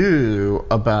can do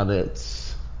about it.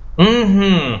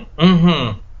 Mm-hmm.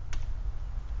 Mm-hmm.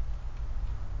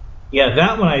 Yeah,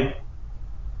 that one I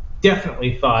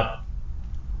definitely thought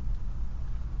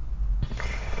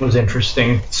was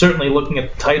interesting. Certainly looking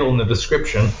at the title and the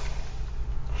description.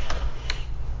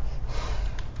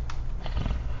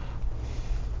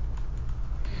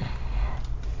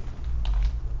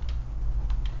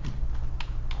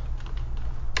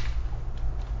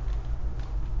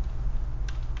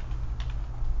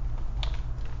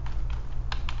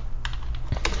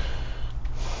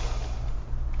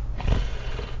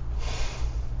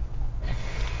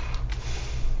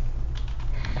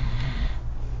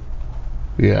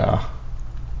 Yeah.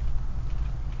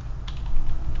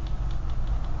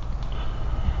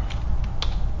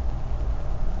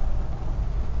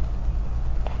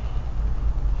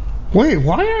 Wait,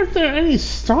 why aren't there any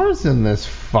stars in this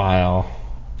file?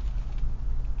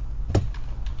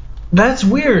 That's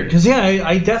weird, because, yeah,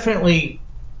 I definitely...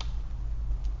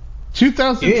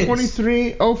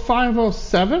 2023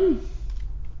 0507?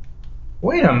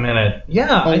 Wait a minute.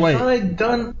 Yeah, Oh, I wait. thought I'd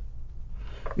done...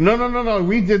 No.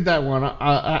 We did that one.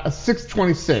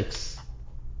 626.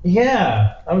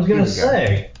 Yeah, I was going to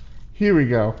say. Here we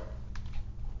go.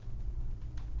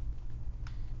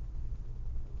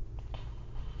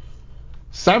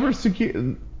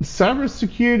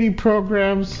 Cybersecurity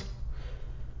programs,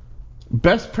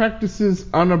 best practices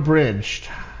unabridged.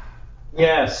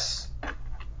 Yes.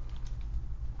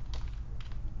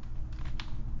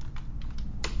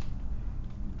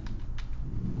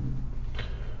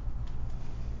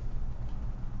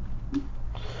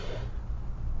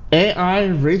 AI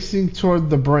racing toward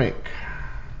the brink.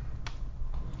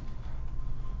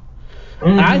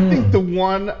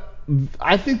 Mm-hmm.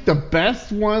 I think the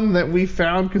best one that we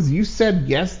found, because you said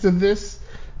yes to this,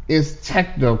 is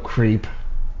Techno Creep.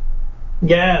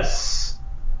 Yes.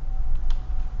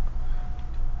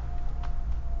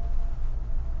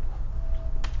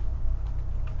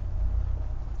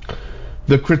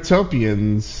 The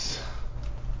Cryptopians.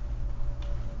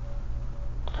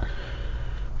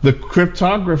 The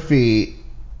cryptography.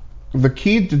 The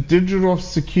key to digital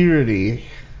security.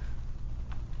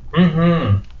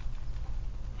 Mm-hmm.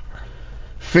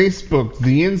 Facebook,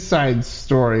 The Inside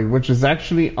Story, which is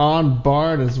actually on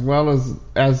Bard as well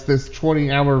as this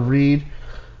 20-hour read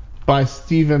by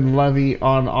Stephen Levy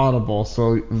on Audible.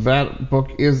 So that book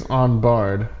is on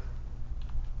Bard.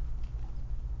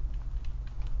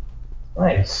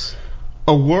 Nice.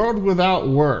 A World Without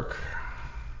Work.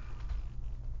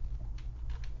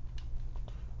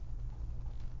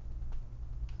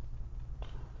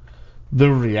 The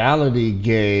Reality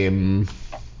Game.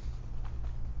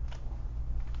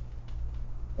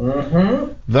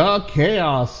 Mm-hmm. The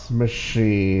Chaos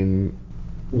Machine.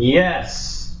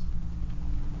 Yes.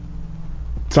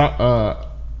 Let's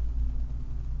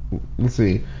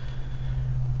see.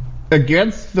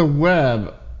 Against the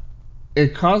Web. A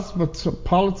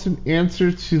cosmopolitan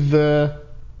answer to the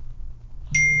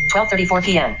 12:34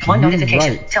 p.m. One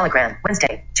notification. Right. Telegram.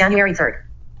 Wednesday, January 3rd.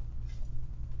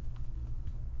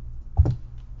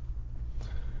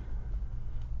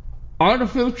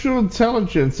 Artificial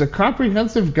Intelligence, a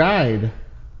comprehensive guide.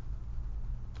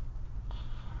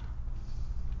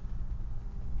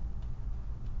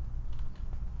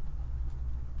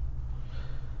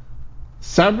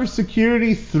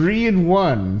 Cybersecurity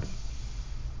 3-in-1.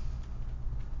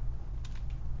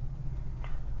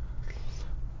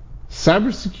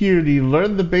 Cybersecurity,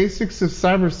 learn the basics of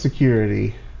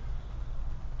cybersecurity.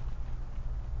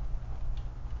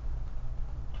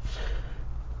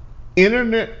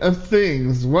 Internet of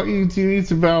Things, what you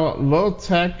need about low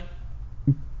tech,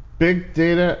 big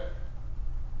data,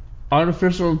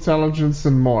 artificial intelligence,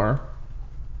 and more.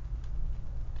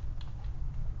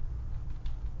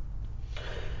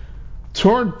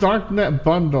 Tor Darknet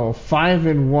Bundle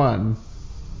 5-in-1.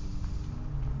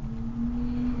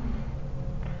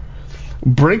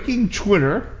 Breaking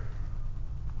Twitter.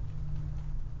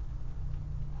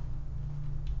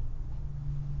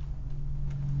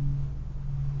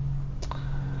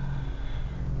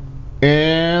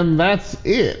 And that's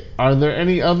it. Are there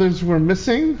any others we're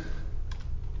missing?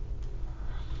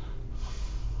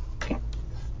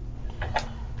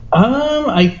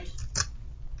 I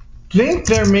think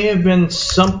there may have been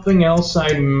something else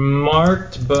I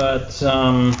marked, but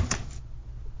no,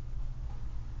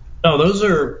 those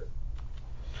are,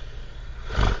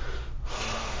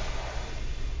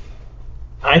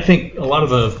 I think, a lot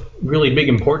of the really big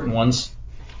important ones.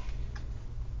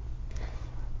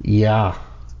 Yeah.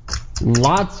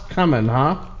 Lots coming,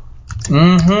 huh?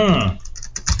 Mm-hmm.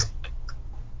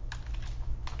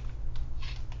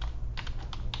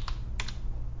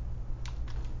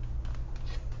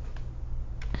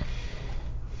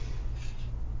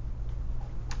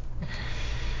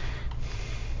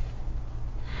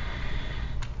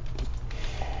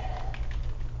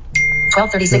 Twelve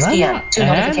 36 p.m. Two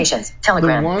notifications.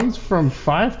 Telegram. The ones from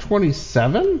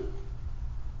 527?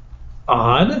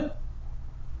 Odd.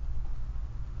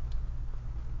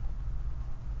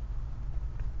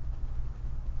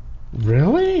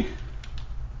 Really?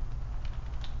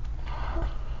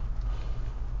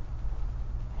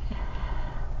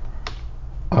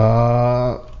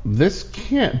 This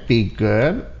can't be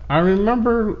good. I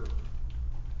remember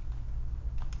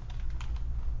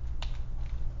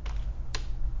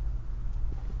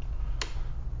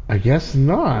guess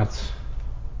not.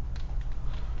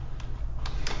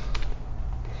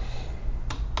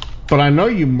 But I know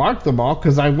you marked them all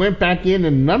because I went back in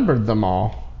and numbered them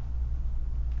all.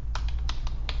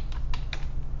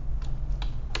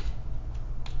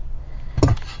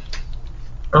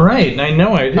 Right, I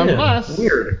know I did. Unless...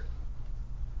 Weird.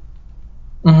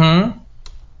 Mm-hmm.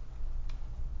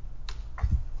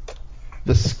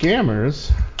 The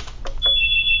scammers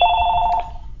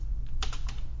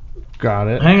got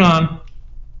it. Hang on.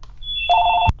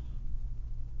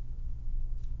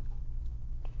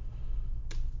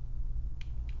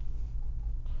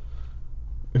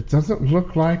 It doesn't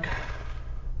look like...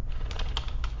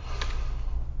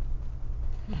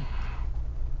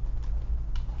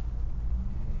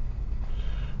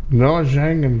 Noah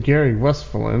Zhang and Gary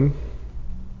Westphalen.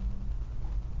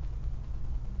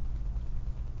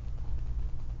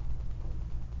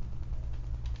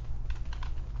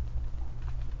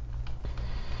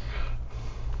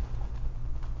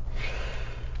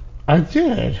 I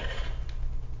did.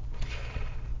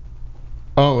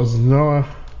 Oh, it was Noah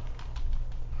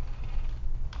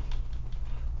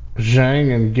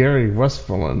Zhang and Gary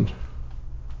Westphalen.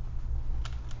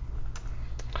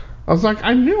 I was like,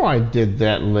 I knew I did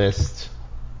that list.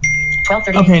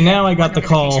 Okay, now I got the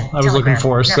call I was looking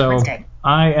for, so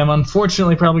I am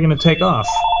unfortunately probably going to take off.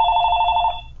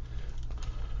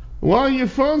 Well, your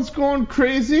phone's going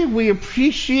crazy. We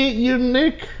appreciate you,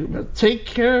 Nick. Take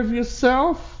care of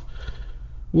yourself.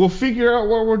 We'll figure out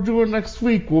what we're doing next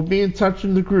week. We'll be in touch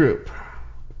in the group.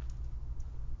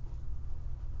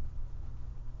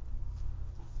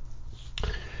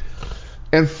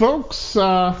 And folks,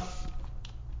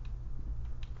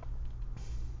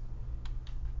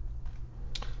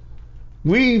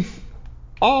 we've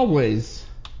always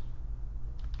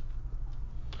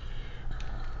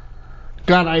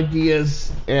got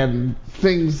ideas and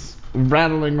things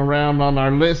rattling around on our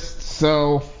list,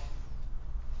 so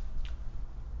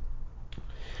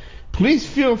please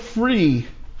feel free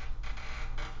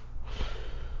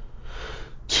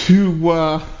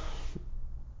to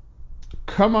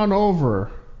come on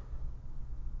over,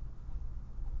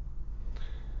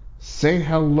 say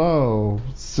hello,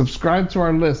 subscribe to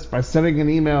our list by sending an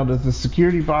email to the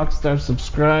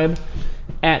securitybox.subscribe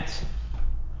at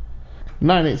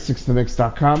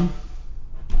 986themix.com.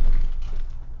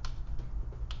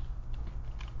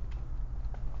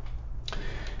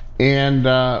 And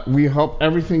we hope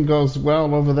everything goes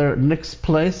well over there at Nick's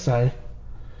place. I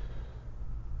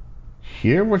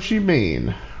hear what you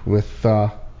mean with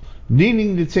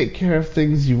needing to take care of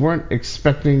things you weren't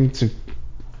expecting to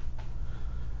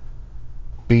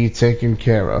be taken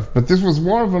care of. But this was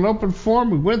more of an open forum.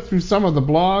 We went through some of the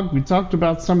blog. We talked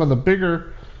about some of the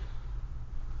bigger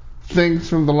things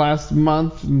from the last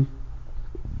month and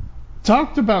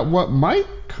talked about what might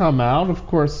come out. Of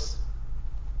course,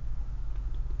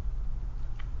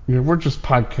 you know, we're just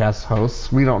podcast hosts.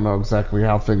 We don't know exactly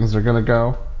how things are going to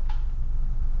go.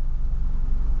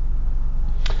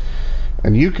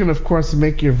 And you can, of course,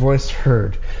 make your voice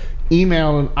heard.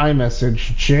 Email and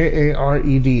iMessage,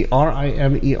 JAREDRIMER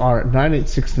at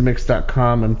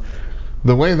 986themix.com. And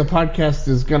the way the podcast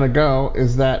is going to go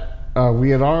is that we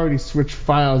had already switched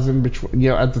files in between,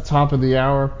 at the top of the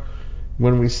hour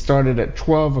when we started at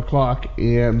 12 o'clock.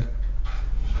 And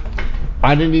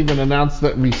I didn't even announce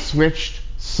that we switched.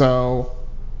 So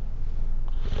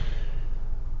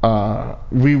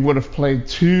we would have played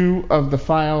 2 of the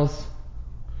files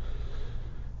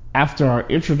after our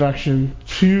introduction,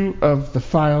 2 of the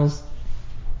files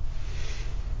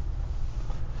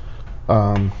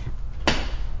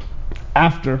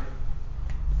after,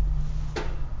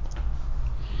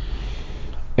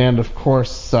 and of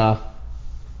course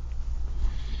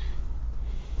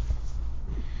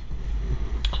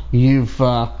you've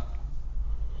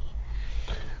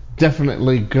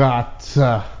definitely got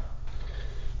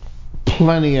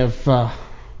plenty of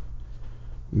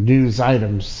news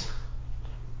items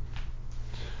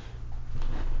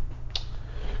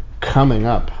coming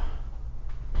up.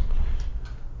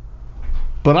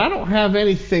 But I don't have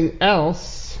anything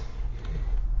else.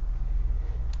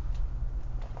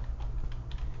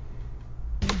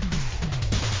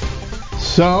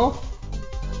 So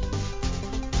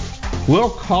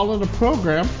we'll call it a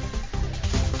program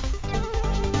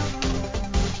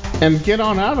and get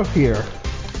on out of here.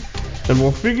 And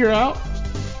we'll figure out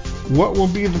what will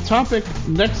be the topic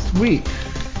next week.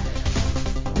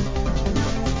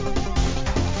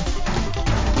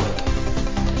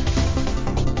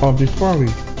 Oh, before we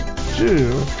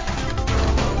do,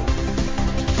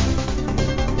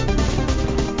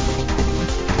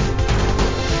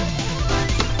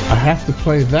 I have to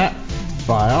play that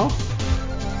file.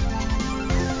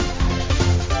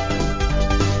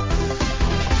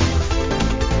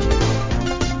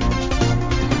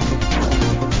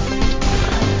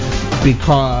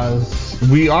 because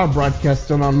we are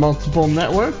broadcasting on multiple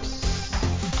networks.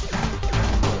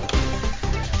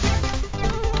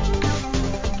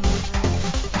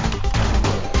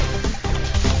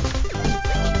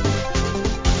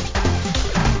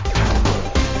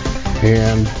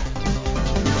 And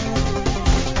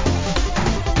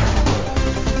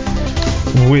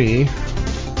we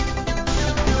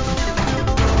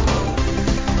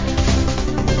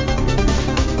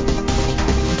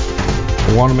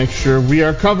want to make sure we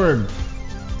are covered.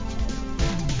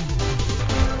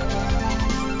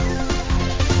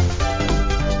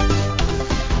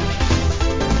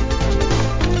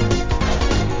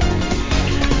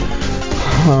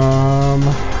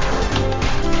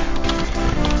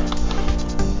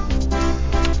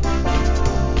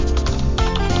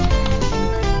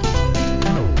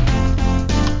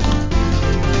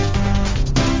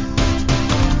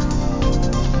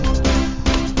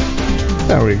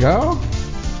 There we go.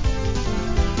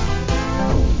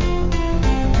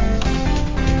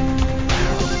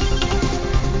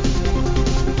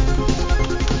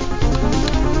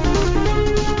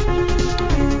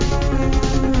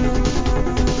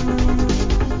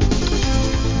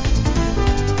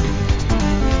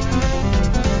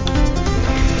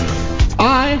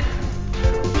 I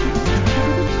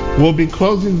will be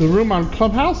closing the room on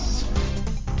Clubhouse.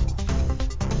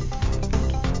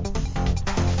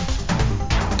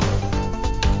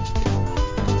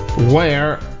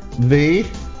 Where the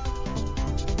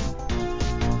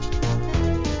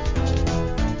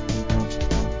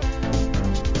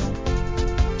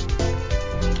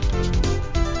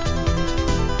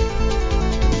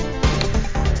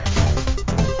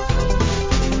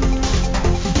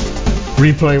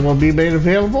replay will be made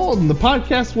available, and the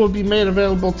podcast will be made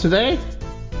available today.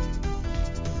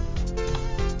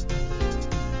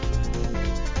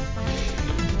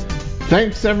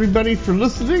 Thanks everybody for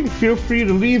listening. Feel free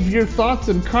to leave your thoughts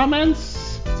and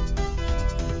comments.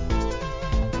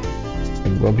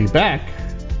 And we'll be back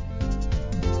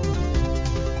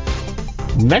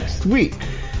next week.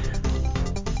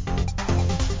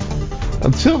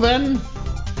 Until then,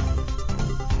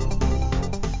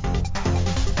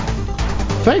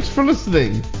 thanks for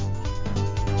listening.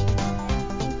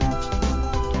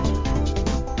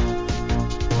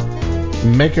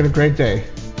 Make it a great day.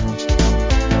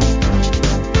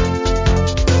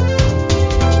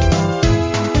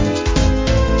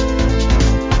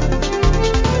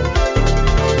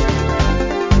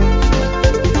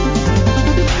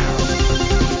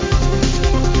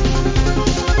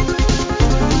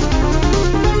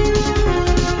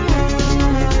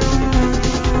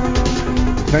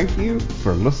 Thank you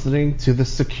for listening to The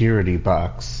Security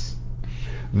Box.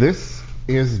 This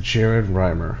is Jared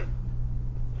Reimer.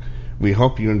 We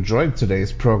hope you enjoyed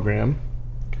today's program,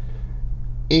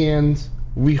 and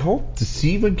we hope to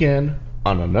see you again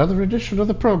on another edition of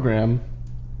the program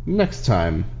next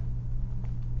time.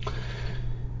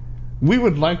 We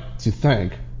would like to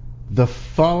thank the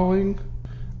following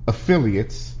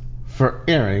affiliates for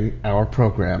airing our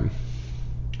program.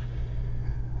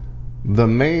 The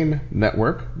main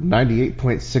network,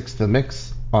 98.6 The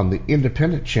Mix on the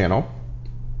Independent channel,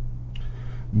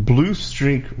 Blue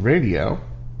Streak Radio,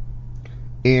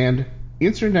 and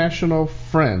International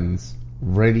Friends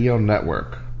Radio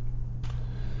Network.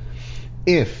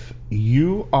 If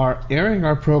you are airing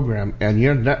our program and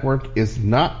your network is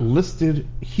not listed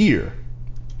here,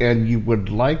 and you would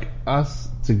like us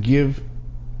to give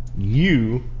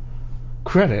you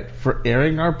credit for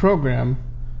airing our program,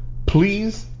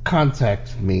 please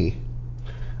contact me.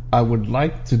 I would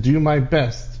like to do my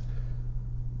best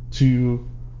to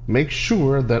make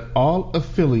sure that all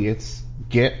affiliates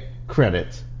get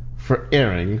credit for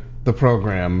airing the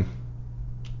program.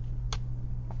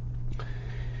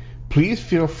 Please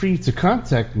feel free to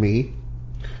contact me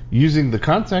using the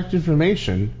contact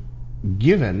information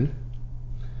given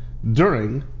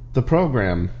during the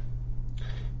program.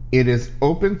 It is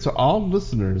open to all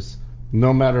listeners,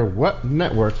 no matter what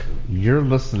network you're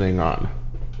listening on.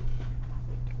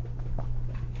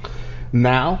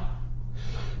 Now,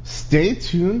 stay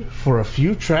tuned for a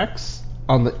few tracks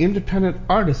on the independent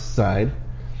artist side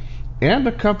and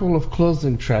a couple of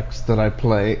closing tracks that I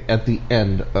play at the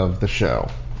end of the show.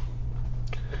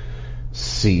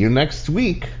 See you next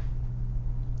week.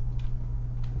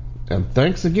 And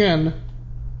thanks again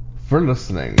for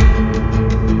listening.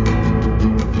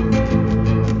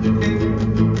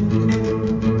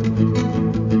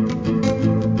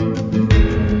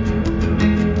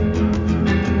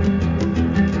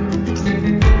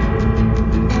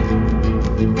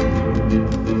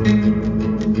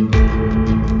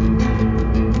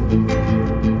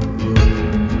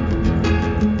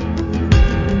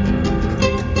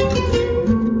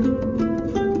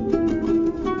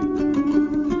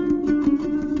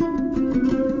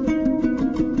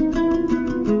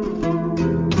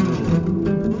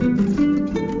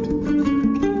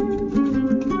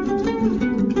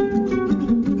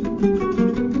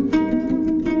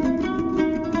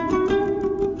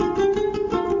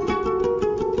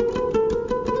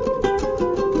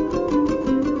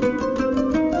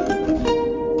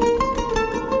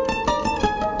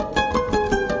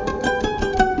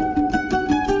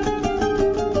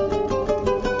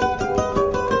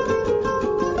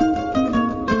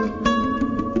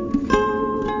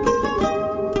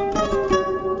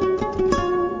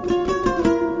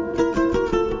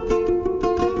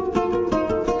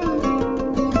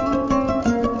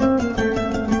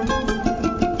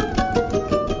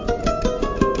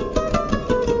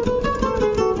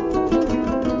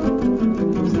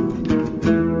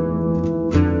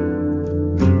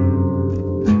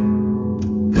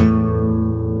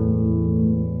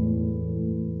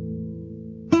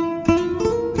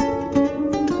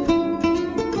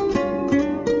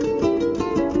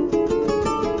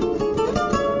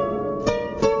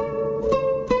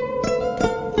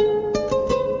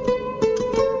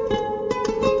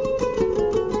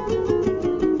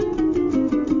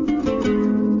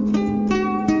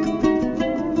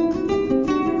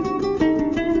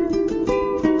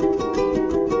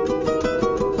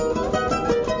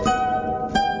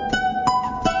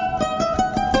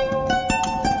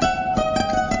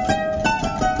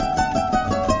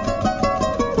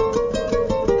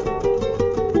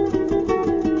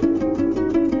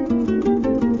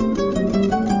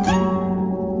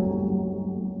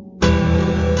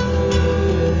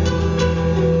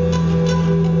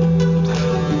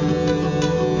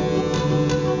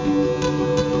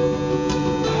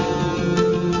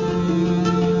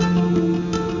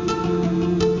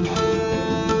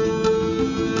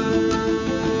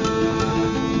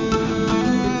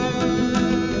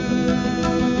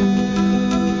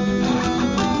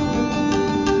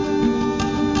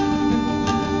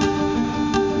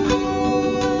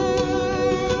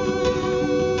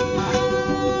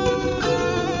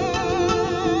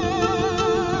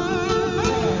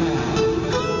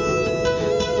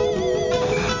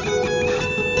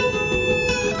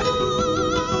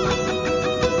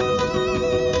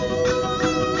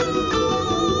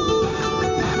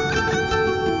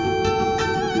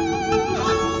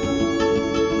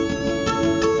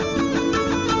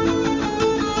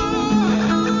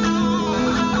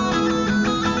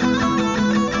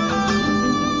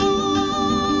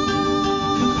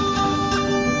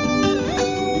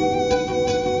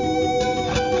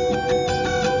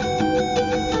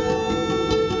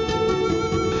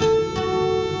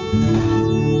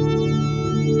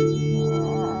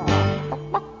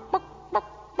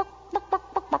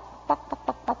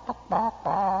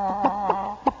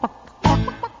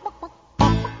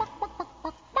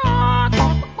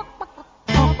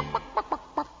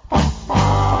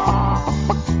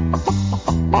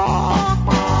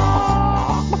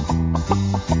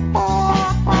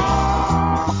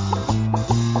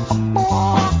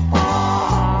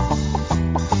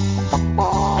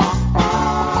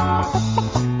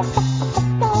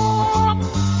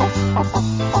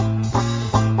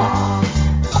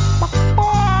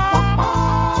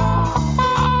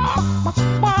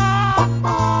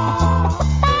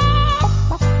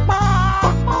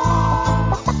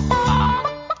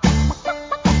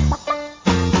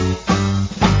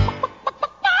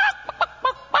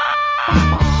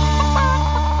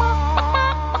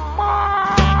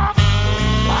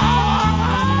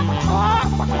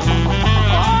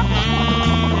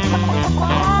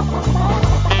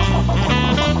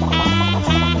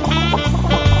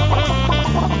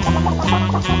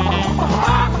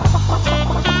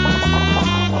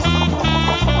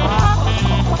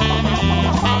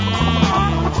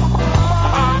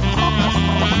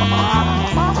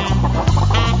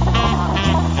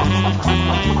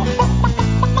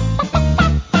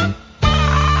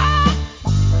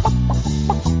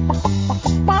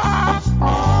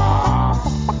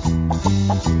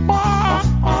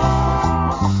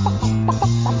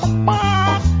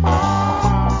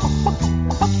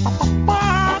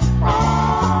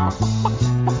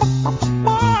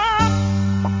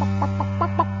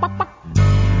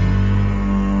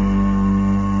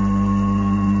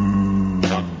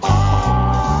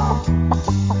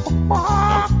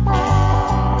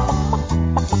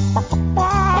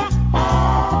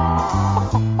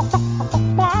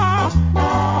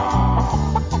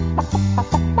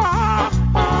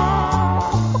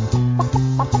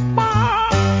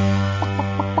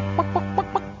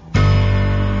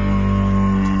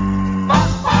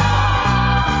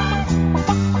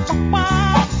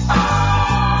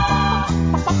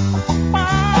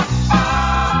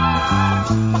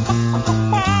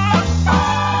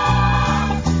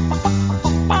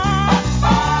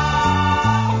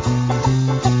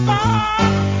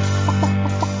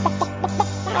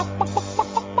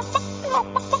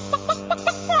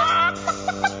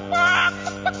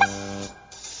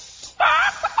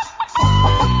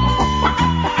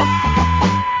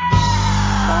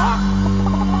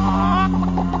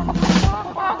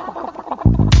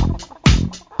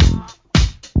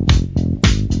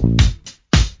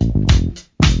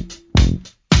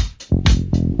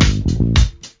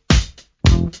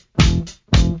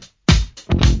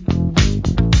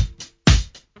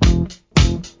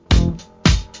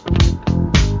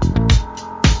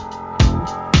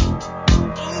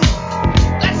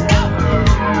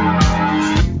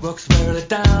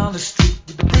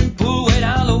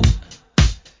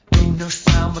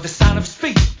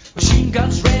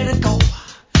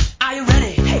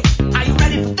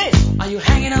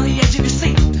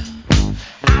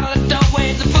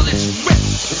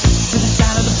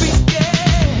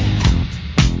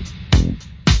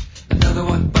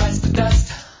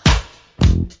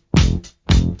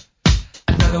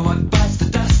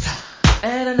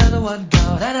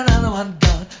 and another one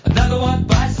gone. Another one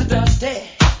bites the dust. Hey,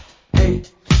 hey,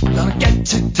 I'm gonna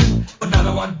get you too.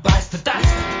 Another one bites the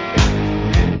dust.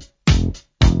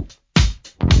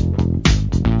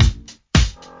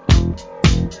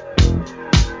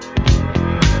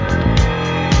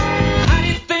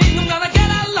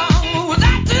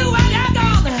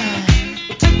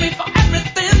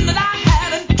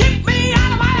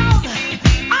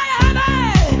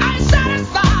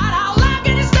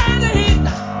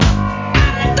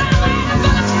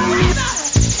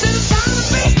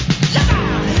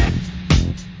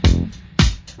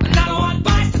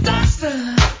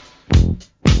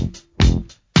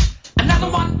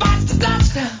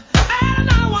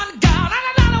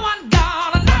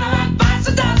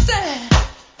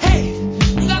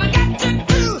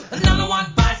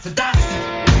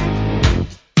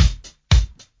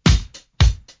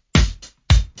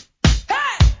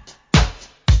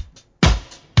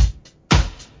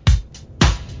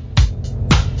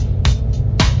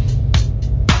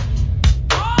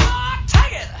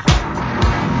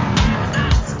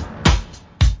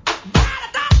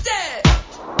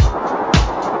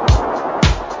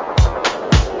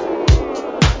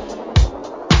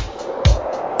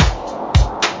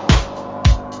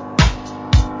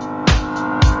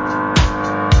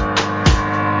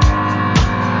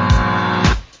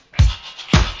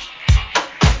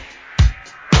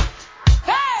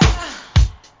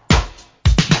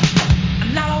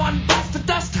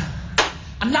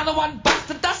 Another one bites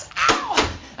the dust. Ow!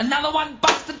 Another one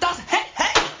bites the dust. Hey,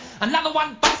 hey! Another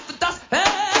one bites the dust.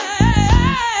 Hey!